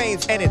while your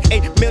fame's ending.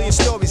 8 million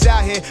stories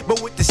out here, but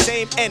with the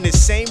same ending,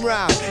 same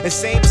rhyme, and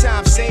same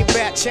time, same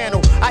back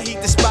channel. I heat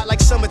the spot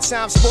like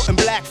summertime, sporting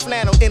black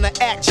flannel in the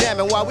act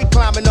jamming while we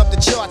climbing up the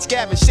charts,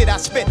 gabbing shit I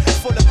spit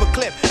full of a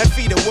clip and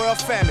feed a world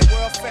famine.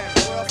 World famine,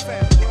 world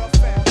famine, world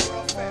famine,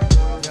 world famine,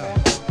 world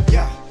famine.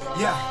 Yeah,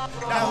 yeah.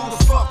 Now who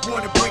the fuck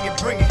wanna bring it,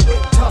 bring it.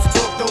 Tough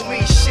talk don't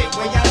mean shit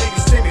when y'all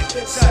niggas timid.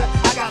 Son,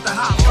 I got the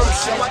hot verse,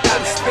 so I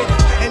gotta spit it.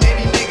 And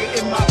any nigga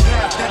in my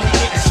path, he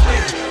getting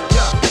split it.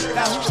 Yeah,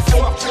 now who the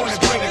fuck wanna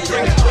bring it,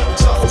 bring it.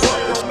 Tough talk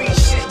don't mean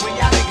shit when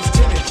y'all niggas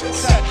timid.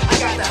 Son, I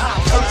got the hot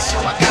verse, so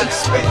I gotta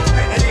spit it.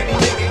 And any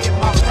nigga in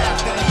my path,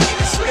 he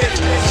getting split it.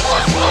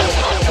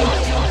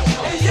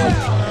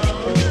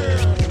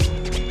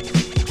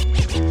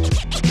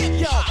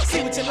 Yo,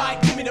 see what you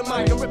like, give me the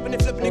mic. I'm ripping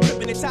and flipping and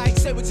gripping it tight.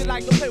 Say what you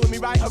like, don't play with me,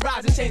 right?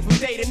 Horizon change from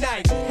day to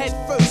night. Head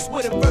first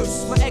with a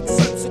verse. My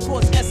excerpts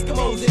across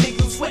Eskimos and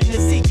Eagles sweating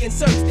and seek and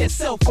search their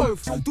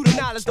self-worth. Through the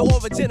knowledge, the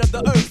origin of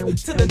the earth.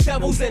 To the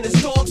devils and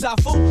his dogs, I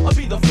fool, I'll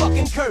be the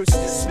fucking curse.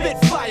 Spit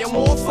fire,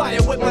 more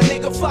fire with my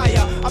nigga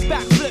fire. I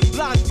backflip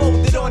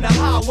blindfolded on a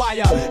high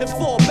wire. And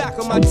fall back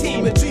on my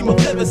team and dream of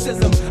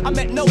lyricism. I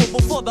met Noah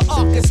before the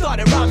ark and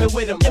started rhyming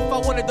with him. If I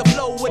wanted to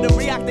flow with him,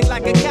 reacting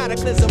like a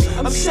cataclysm,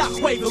 I'm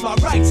shockwaving my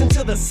rights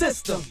into the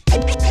system.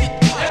 Hey,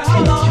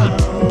 hold on.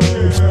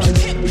 It's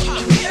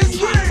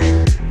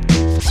green.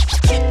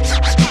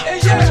 Hey,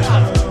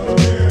 yeah.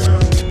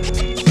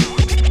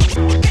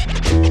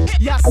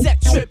 Y'all set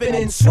tripping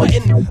and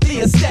sweating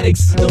the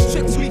aesthetics. No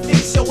tricks, we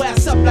fix your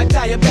ass up like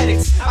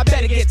diabetics. I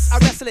bet it gets, I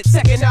wrestle it,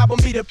 second album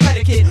be the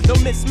predicate. No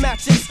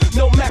mismatches,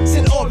 no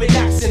maxing or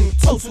relaxing.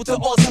 Toast with the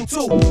awesome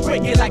tool,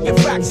 break it like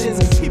infractions.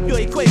 Keep your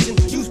equation,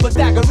 use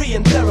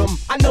Pythagorean theorem.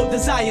 I know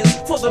desires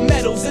for the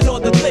medals and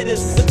all the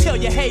glitters. Until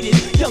you hate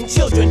it, young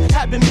children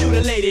have been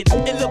mutilated.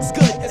 It looks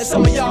good, and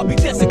some of y'all be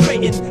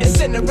desecrating,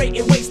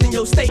 incinerating, wasting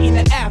your state in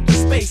the after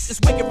space. It's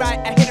wicked right,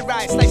 I hit it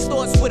right, slice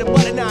thoughts with a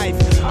butter knife.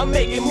 I'm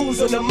making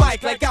moves on the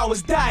mic like I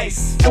was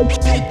dice.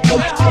 Hey,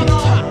 hold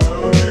on.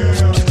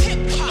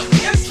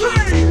 It's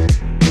free.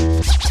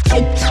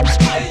 Hey,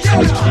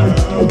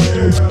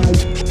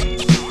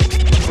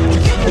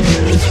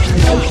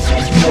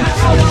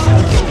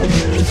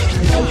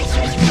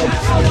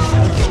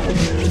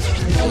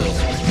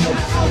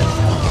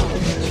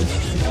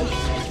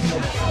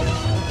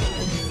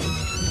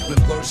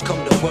 When words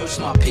come to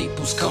worst, my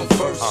peoples come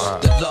first.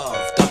 The love,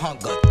 the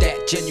hunger,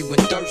 that genuine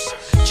thirst.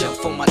 Jump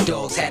for my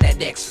dogs, had that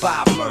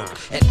X5 murk.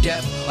 At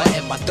death, or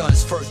at my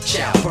son's first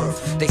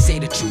childbirth. They say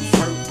the truth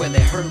hurt, well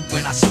it hurt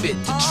when I spit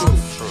the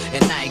truth.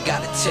 And I ain't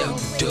gotta tell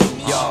you,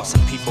 dude. Yo,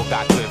 some people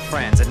got good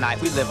friends. At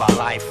night we live our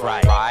life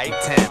right.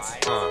 Tense,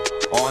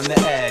 on the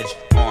edge,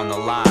 on the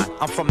line.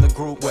 I'm from the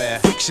group where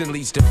fiction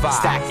leads to vibe.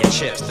 Stack your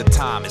chips, the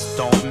time is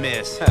don't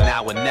miss.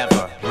 Now or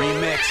never.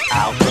 Remix,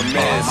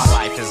 Alchemist. My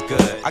life is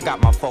good. I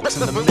got my folks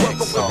in the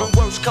mix. So. When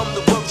worst come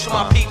to worst,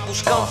 my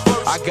peoples come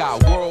first. I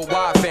got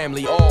worldwide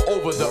family all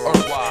over the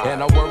earth,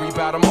 and I worry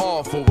about them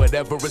all for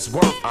whatever it's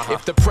worth.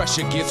 If the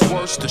pressure gets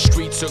worse, the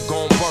streets are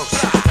gon'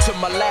 burst. To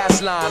my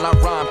last line, I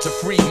rhyme to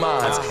free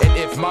minds, and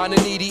if mine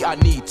are needy, I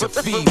need to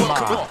feed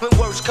mine. When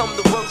worst come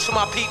to worst,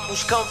 my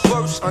peoples come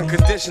first.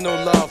 Unconditional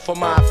love for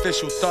my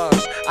official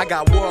thugs. I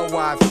got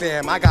worldwide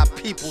fam, I got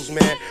peoples,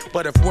 man.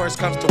 But if worst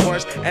comes to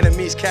worst,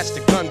 enemies catch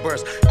the gun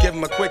burst. Give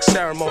them a quick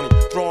ceremony,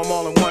 throw them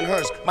all in one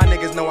hearse. My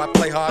niggas know I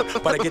play hard,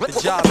 but I get the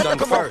job done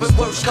first. When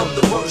worst come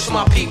to worst,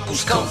 my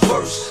peoples come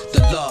first. The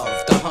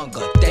love, the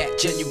hunger, that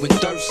genuine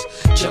thirst.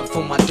 Jump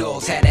for my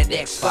dogs, had that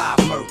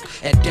X5 murk.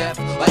 At death,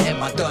 or at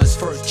my son's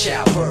first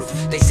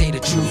childbirth. They say the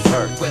truth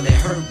hurt, well it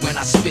hurt when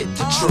I spit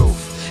the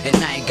truth. And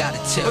I ain't gotta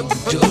tell you,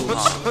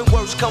 dudes. When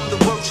worst come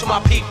to worst, my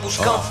peoples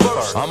come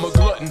first. I'm a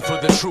glutton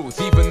for the truth,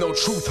 even though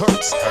truth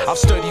hurts. I've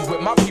studied with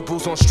my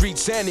peoples on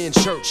streets and in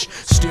church.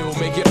 Still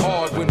make it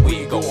hard when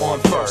we go on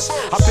first.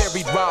 I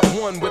buried Rob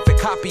 1 with a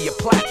copy of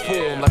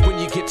Platform. Like when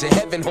you get to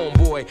heaven,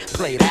 homeboy,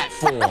 play that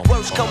for him.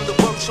 Worst come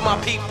to worst, my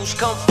peoples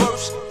come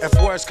first. If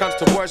worst comes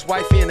to worst,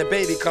 wifey and the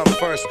baby come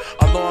first.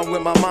 Along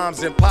with my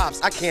moms and pops,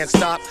 I can't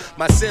stop.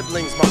 My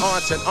siblings, my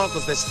aunts and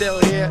uncles, they're still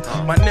here.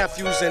 My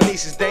nephews and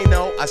nieces, they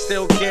know I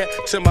still care.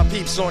 To my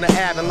peeps on the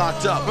Ave and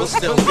locked up, we'll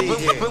still be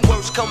here. When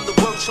worst come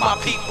to worst, my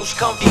peoples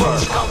come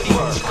first.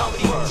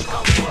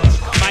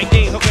 Mike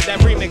D, hook up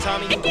that remix,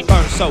 homie.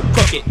 Burn so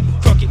crooked.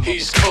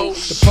 East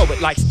Coast. The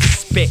poet likes to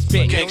spit.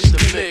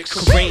 Gangsta mix.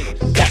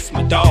 Kareem, that's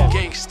my dog.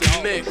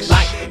 Gangsta mix.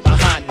 Light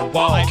behind the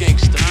walls.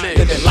 Gangsta mix.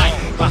 Living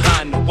light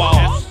behind the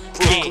walls.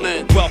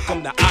 Brooklyn. Yeah.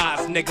 Welcome to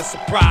Oz, nigga.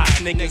 Surprise,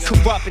 niggas.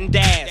 Corrupt and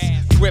dash.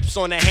 Grips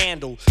on the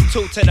handle.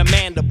 2 to the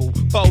mandible.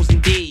 Foes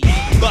and D's.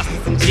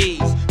 Busters and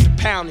G's.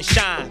 Pound and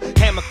shine.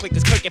 Hammer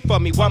clickers clicking for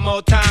me one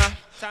more time.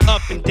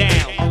 Up and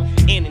down,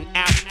 in and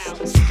out,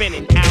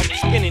 spinning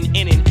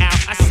in and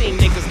out. I seen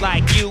niggas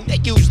like you, they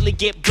usually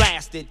get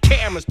blasted.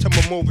 Cameras to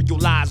memorial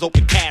lies,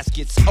 open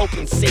caskets,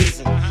 open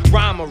season,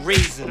 rhyme or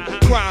reason.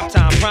 Crime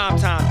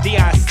time,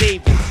 D.I.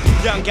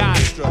 Stevens, Young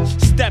Astra,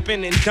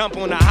 stepping and dump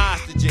on the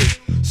hostages.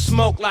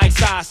 Smoke like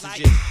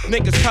sausages,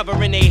 niggas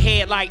covering their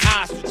head like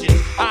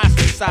ostriches.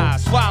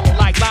 Ostracized, swallow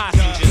like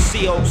lozenges.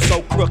 CO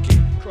so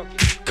crooked,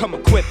 come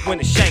equipped when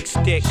the shank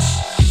sticks.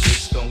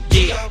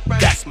 Yeah,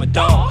 that's my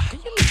dog.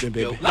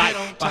 Light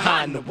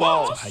behind the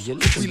walls.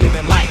 We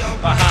living light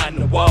behind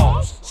the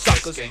walls.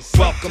 Suckers,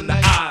 welcome to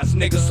Oz,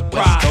 niggas.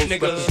 Surprise,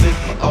 niggas.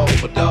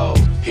 Overdose.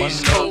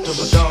 East Coast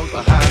to the dog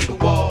behind the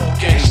wall.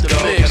 Gangsta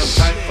mix.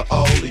 And I'm tight for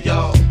all of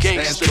y'all.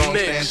 Gangsta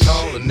mix. Stand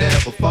tall and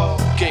never fall.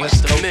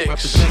 Gangsta mix.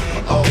 Represent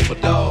for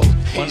overdose.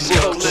 East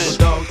Coast to the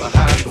dog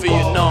behind the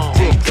wall.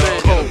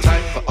 Brooklyn. And I'm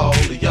tight for all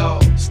of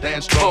y'all.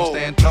 Stand strong,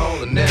 stand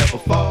tall and never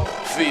fall.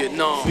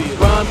 Vietnam.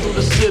 Ride through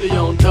the city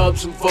on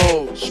dubs and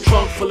Vogues.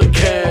 Trunk full of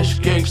cash,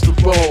 gangsta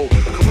roll.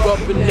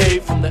 Corrupt and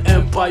Nate from the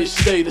Empire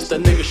State. It's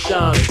that nigga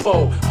Sean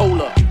Poe.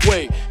 Hold up,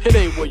 wait, it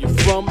ain't where you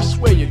from, it's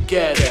where you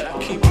get at. I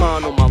keep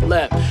mine on my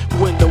lap,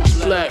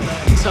 windows black.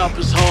 Top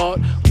is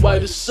hard,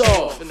 white is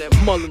soft. And that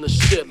mullin' the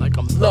shit like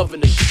I'm loving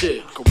the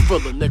shit.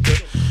 Gorilla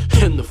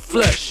nigga, in the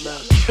flesh. Now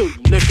I'll kill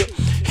you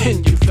nigga,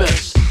 in your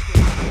vest.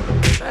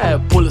 I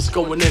have bullets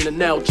going in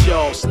and out,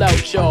 y'all.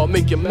 Slouch, y'all,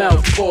 make your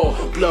mouth pour.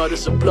 Blood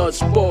is a blood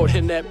sport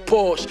in that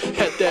Porsche.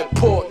 At that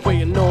port,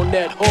 waiting on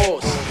that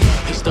horse.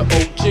 It's the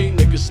OG,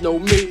 niggas know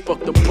me,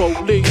 fuck the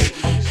police.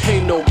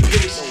 Ain't no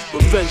peace,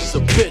 revenge is a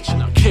bitch,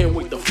 and I can't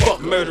wait to fuck.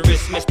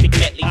 Murderous, mystic,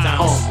 deadly,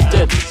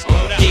 deadly.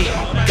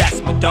 Yeah,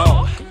 that's my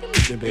dog.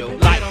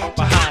 Light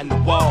behind the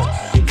walls.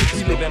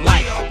 We living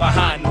light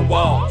behind the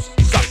walls.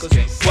 Suckers,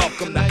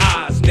 welcome to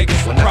Oz,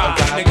 niggas. Surprise,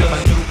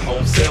 niggas.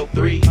 On cell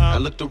 3, I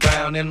looked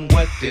around and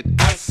what did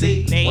I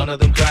see? One of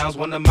them clowns,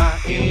 one of my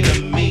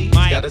enemies.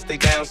 Gotta stay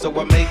down so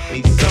I make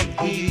me some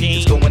heat.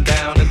 It's going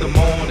down in the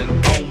morning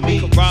on me.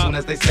 Soon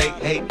as they say,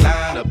 hey,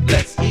 line up,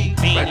 let's eat.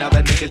 Right now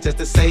that nigga's just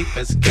as safe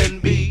as can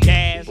be.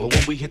 But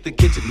when we hit the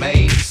kitchen,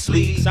 man,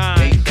 sleep.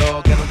 Hey,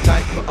 dog, and I'm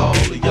tight for all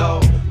of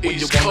y'all. When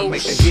you wanna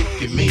make a hit,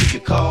 give me a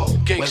call.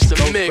 Gangsta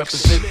mix.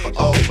 Represent for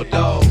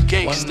overdose.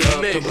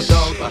 Gangsta mix. To the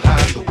dog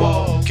behind the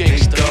wall.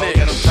 Gangsta mix.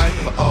 And I'm tight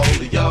for all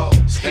of y'all.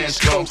 Stand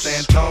strong,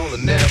 stand tall,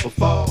 and never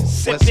fall.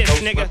 West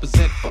Coast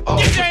represent for all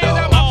of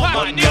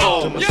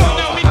y'all.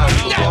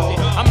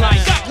 I'm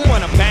like, you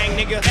wanna bang,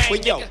 nigga? Well,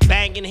 yo, bang.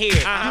 hanging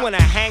here. You wanna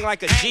hang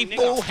like a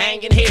G-fool?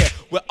 Hanging here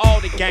where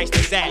all the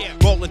gangsters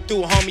at. Rolling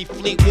through homie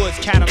Fleetwood's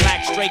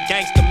Cadillac, straight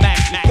gangster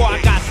Max. Before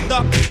I got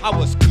stuck, I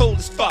was cool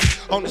as fuck.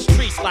 On the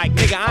streets like,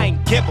 nigga, I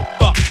ain't give a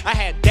fuck. I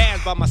had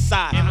dads by my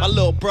side, my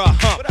little bruh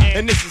hump.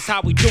 And this is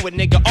how we do it,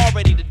 nigga, all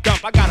ready to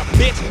dump. I got a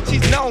bitch,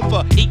 she's known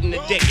for eating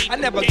the dick. I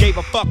never gave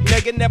a fuck,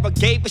 nigga, never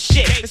gave a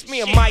shit. It's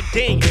me and Mike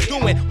Dean,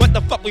 doing what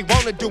the fuck we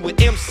wanna do with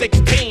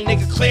M16.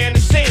 Nigga, clearing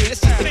the scene,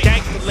 this is the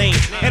gangster lean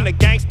and the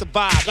gangster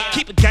vibe.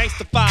 Keep it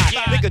gangster-fied,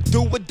 nigga,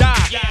 do or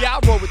die. Yeah,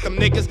 I roll with them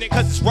niggas,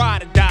 cause it's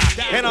ride or die.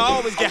 And I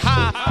always get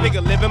high,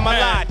 nigga, living my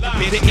life.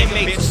 The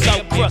inmates are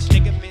so crushed.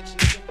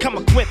 Come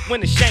equipped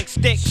when the shank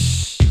sticks.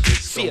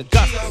 See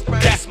Augustus,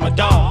 that's my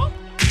dog.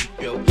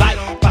 Light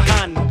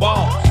behind the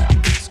walls,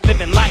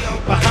 living life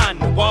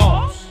behind the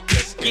walls.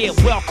 Yeah,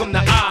 welcome to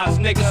Oz,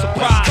 nigga,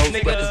 surprise,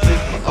 nigga.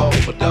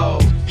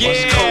 Yeah,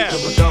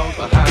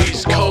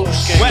 East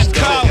Coast, West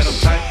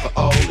Coast, for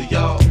all of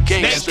y'all.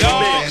 Gangsta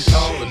mix,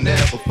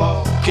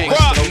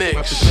 gangsta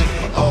mix,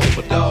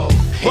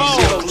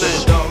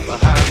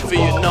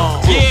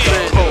 Vietnam,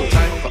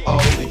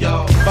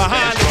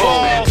 behind the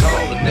walls.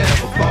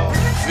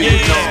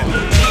 Yeah,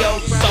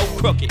 Leo's so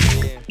crooked.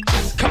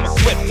 Come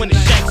equipped when the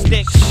shank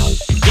sticks.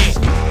 Yeah,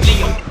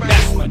 Leo,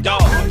 that's my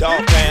dog.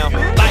 Dog down,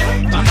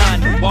 light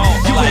behind the wall.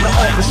 You in the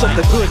office of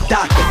the good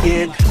doc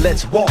again.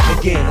 Let's walk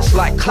again. It's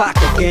like clock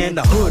again.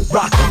 The hood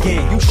rock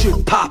again. You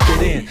should pop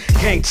it in.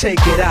 Can't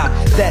take it out.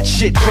 That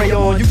shit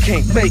crayon, you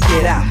can't make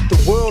it out.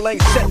 The world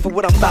ain't set for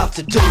what I'm about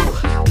to do.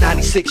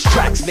 96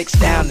 tracks mixed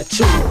down to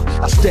 2.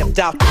 I stepped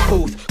out the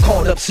booth,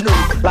 called up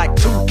Snoop. Like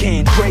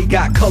Toucan, Dre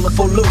got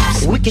colorful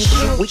loops. We can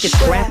shoot, we can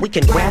scrap, we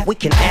can rap, we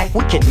can act,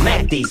 we can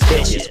mac these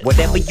bitches.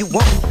 Whatever you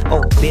want.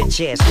 Oh, bitch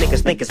ass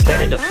niggas think it's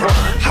better to front.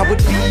 How it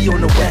be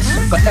on the west,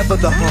 forever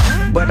the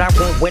hunt. But I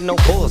won't wear no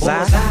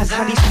bullseyes.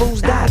 How these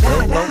fools die?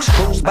 Good long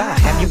screws by.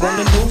 Have you on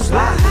the news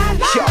live?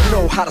 Y'all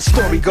know how the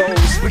story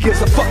goes. We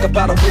gives a fuck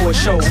about award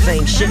shows.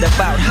 Same shit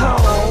about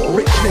hoes.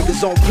 Rich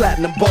niggas on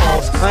platinum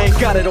balls. I ain't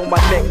got it on my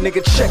neck,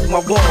 nigga. Check my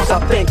walls. I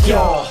thank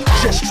y'all.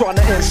 Just trying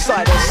to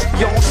incite us.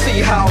 Y'all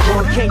see how I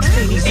work. Can't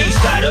see these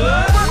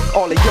Eastsiders.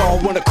 All of y'all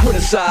wanna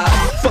criticize.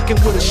 Fucking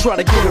with us trying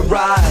to get it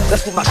right.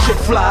 That's where my shit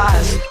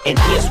flies. And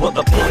here's where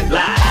the point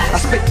lies. I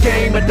spit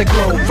game at the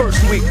Globe.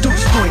 First week,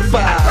 Deuce 0.5.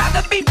 I'd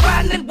rather be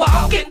riding and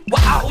walking.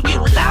 While all you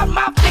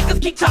loudmouth niggas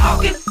keep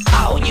talking.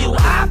 All you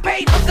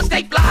high-paid hookers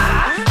stay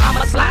fly.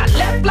 I'ma slide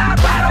left, fly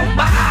right on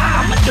by.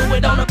 I'ma do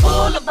it on the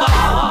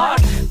boulevard.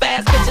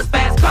 Fast bitches,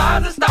 fast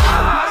cars and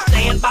stars.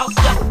 Staying bossed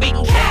up,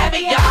 eating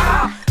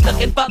caviar.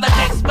 Looking for the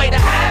next way to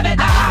have it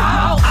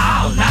all.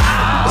 Oh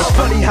no. It's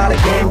funny how the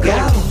game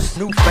goes.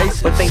 New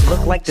faces, but they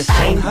look like the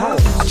same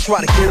hoes. I try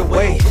to get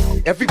away.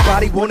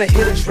 Everybody wanna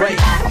hit a Drake.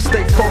 I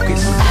stay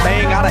focused,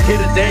 bang out a hit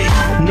a day.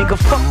 Nigga,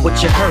 fuck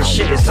what you heard,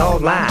 shit is all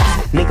lies.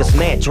 Niggas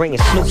mad, Dre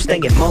and Snoop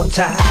staying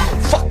multi.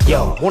 Fuck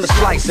y'all, wanna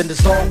slice and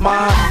dissolve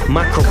mine?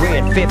 My career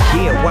in 5th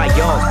year, why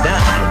y'all's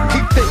dying?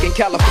 Keep thinking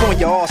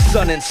California all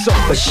sun and sun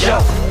for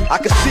sure. I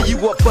can see you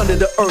up under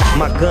the earth.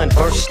 My gun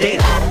burst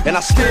still, and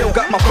I still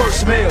got my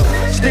first meal.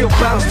 Still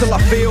bounce till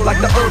I feel like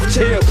the earth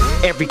tilt.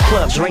 Every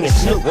club, Dre and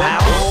Snoop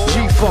house.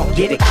 G-Funk,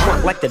 get it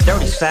crunk like the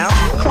dirty South.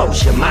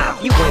 Close your mouth,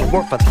 you ain't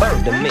worth a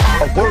third to me.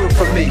 A word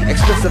from me,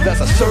 expensive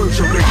as a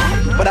surgery.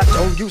 But I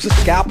don't use a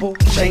scalpel,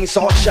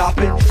 chainsaw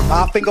chopping.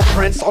 My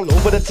fingerprints all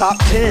over the top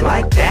 10.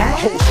 Like that?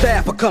 Whole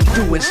staff will come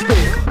through and spill.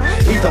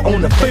 Either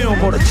on the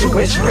film or the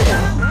 2-inch reel.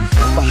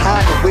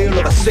 Behind the wheel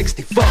of a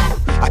 64.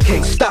 I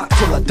can't stop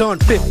till I done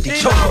 50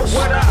 chokes.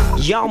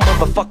 Y'all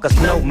motherfuckers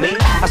know me.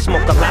 I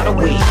smoke a lot of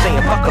weed,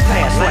 saying fuck a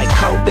pass like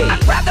Kobe.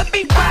 I'd rather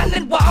be riding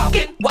and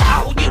walking.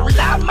 While all you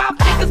loudmouth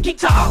niggas keep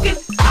talking.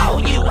 All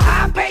you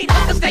high-paid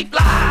hookers stay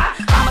fly.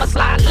 I'ma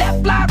slide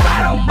left, fly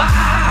right on by.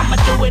 I'ma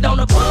do it on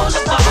the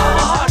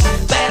boulevard.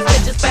 Fast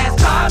bitches, fast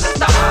cars and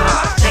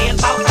stars. Staying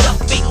bossed up,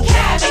 eating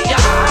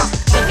caviar.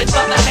 Looking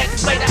for the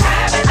next way to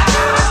have it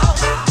all.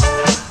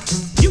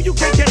 You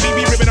can't get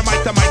me ribbing a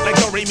mic to mic like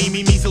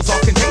do-re-mi-mi measles, all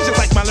contagious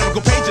like my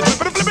lyrical pages.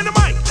 Flipping the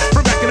mic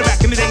from back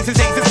in the days. It's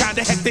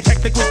kinda hectic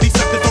with these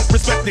suckers don't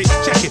respect it.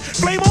 Check it,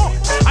 flame on.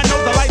 I know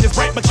the light is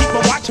bright, but keep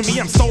on watching me.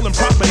 I'm stolen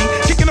property,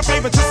 kicking a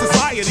flavor to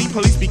society.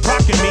 Police be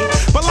clocking me,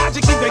 but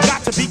logically they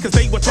got to be, cause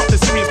they were taught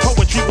the serious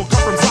poetry will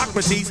come from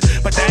Socrates.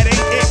 But that ain't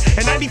it.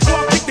 In '94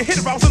 I kicked the hit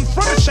if I was in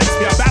front of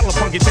Shakespeare. I battle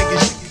upon you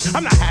taking shit.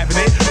 I'm not having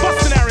it.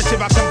 Bust the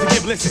narrative I come to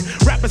give. Listen,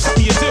 rap is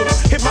something you do,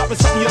 hip hop is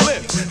something you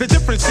live. The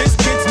difference is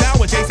kids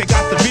nowadays they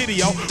got the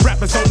video.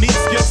 Rappers don't need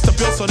skills to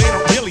build, so they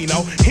don't really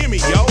know. Hear me,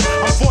 yo.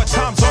 I'm 4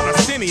 times on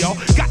Arsenio.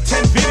 Got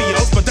 10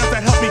 videos, but does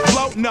that help me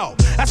flow? No.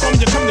 That's why when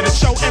you come to the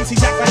show,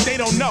 MCs act like they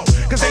don't know,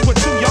 cause they were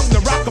too young to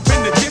rock up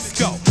in the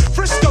disco.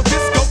 Frisco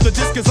disco, the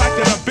disc is like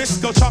an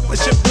Nabisco chocolate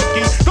chip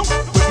cookie. Don't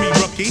with me,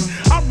 rookie.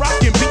 I'm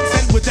rocking beats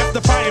and with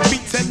death-defying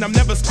beats, and I'm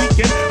never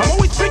speaking. I'm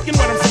always speaking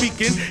what I'm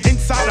speaking.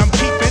 Inside I'm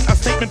keeping a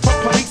statement for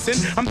policing.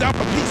 I'm down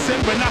for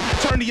piecing when I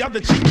turn the other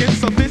cheek in.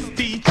 So this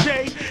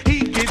DJ, he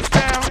gets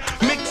down,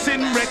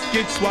 mixing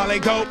records while they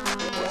go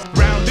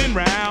round and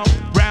round.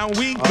 Round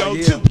we go.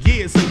 2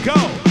 years ago,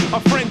 a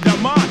friend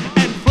of mine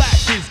and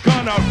flashed his gun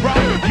gonna rock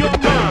your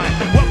mind.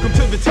 Welcome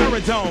to the Terror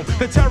Dome,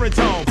 the Terror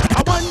Dome.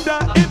 I wonder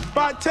if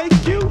I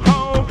take you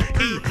home.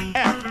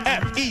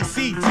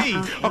 E-F-F-E-C-T,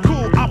 a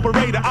cool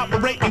operator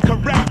operating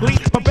correctly.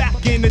 But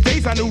back in the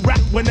days I knew rap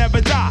would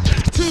never die.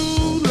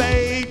 Too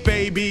late,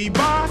 baby,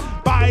 bye.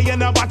 Bye,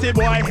 and I watch it,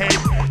 boy, head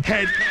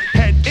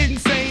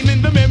insane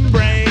in the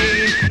membrane.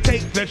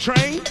 Take the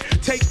train,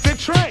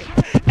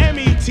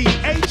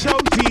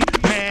 M-E-T-H-O-D,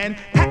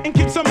 Manhattan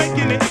keeps on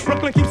making it,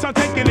 Brooklyn keeps on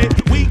taking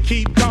it. We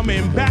keep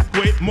coming back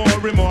with more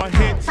and more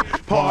hits.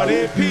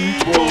 Party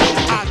people,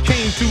 I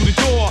came through the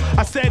door,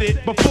 I said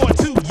it before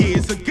 2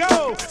 years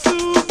ago.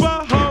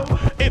 Super ho,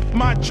 if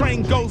my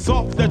train goes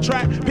off the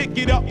track, pick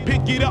it up,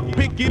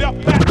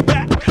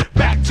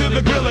 back to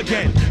the grill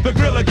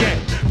again,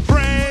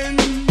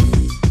 friends.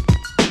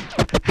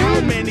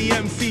 How many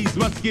MCs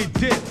must get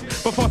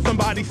dipped before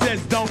somebody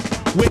says don't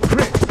with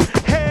Chris?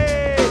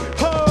 Hey,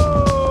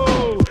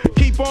 ho,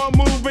 keep on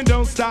moving,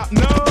 don't stop,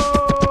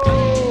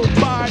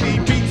 nobody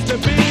beats the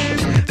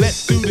biz.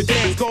 Let's do the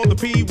dance called the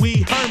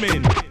Pee-wee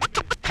Herman.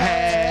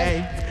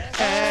 Hey,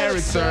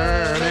 Eric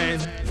Sermon.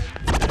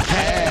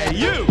 Hey,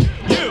 you,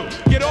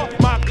 get off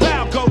my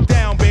cloud, go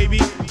down, baby.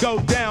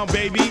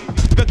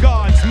 The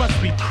gods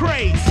must be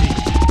crazy.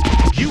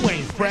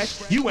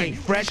 You ain't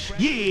fresh,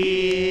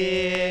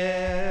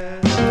 yeah.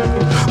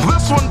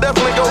 This one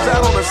definitely goes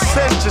out on a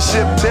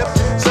censorship tip.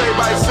 So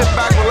everybody sit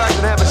back, relax,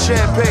 and have a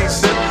champagne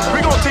sip.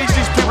 We gonna teach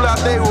these people out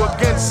there who are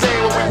against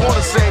saying what we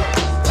wanna say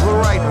the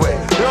right way.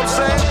 You know what I'm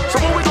saying?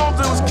 So what we gonna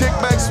do is kick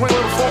back, swing a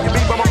little funky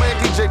beat by my man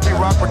DJ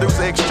P-Rock,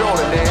 producer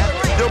extraordinaire.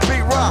 Yo,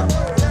 P-Rock,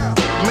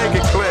 make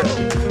it clear.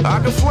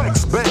 I can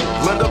flex, bend,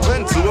 lend a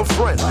pen to a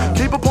friend.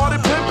 Keep a party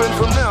pimpin'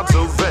 from now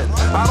till then.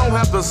 I don't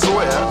have to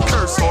swear,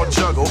 curse, or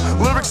juggle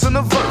lyrics in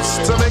the verse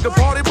to make a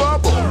party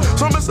bubble.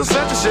 So Mr.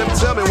 Censorship,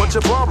 tell me what's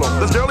your problem.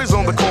 There's girlies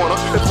on the corner,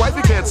 if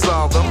wifey can't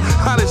solve them,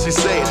 how does she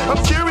say it?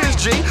 I'm curious,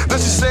 G,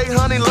 does she say,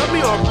 honey, love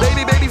me, or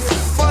baby,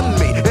 fun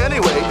me?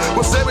 Anyway,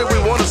 we'll say what we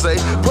wanna say,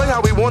 play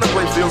how we wanna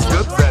play, feels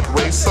good that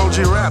way. So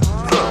G-Rap,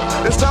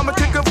 it's time to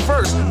kick up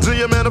first. Do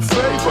your man a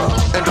favor,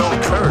 and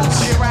don't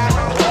curse.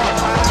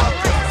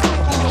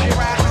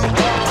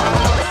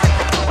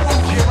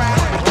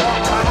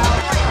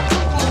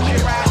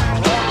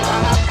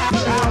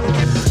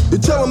 You're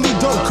telling me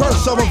don't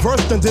curse, I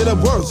reversed and did it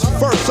worse.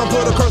 First, I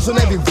put a curse in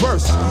every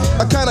verse.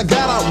 I kinda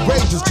got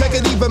outrageous. Check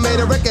it, even made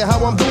a record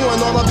how I'm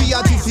doing all the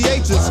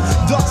B-I-T-C-H's.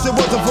 Ducks, it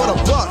wasn't for the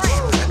bucks.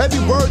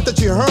 Every word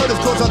that you heard is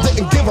cause I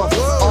didn't give a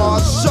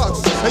aw shucks.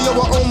 And yo,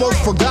 I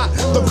almost forgot.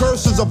 The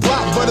curse is a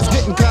block, but it's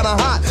getting kinda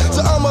hot. So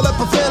I'ma let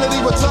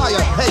profanity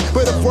retire. Hey,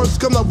 but if worst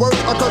come to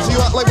worst, I'll curse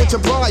you out like with your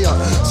prior.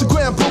 So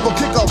Grand Pooba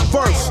kick up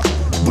first.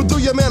 But do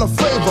your man a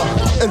favor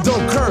and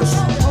don't curse.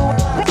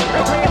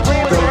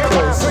 Don't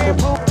curse.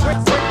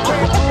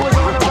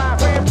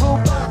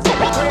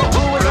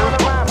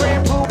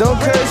 Don't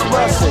curse,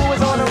 Russell.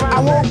 I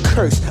won't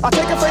curse. I'll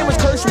take a famous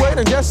curse word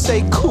and just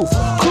say coof.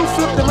 Coof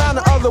flipped around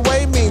the other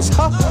way means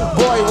huh.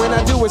 Boy, when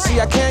I do it, see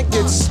I can't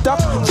get stuck.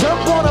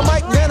 Jump on a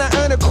mic, then I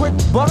earn a quick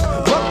buck.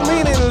 Buck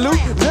meaning loot.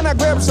 Then I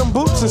grab some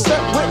boots and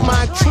step with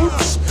my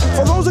troops.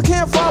 For those who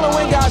can't follow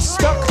and got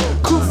stuck,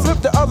 coof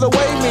flipped the other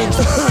way means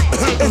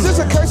is this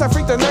a curse? I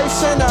freaked the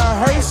nurse in a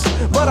hearse,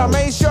 but I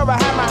made sure I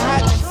had my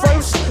hat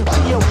first.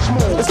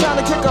 It's time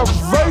to kick a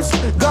verse.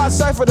 God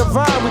cipher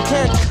divine, we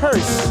can't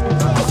curse.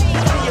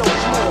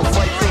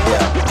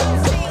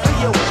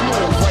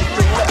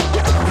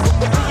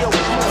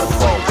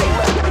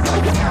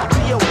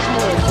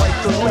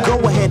 Go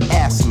ahead,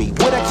 ask me.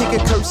 Would I kick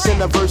a curse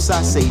in a verse?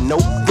 I say no.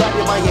 Grab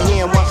you by your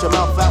hand, wash your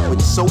mouth out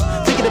with soap.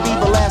 Thinking to be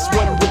the last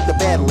one with the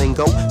bad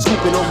lingo.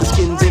 Scooping over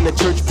skins in the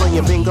church,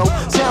 playing bingo.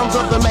 Sounds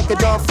of the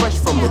Macadon fresh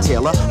from the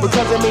tailor.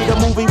 Because I made a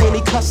movie when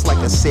he cussed like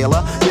a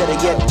sailor. Better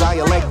yet,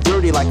 dialect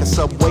dirty like a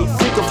subway.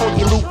 Freak a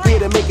funky loop here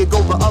to make it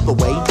go the other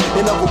way.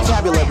 In a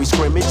vocabulary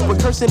scrimmage, but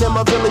cursing in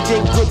my village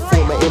ain't good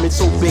for my image.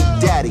 So Big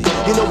Daddy,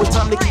 you know it's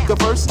time to kick a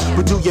verse,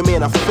 but do your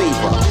man a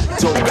favor,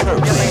 don't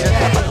curse.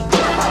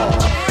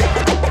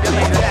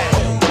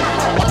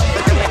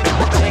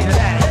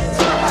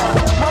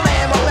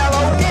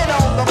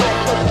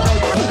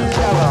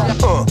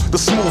 The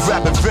smooth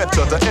rap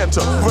inventor to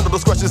enter. Rental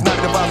discretion's not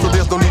advised, so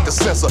there's no need to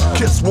censor.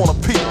 Kids wanna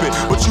peep it,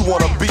 but you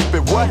wanna beep it.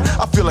 What?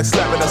 I feel like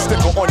slapping a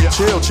sticker on your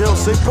chill,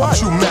 sick butt.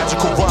 True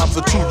magical rhymes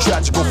are too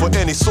tragical for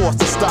any source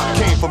to stop.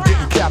 Came from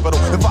getting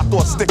capital. If I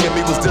thought sticking me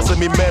was dissing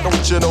me, man,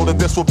 don't you know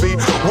that this would be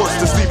worse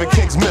than Stephen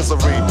King's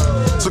Misery?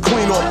 So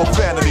clean off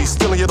profanity,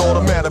 stealing it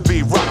automatic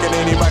be rocking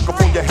any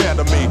microphone you hand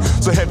to me.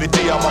 So heavy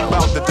D, I'm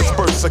about to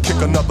disperse. I kick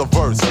another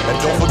verse,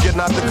 and don't forget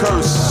not to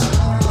curse.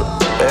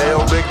 Hey, yo,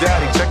 Big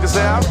Daddy, check this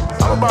out.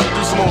 I'm about to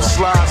do some old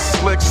slide,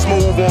 slick,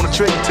 smooth on the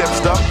tricky tip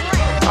stuff.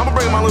 I'm gonna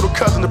bring my little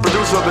cousin, the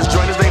producer of this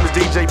joint. His name is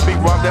DJ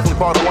P-Rock, definitely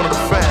part of one of the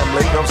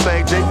family, you know what I'm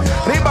saying, G?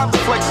 And he about to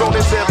flex on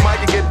this head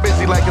mic and get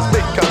busy like his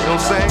big cousin, you know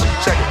what I'm saying?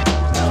 Check it.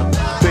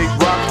 Big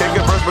Rock, kick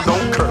it verse, but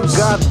don't curse.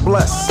 God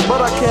bless,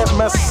 but I can't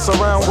mess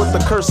around with the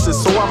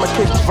curses, so I'ma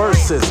kick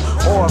verses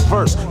or a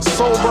verse.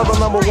 Soul brother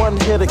number one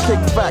here to kick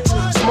facts.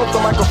 Smoke the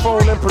microphone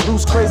microphone and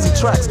produce crazy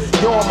tracks.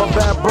 Yo, I'm a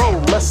bad bro,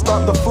 let's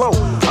start the flow.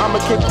 I'ma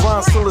kick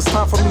rhymes till it's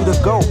time for me to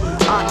go.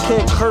 I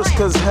can't curse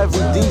cause Heavy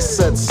D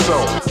said so.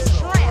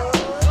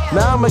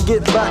 Now I'ma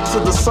get back to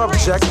the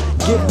subject,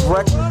 get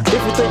wrecked.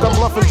 If you think I'm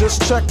bluffing,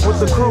 just check with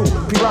the crew.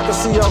 P-Rock and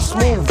CL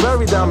Smooth,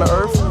 very down to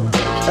earth.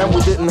 And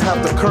we didn't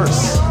have to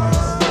curse.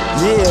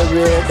 Yeah,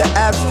 man, the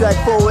abstract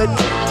poet.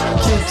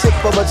 Q-tip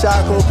for my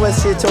child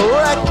requested to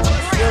wreck.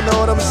 You know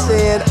what I'm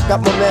saying?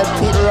 Got my man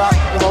Pete Rock,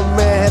 my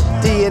man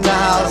Hep D in the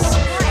house.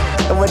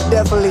 And we're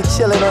definitely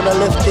chilling on a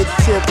lifted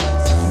tip.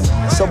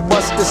 So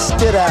bust the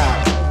skid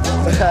out.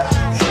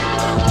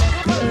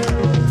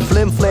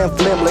 Flim, flam,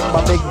 flim, lick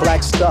my big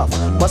black stuff.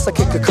 Must I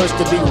kick a curse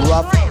to be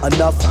rough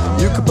enough?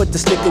 You can put the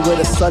sticker where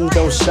the sun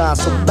don't shine.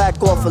 So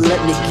back off and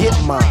let me get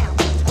mine.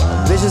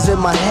 Visions in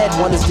my head,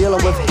 one is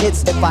dealing with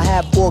hits. If I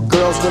have 4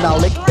 girls, then I'll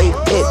lick 8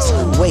 hits.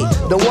 Wait,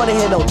 don't wanna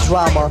hear no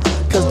drama,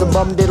 cause the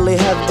bum diddly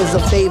have is a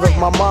fave of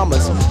my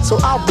mama's. So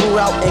I'll brew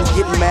out and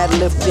get mad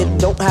lifted.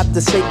 Don't have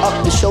to say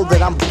up to show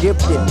that I'm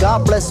gifted.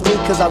 God bless me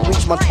cause I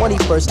reached my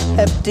 21st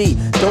FD.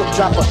 Don't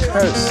drop a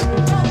curse.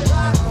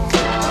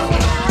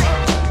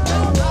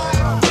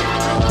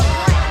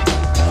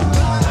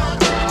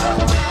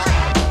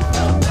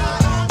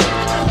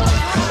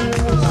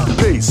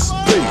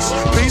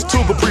 Peace to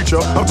the preacher.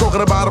 I'm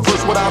talking about a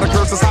verse without a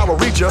curse, that's how I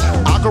reach ya.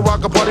 I can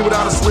rock a party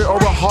without a swear or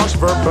a harsh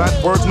verb. Bad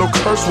words, no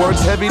curse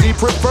words, Heavy D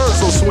prefers.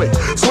 So swing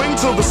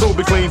till the soul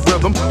be clean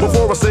rhythm.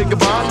 Before I say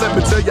goodbye, let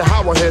me tell you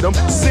how I hit 'em.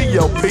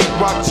 CLP,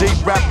 Rock G,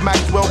 Rap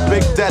Maxwell,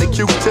 Big Daddy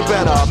Q-Tip,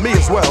 and me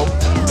as well.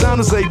 Time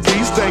to say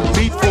peace, thank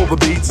beat for the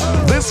beats.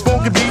 This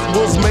funky beat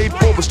was made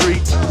for the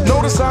streets.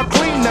 Notice how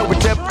clean that we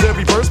kept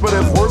every verse, but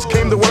if worse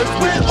came to worst,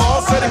 we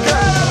all said it good.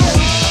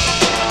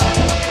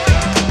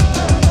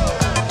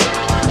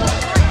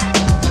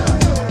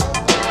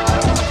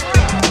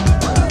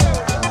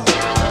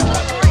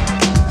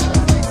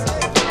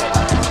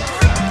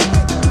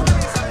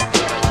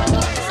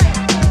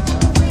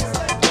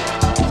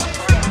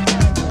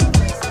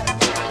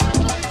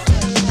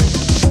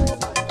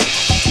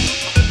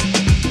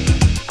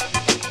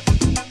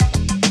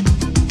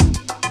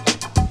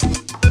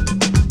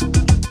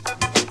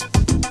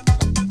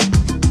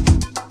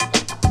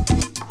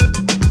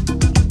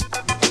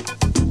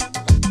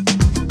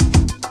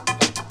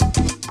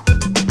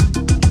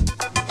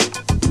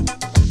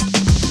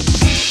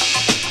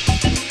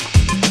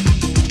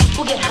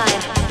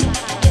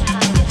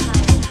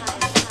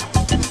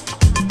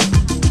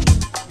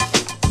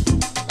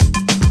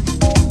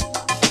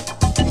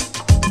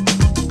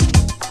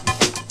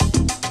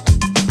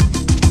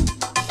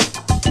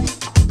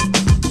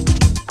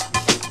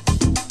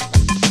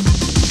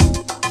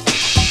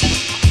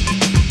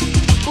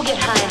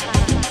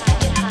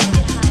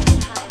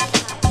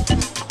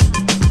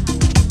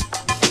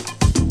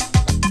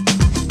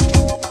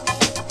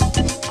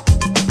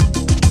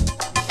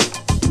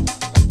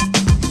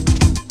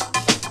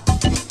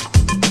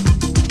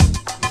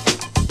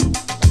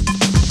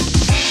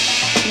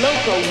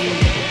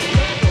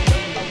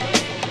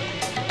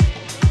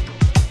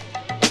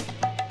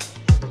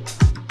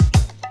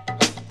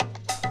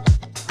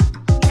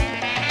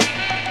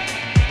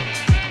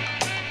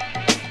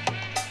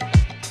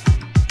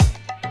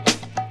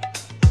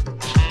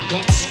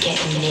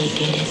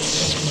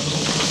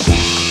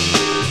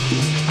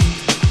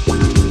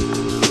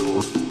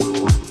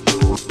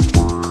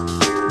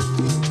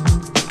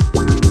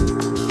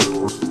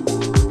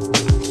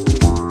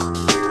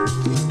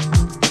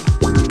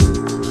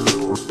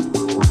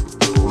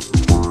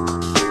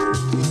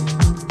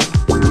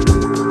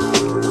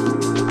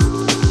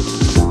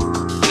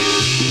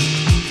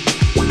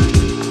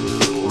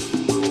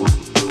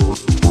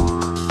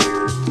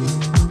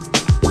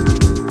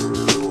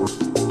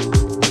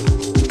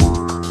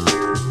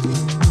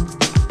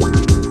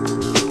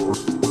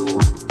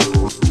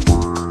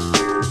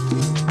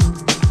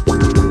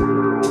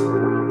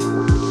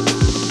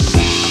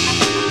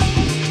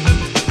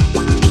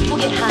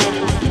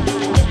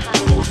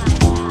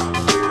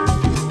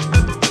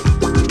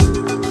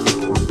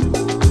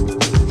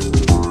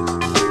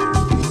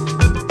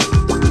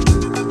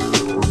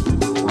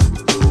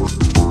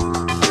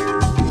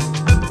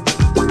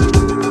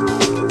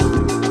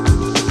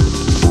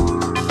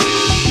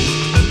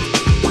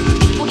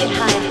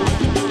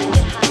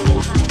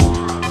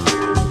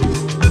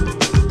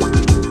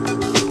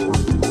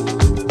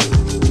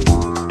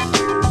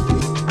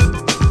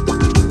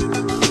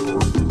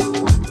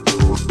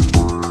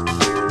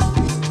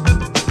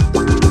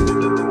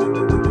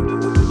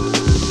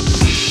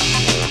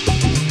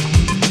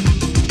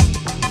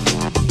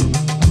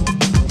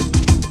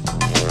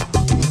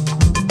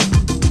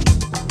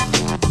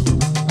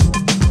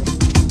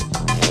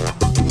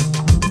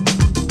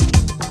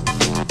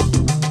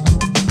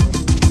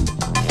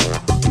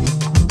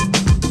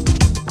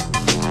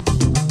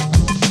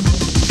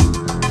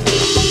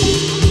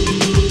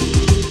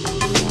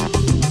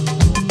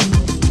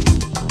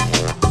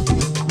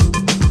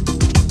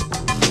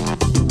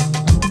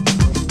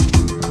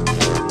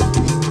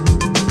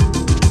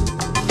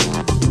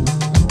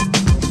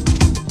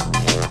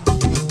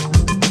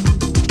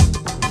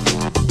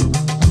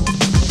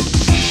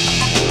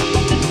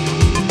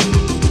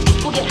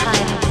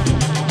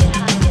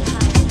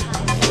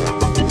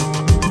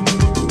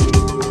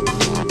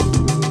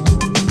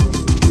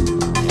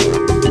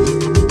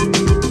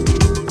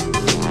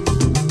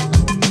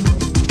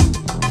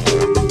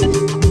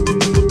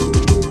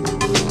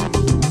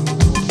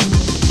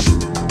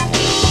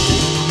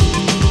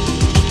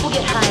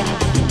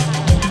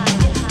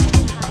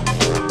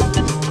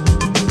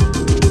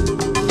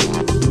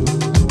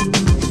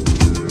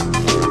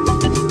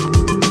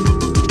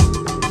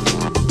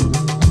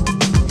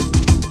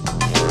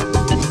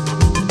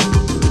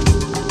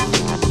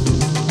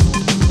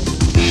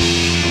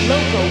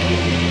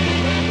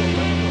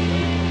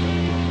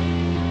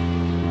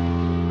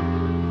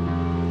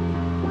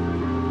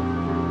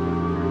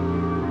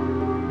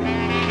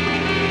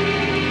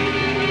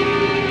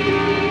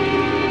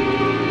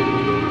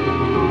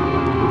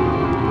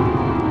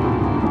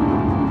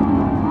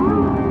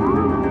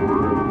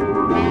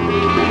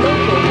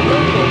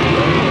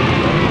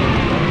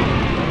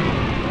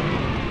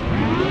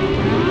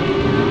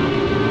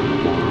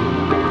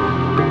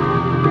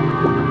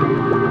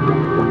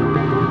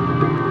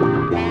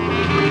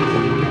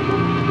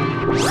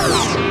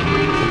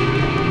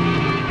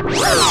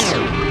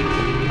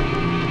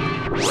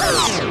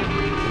 Wow.